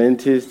Seventh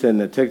Adventist and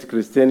attacked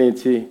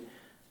Christianity.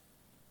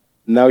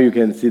 Now you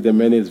can see the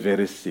man is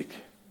very sick.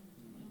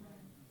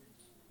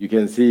 You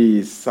can see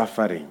he's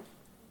suffering.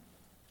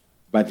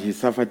 But he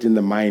suffered in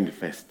the mind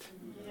first.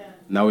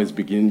 Now it's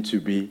beginning to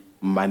be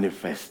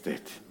manifested.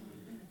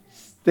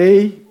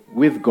 Stay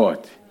with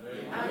God.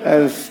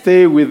 And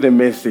stay with the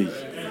message.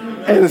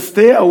 And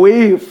stay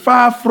away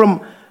far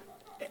from...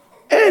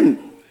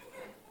 And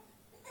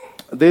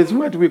there's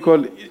what we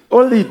call...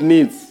 All it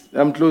needs...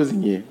 I'm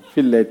closing here.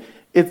 Feel led.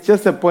 It's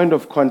just a point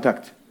of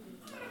contact.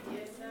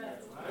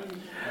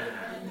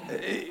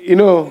 You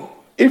know...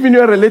 Even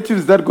your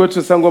relatives that go to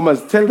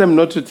Sangomas, tell them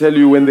not to tell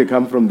you when they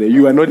come from there.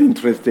 You are not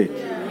interested.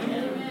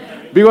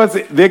 Because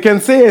they can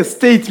say a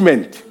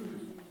statement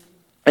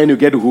and you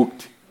get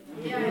hooked.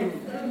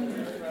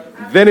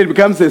 Then it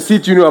becomes a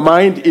seed in your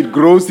mind. It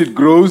grows.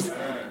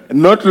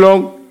 Not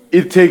long,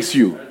 it takes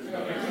you.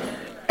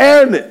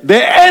 And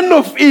the end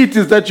of it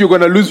is that you're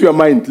going to lose your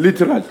mind,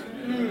 literally.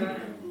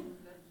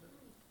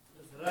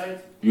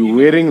 You're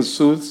wearing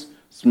suits,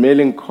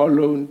 smelling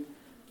cologne.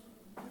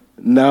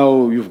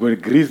 Now you've got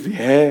greasy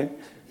hair.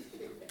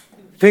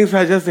 Things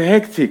are just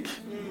hectic.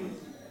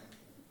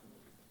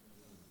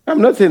 I'm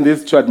not saying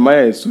this to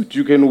admire a suit.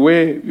 You can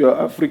wear your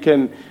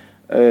African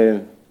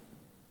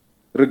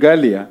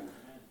regalia,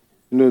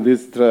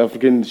 this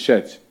African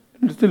shirt.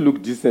 You still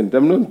look decent.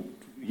 I'm not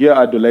here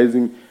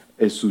idolizing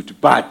a suit,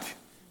 but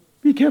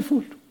be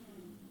careful.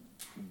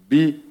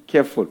 Be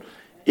careful.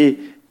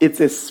 It's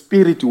a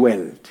spirit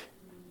world.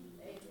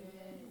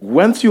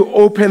 Once you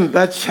open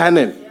that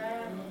channel,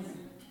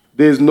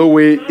 there's no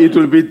way it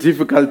will be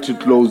difficult to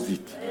close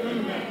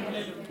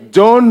it.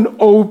 Don't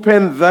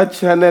open that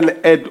channel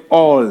at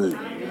all.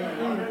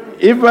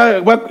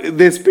 If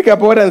they speak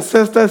about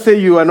ancestors, say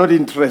you are not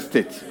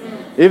interested.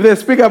 If they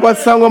speak about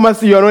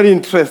Sangomas, you are not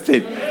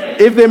interested.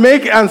 If they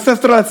make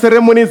ancestral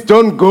ceremonies,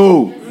 don't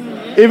go.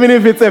 Even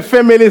if it's a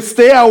family,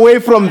 stay away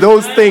from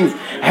those things.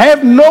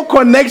 Have no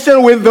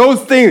connection with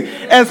those things.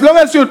 As long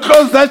as you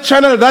close that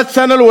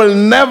channel will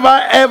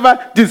never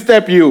ever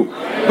disturb you.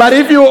 But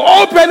if you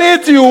open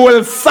it, you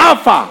will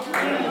suffer.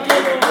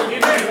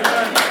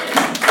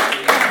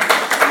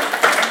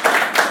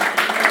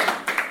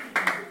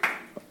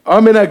 How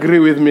many agree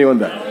with me on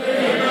that?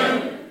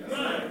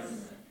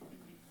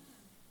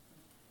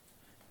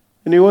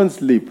 And you won't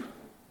sleep.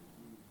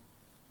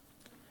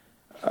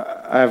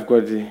 I've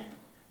got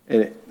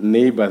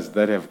neighbors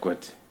that have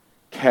got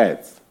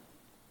cats.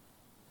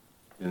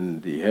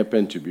 And they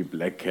happen to be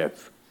black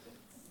cats.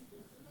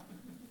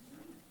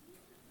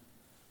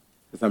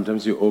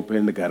 Sometimes you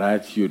open the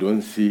garage, you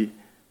don't see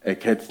a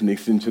cat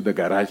sneaks into the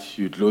garage,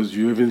 you close,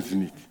 you haven't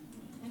seen it.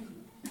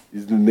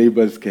 It's the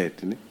neighbor's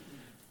cat.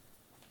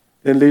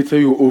 Then later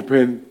you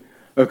open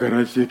a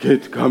garage, a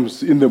cat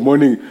comes in the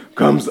morning,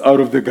 comes out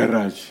of the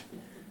garage.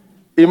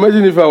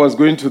 Imagine if I was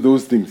going to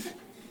those things.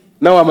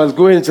 Now I must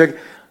go and check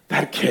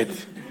that cat.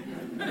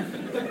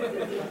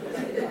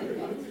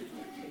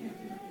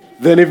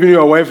 Then even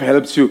your wife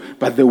helps you,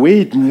 but the way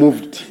it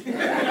moved.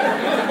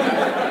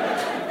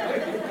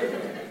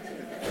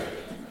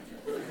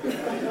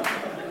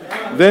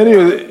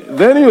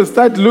 Then you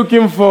start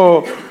looking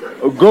for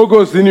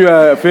go-go's in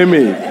your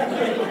family.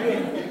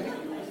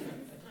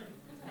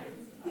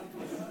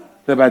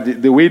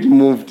 But the way it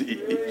moved,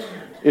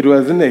 it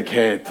wasn't a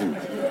cat.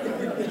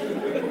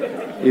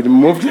 It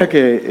moved like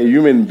a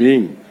human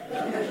being.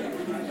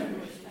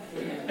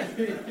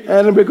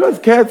 And because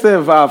cats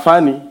are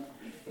funny,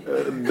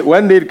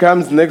 one day it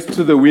comes next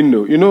to the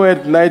window. You know,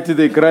 at night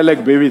they cry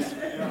like babies.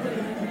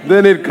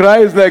 Then it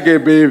cries like a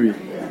baby.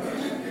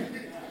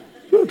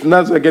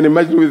 Now, so I can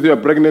imagine with your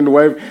pregnant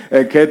wife,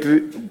 a cat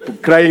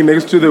crying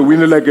next to the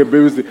window like a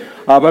baby.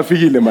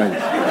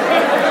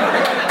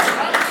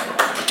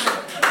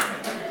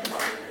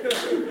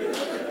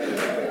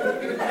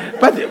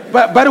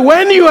 But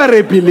when you are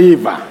a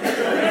believer,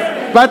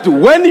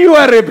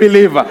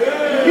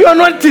 you are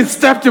not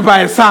disturbed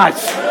by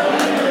such.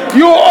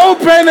 You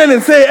open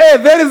and say, hey,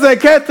 there is a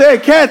cat.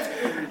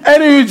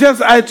 And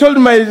I told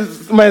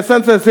my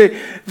sons, I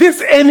say,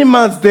 these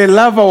animals, they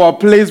love our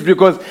place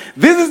because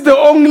this is the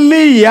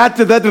only yard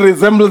that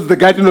resembles the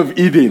Garden of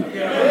Eden.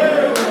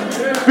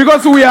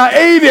 Because we are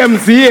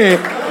Adams here.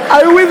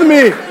 Are you with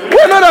me?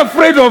 We're not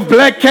afraid of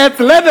black cats.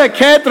 Let the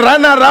cat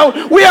run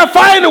around. We are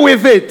fine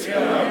with it.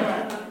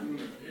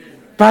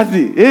 But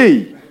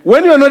hey,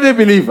 when you are not a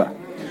believer,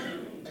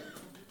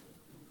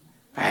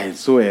 I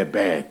saw a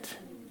bird.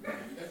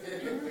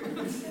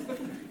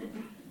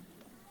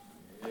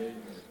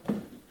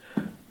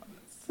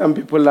 Some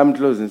people, I'm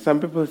closing, some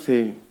people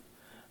say,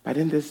 but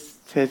in this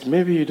church,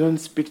 maybe you don't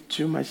speak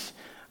too much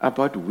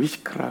about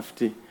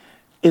witchcraft.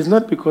 It's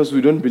not because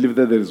we don't believe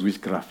that there is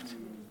witchcraft.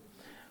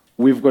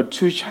 We've got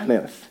two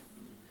channels,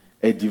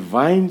 a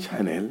divine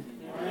channel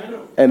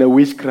and a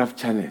witchcraft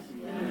channel.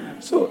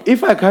 So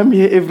if I come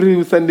here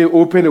every Sunday,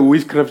 open a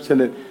witchcraft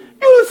channel, you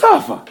will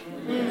suffer.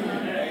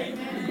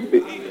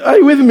 Are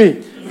you with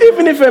me?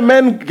 Even if a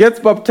man gets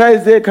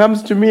baptized there,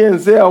 comes to me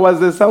and says, I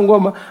was a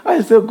Sangoma,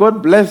 I say,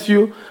 God bless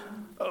you.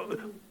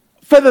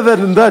 Further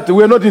than that,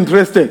 we're not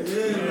interested.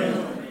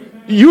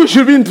 You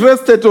should be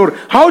interested, or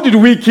how did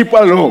we keep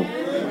along?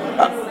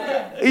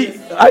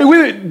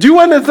 Do you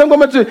want a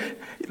Sangoma to...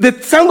 The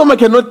Sangoma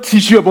cannot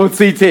teach you about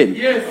Satan.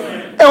 Yes.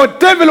 A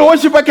devil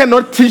worshiper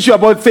cannot teach you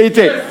about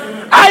Satan. Yes.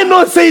 I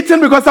know Satan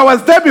because I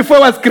was there before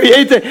I was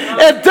created.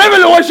 A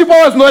devil worshiper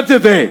was not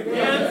there.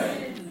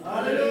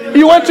 Yes.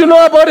 You want to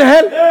know about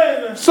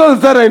hell?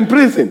 Souls that are in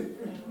prison.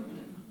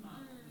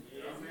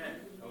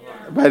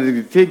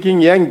 But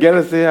taking young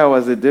girls say I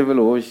was a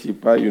devil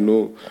worshiper,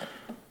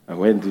 I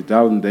went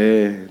down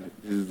there.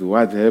 This is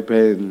what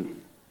happened.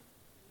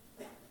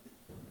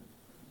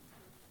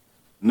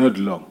 Not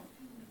long.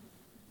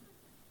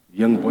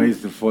 Young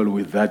boys fall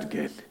with that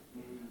girl.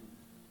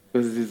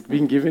 Because he's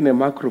being given a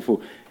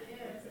microphone.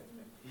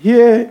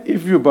 Here,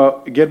 if you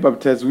get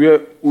baptized, we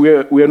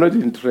are not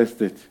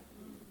interested.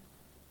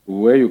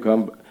 Where you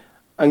come.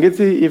 And let's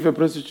say if a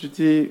prostitute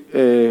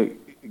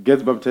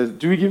gets baptized,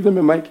 do we give them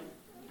a mic?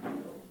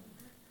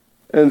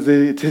 And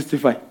they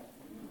testify.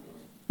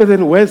 But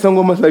then why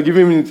Sangomas are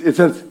giving him a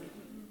chance?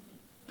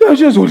 They are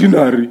just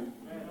ordinary.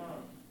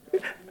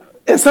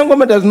 A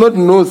Sangoma does not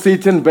know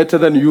Satan better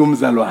than you,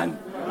 Mzalwan.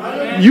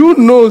 You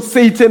know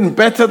Satan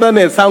better than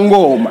a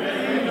Sangoma.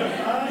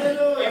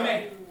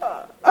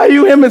 Are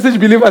you here, message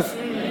believers?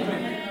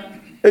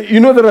 You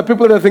know there are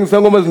people that think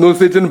Sangomas know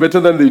Satan better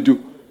than they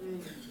do.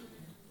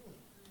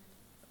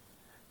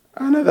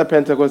 Another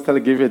Pentecostal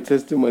gave a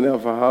testimony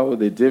of how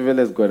the devil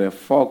has got a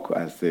fork.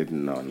 I said,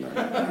 no.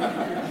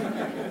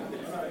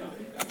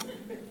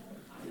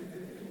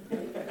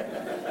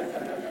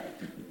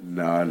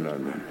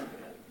 No.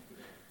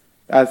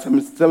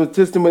 Some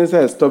testimonies,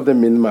 I stopped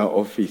them in my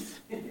office.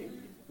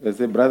 I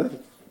said, brother,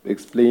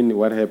 explain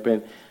what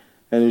happened.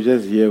 And you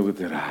just hear with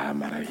the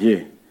Ramara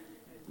here.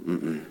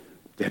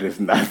 There is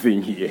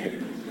nothing here.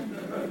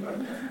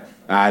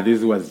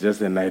 This was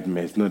just a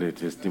nightmare. It's not a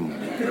testimony.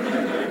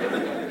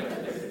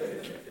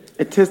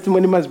 A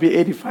testimony must be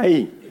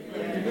edifying.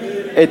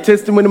 A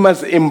testimony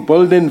must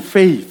embolden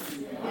faith.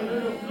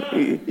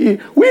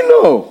 We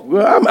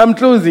know. I'm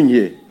closing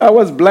here. I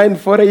was blind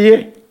for a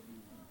year.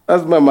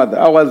 That's my mother.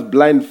 I was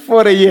blind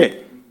for a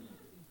year.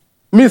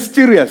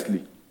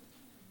 Mysteriously.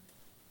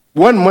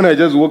 One morning I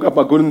just woke up,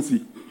 I couldn't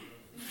see.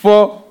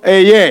 For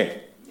a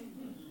year.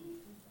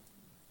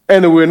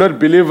 And we're not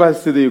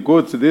believers, so they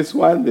go to this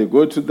one, they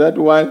go to that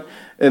one,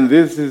 and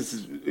this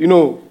is,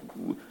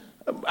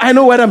 I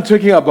know what I'm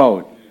talking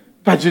about.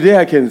 But today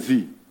I can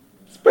see.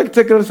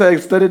 Spectacles, I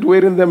started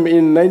wearing them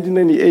in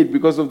 1998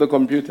 because of the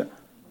computer.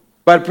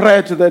 But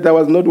prior to that, I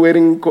was not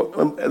wearing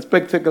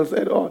spectacles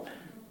at all.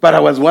 But I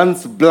was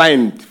once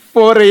blind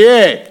for a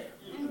year.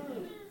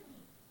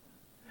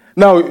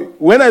 Now,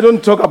 when I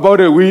don't talk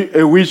about a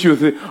witch, you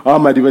say,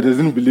 Madiba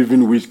doesn't believe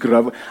in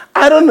witchcraft.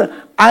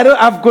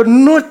 I've got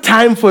no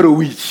time for a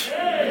witch.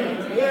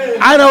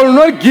 And I will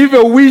not give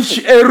a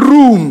witch a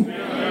room.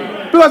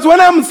 Because when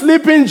I'm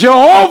sleeping,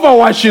 Jehovah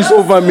watches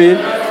over me.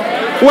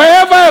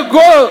 Wherever I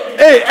go,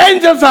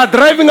 angels are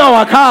driving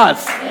our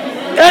cars.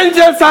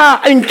 Angels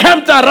are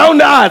encamped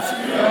around us.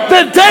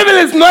 The devil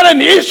is not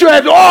an issue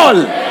at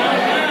all.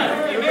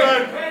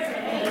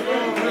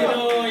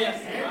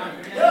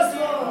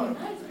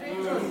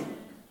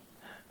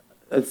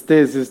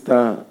 Stay,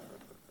 Sister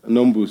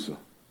Nombuso.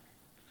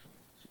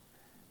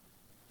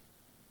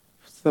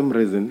 For some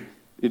reason,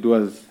 it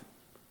was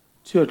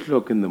 2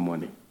 o'clock in the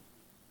morning.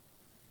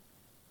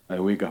 I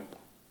wake up.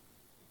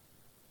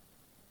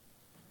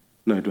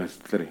 No, it was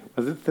 3.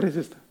 Was it 3,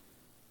 sister?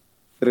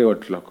 3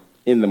 o'clock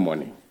in the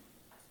morning.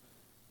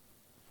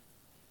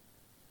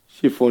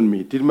 She phoned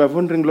me. Did my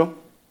phone ring long?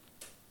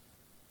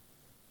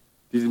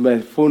 Did my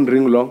phone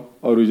ring long?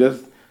 Or you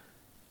just...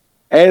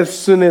 As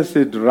soon as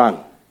it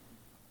rang,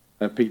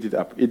 I picked it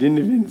up. It didn't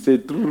even say...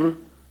 Trrr.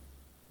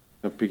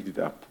 I picked it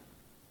up.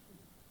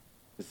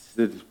 I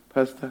said,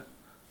 Pastor,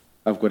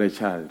 I've got a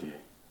child here.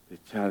 The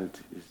child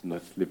is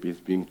not sleeping.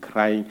 He's been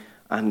crying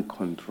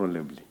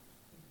uncontrollably.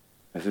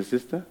 I said,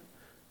 Sister,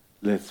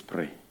 let's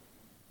pray.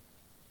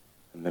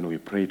 And then we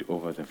prayed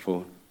over the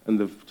phone, and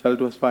the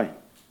child was fine.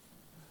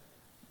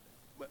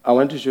 I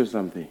want to show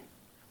something.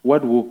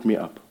 What woke me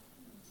up?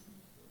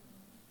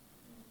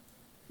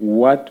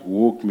 What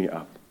woke me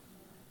up?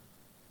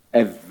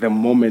 At the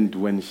moment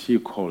when she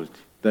called,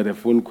 that the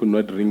phone could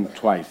not ring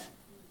twice.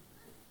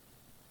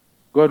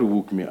 God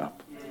woke me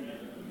up.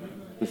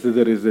 He said,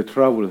 there is a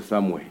trouble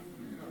somewhere.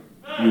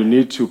 You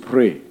need to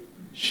pray.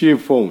 She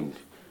phoned,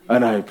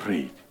 and I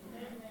prayed.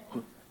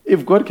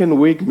 If God can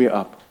wake me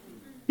up,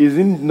 is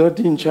He not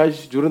in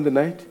charge during the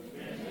night?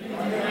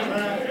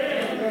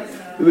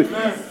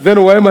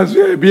 Then why must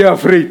we be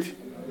afraid?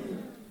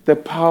 The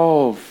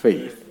power of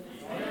faith.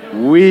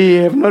 We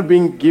have not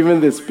been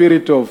given the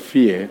spirit of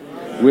fear.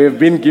 We have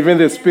been given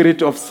the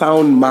spirit of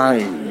sound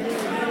mind.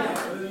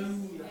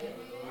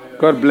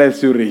 God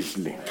bless you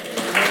richly.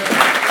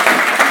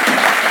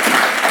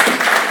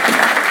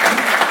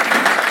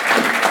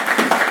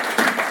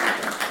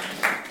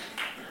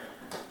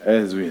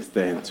 As we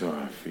stand to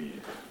our feet.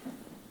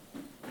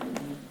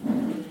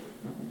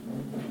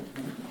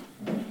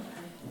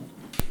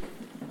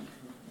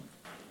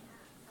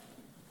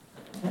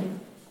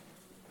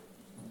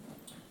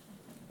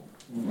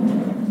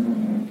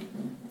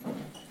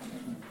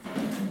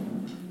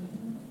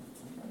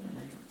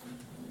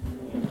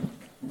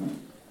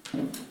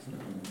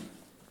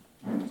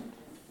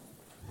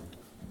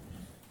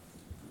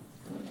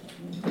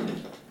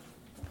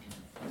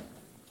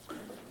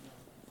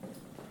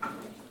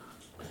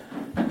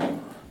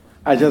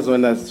 I just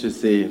want us to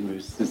say,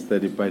 Sister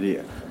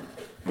Dipadi,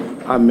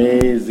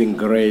 Amazing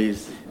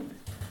Grace,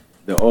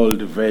 the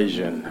old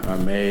version,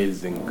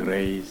 Amazing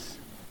Grace.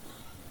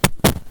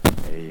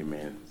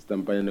 Amen. Sister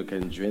Mpanyano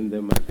can join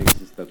them. I think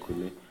Sister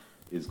Kune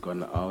is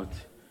gone out.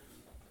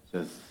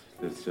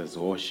 Let's just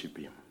worship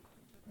Him.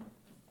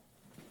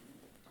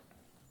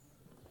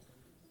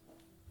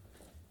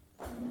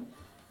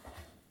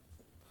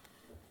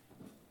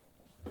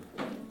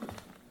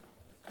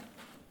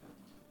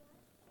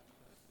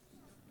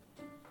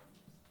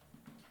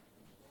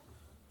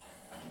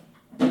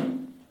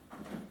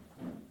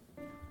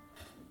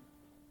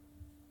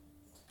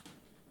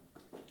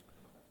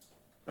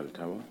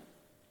 Tower.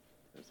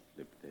 Let's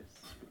flip this.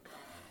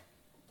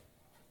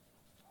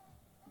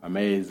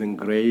 Amazing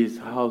grace,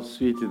 how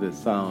sweet the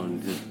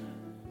sound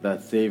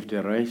that saved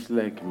a wretch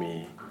like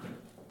me.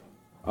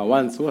 I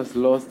once was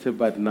lost,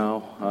 but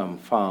now I'm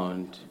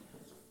found.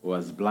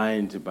 Was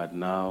blind, but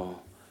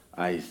now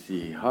I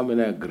see. How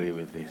many agree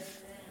with this?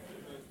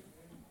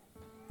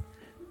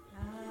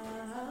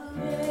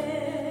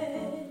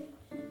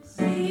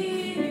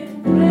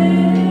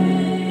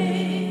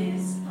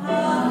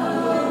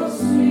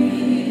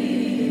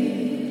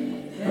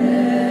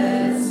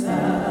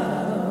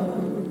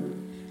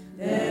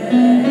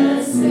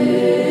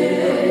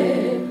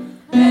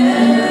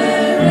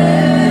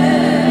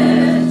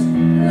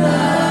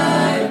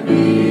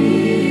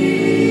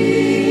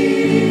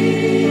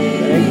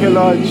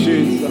 Lord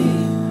Jesus.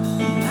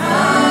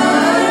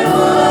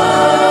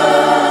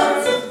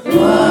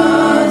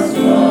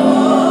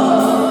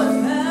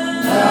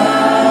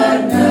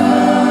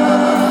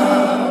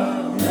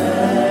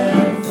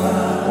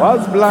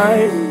 Was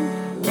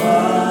blind,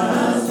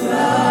 but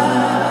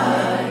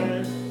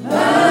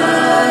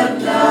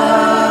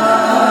now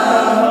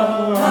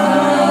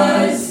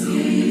I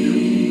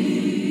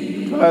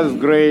see. 'Twas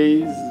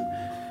grace.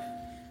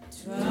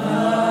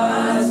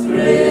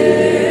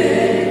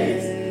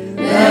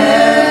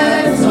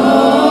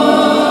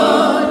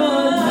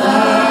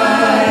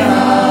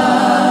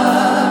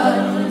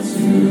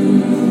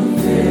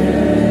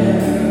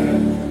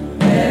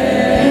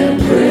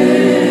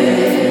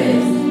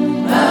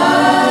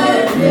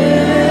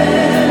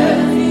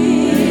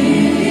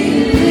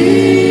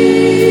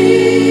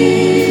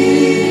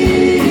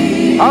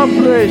 How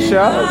precious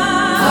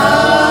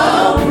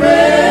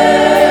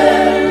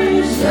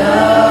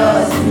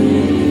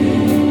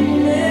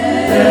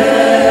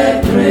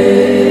the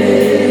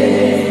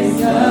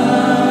grace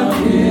of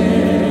Him.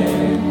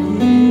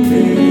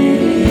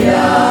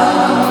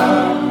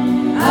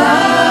 I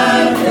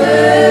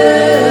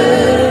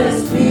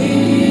first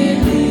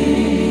believed.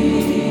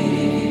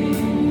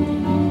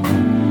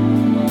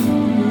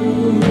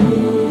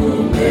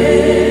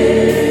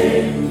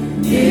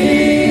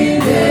 In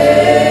the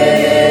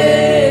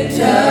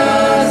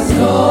just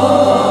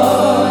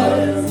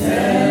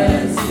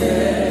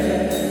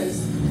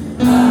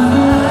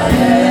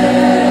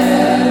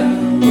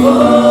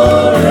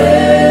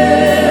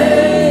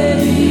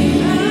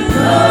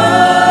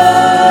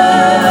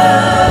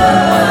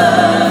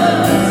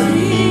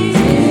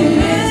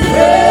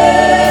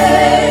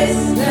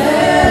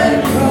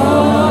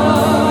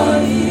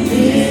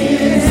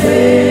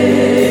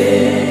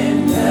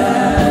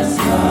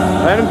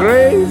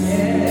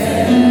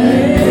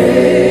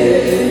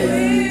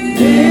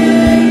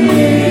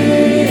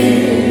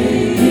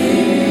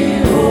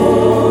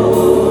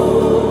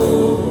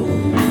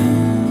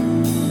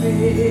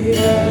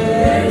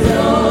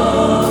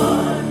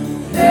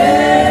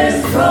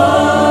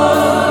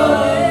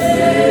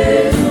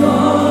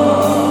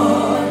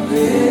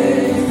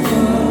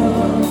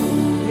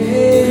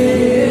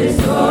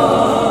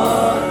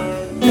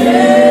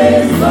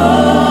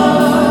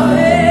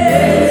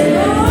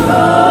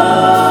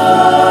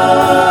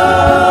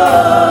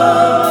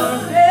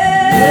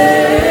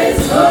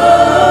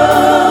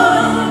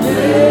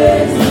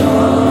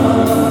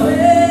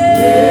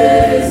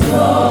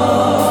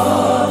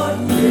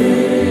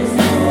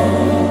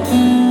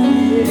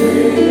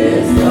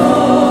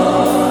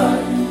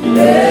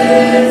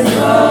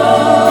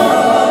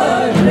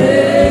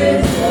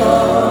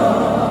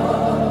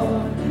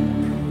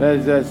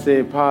Let's just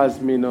say,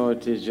 pass me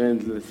not, a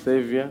gentle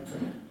Savior.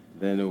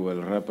 Then we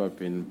will wrap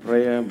up in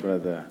prayer.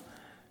 Brother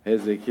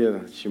Ezekiel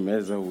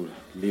Chimeza will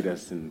lead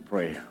us in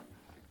prayer.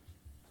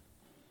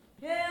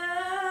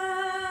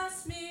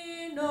 Pass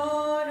me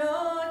not,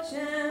 O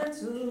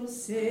gentle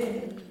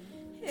Savior.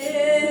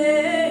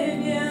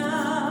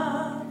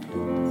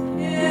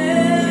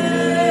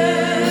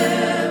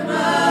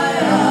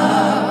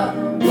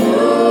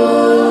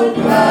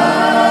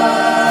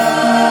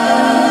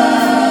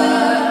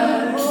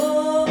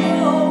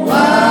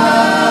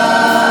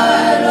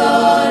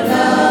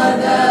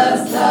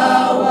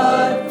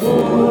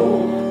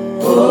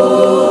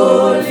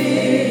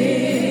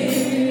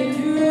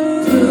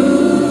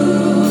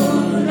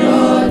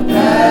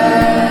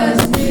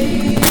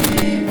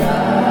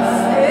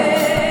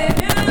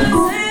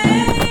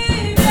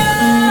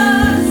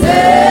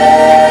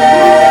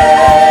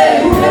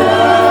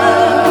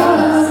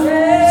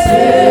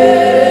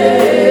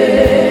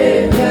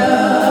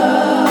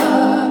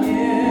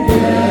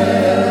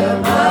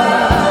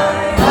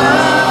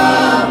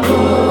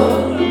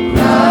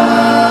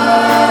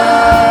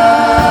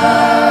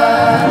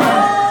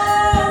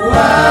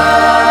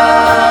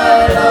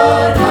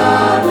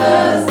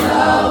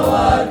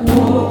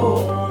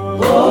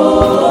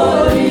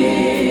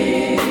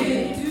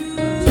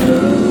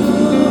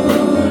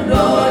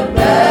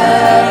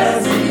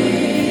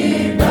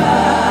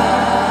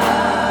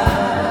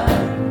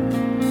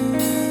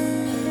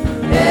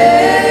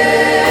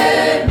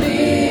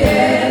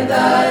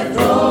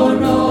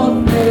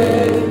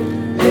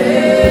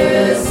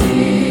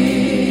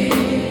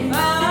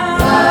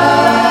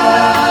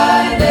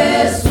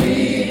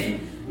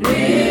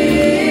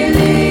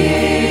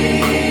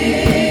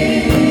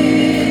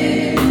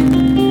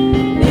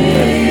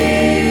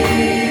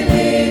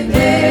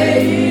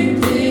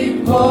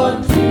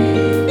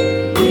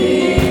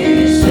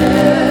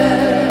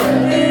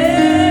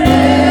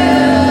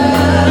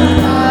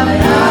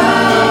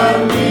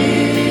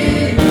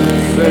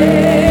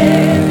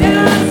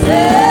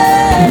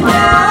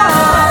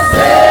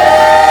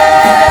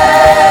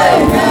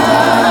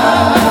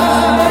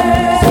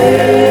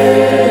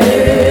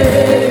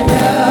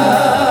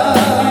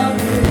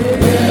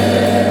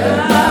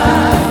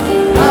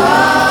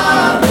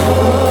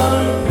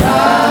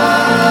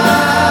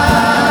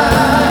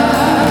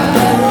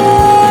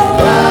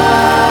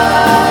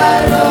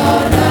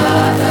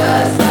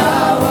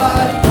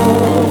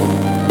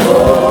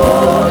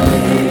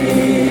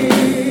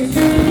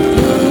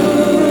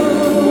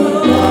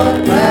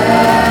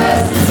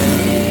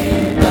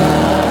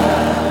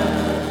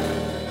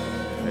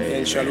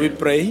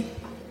 Pray.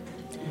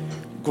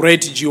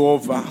 Great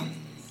Jehovah,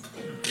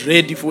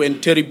 dreadful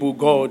and terrible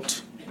God,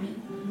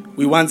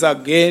 we once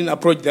again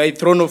approach thy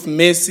throne of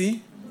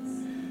mercy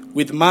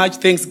with much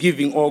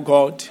thanksgiving, O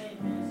God.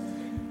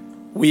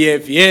 We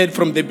have heard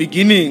from the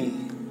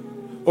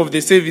beginning of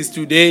the service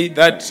today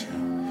that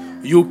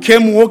you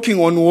came walking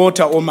on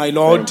water, O my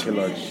Lord. Thank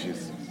you, Lord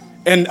Jesus.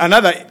 And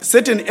another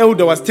certain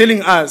elder was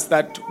telling us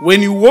that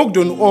when you walked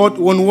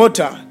on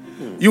water,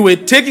 you were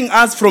taking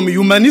us from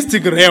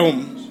humanistic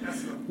realm,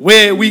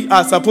 where we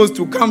are supposed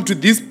to come to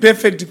this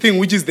perfect thing,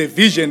 which is the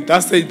vision,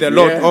 thus says the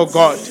Lord, Yes. oh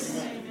God.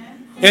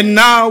 And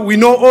now we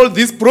know all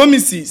these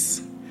promises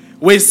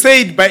were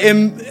said by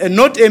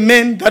not a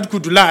man that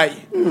could lie,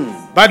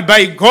 but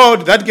by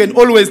God that can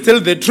always tell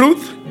the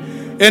truth.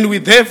 And we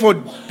therefore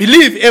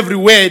believe every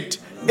word,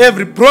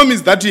 every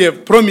promise that you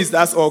have promised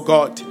us, oh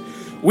God.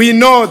 We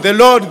know the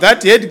Lord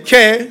that had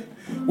care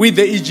with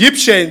the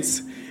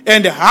Egyptians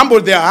and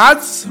humbled the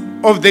hearts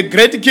of the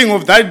great king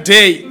of that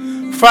day.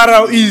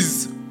 Pharaoh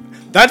is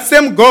that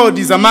same God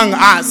is among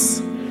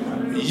us.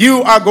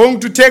 You are going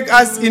to take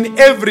us in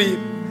every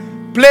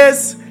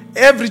place,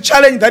 every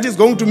challenge that is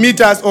going to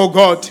meet us, oh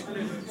God.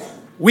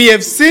 We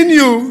have seen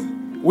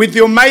you with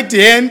your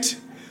mighty hand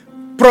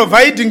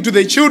providing to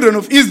the children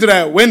of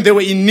Israel when they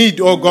were in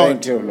need, oh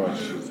God. Thank you, Lord.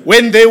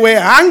 When they were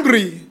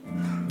hungry,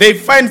 they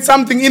find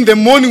something in the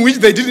morning which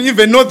they didn't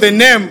even know the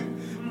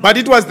name, but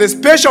it was the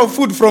special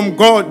food from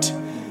God.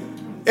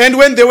 And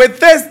when they were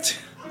thirsty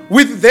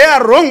with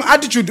their wrong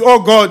attitude,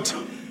 oh God,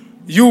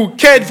 you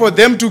cared for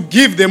them to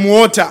give them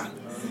water.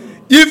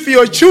 If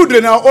your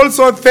children are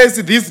also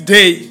thirsty this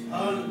day,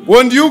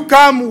 won't you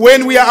come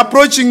when we are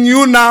approaching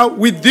you now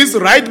with this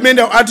right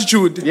mental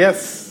attitude?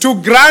 Yes. To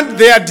grant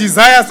their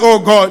desires, oh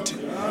God.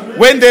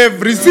 When they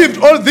have received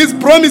all these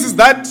promises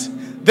that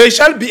there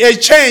shall be a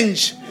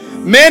change.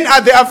 Men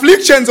are the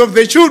afflictions of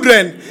the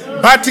children,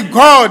 but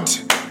God,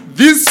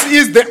 this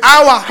is the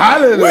hour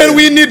Hallelujah. when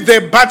we need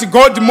the but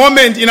God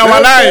moment in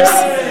our lives.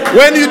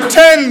 When you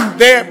turn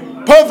the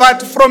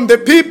poverty from the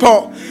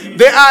people,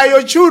 they are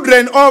your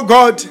children, oh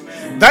God,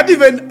 that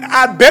even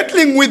are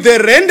battling with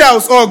the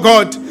rentals, oh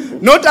God.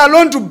 Not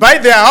alone to buy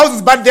their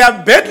houses, but they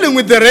are battling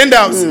with the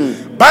rentals.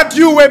 But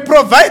you were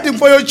providing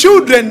for your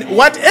children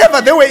whatever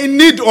they were in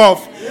need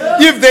of.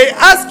 If they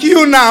ask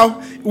you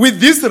now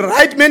with this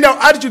right mental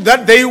attitude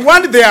that they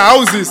want their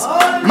houses,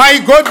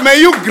 my God, may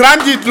you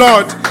grant it,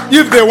 Lord,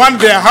 if they want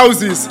their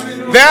houses.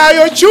 There are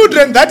your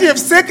children that you have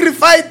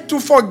sacrificed to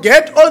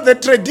forget all the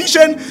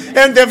tradition,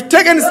 and they've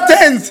taken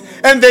stands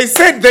and they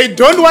said they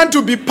don't want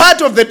to be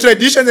part of the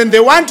tradition and they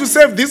want to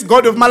serve this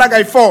God of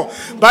Malachi 4,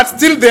 but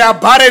still they are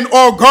barren.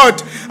 Oh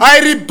God, I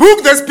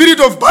rebuke the spirit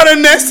of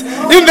barrenness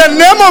in the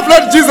name of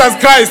Lord Jesus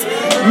Christ.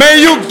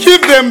 May you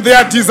give them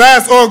their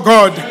desires, oh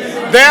God.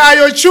 There are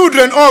your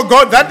children, oh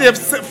God, that they have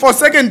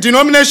forsaken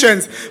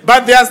denominations,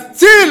 but they are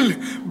still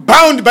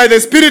bound by the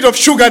spirit of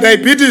sugar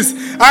diabetes.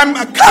 I'm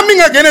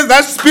coming against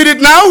that spirit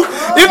now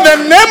in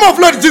the name of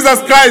Lord Jesus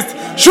Christ.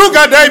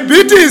 Sugar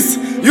diabetes,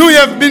 you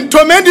have been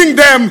tormenting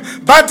them,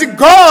 but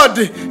God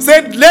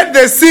said, let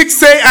the sick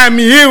say I'm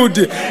healed,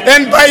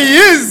 and by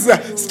his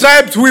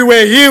stripes we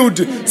were healed.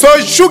 So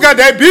sugar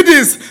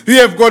diabetes, you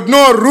have got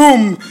no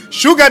room.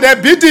 Sugar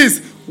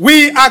diabetes,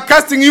 we are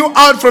casting you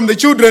out from the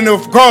children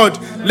of God.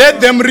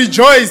 Let them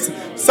rejoice.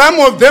 Some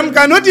of them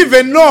cannot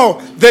even know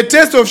the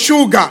taste of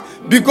sugar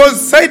because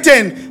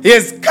Satan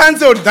has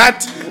cancelled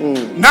that.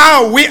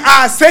 Now we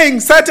are saying,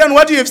 Satan,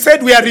 what you have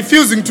said, we are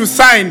refusing to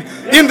sign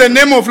in the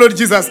name of Lord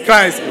Jesus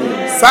Christ.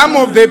 Some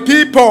of the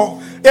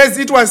people, as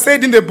it was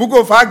said in the book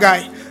of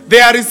Haggai,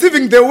 they are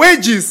receiving the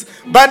wages,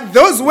 but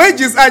those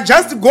wages are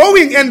just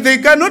going and they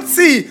cannot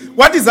see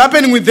what is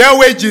happening with their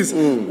wages.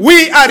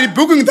 We are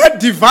rebuking that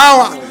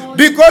devourer.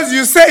 Because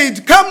you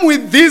said, come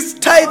with these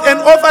tithe and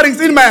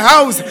offerings in my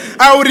house,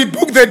 I will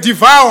rebuke the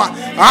devourer.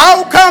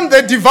 How come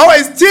the devourer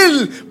is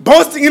still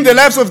boasting in the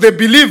lives of the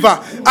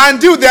believer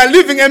until they are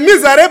living a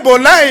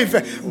miserable life,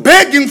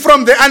 begging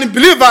from the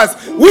unbelievers?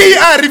 We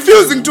are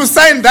refusing to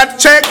sign that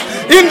check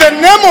in the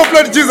name of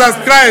Lord Jesus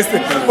Christ.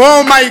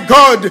 Oh my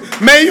God,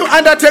 may you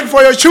undertake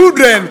for your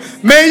children.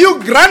 May you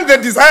grant the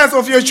desires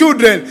of your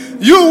children.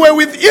 You were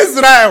with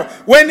Israel.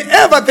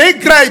 Whenever they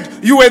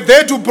cried, you were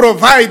there to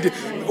provide.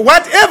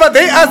 Whatever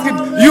they asked,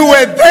 you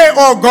were there,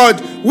 oh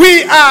God.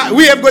 We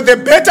have got a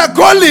better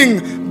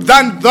calling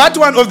than that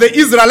one of the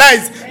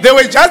Israelites. They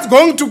were just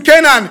going to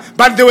Canaan,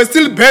 but they were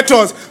still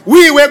battles.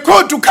 We were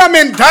called to come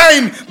and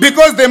dine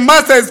because the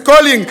Master is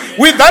calling.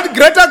 With that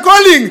greater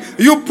calling,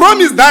 you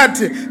promised that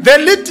the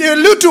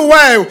little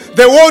while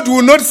the world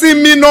will not see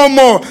me no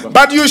more,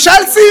 but you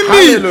shall see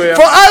me. Hallelujah.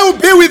 For I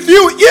will be with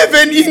you,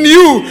 even in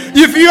you.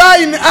 If you are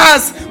in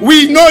us,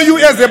 we know you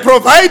as a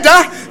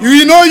provider.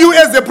 We know you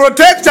as a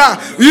protector.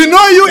 We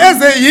know you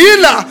as a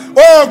healer.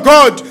 Oh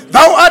God,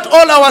 thou art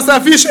all our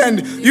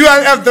sufficient. You are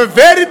at the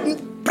very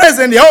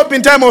present help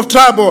in time of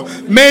trouble.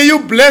 May you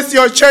bless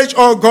your church,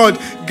 oh God.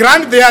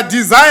 Grant their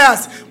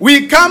desires.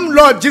 We come,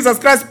 Lord Jesus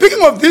Christ,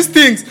 speaking of these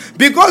things,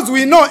 because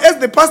we know, as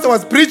the pastor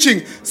was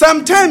preaching,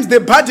 sometimes the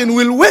burden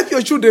will wake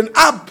your children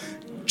up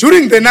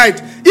during the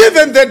night.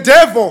 Even the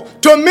devil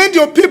torment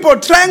your people,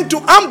 trying to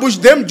ambush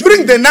them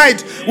during the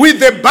night with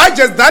the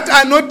budgets that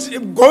are not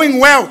going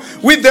well,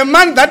 with the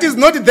man that is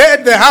not there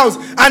at the house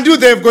until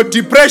they've got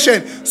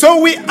depression. So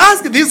we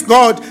ask this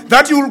God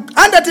that you will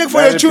undertake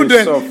for your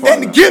children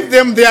and give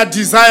them their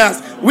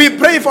desires. We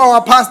pray for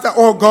our pastor,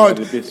 oh God.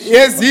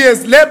 Yes, he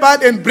has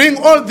labored and bring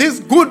all these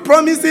good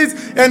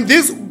promises and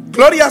this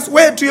glorious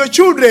word to your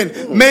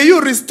children. May you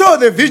restore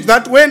the vision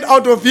that went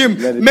out of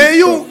him. May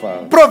you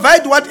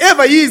provide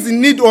whatever he is in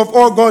need of,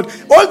 oh God.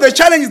 All the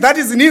challenges that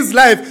is in his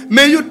life,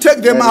 may you take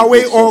them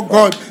away, oh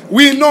God.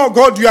 We know,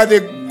 God, you are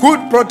the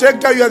good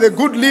protector, you are the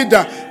good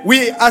leader.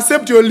 We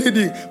accept your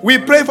leading. We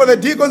pray for the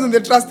deacons and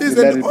the trustees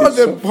and all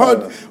the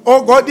board,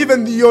 oh God,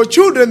 even your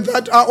children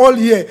that are all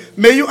here.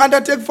 May you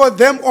undertake for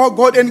them, oh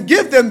God, and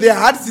give them their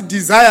heart's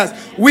desires.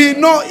 We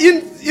know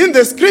in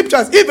the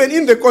scriptures, even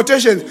in the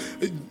quotations,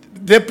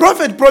 the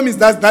prophet promised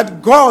us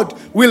that God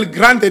will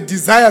grant the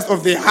desires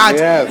of the heart.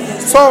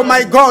 Yes. So,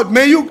 my God,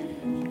 may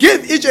you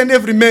give each and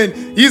every man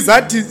his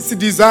heart's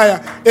desire,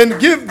 and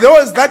give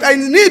those that are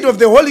in need of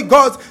the Holy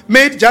Ghost,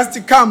 may it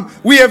just come.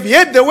 We have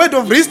heard the word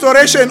of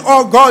restoration,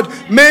 oh God.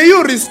 May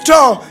you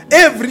restore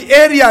every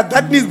area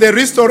that needs the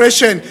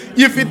restoration.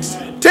 If it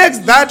takes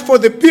that for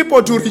the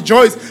people to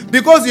rejoice,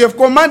 because you have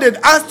commanded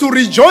us to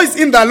rejoice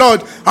in the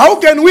Lord. How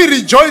can we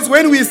rejoice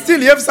when we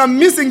still have some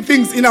missing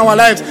things in our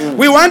lives?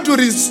 We want to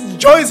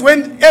rejoice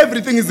when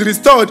everything is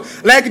restored.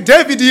 Like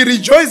David, he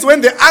rejoiced when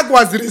the ark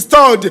was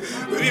restored.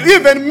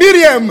 Even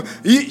Miriam,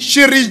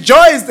 she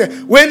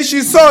rejoiced when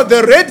she saw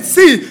the Red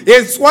Sea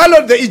had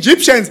swallowed the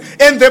Egyptians,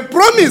 and the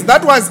promise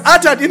that was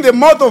uttered in the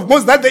mouth of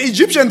Moses, that the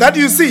Egyptians that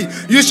you see,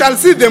 you shall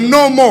see them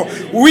no more.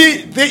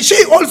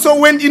 She also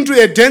went into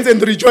a dance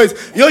and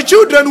rejoiced. Your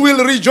children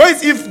will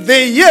rejoice if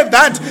they hear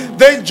that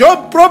the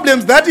job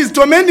problems that is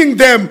tormenting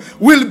them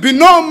will be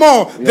no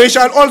more. Yes. They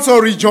shall also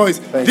rejoice.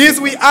 This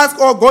we ask,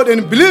 oh God,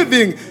 and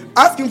believing,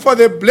 asking for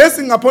the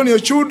blessing upon your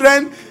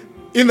children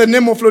in the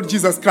name of Lord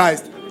Jesus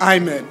Christ.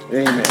 Amen.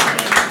 Amen.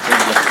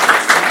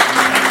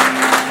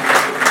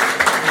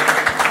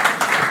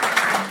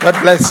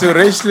 God bless you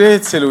richly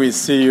till we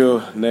see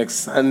you next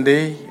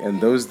Sunday,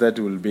 and those that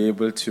will be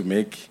able to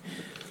make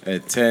a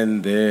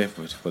turn there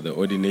for the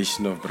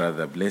ordination of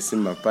Brother Blessing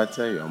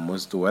Mapata, you are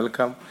most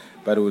welcome.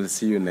 But we'll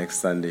see you next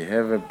Sunday.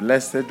 Have a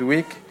blessed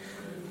week,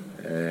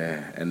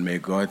 and may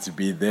God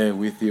be there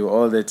with you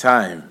all the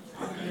time.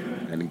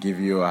 and give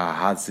you our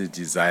heart's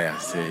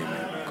desires.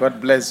 Amen. God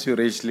bless you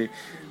richly.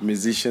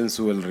 Musicians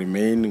will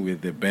remain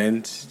with the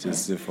band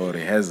just for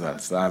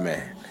rehearsals.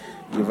 Amen.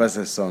 Give us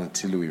a song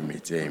till we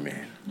meet.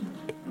 Amen.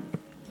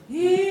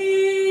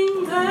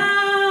 In the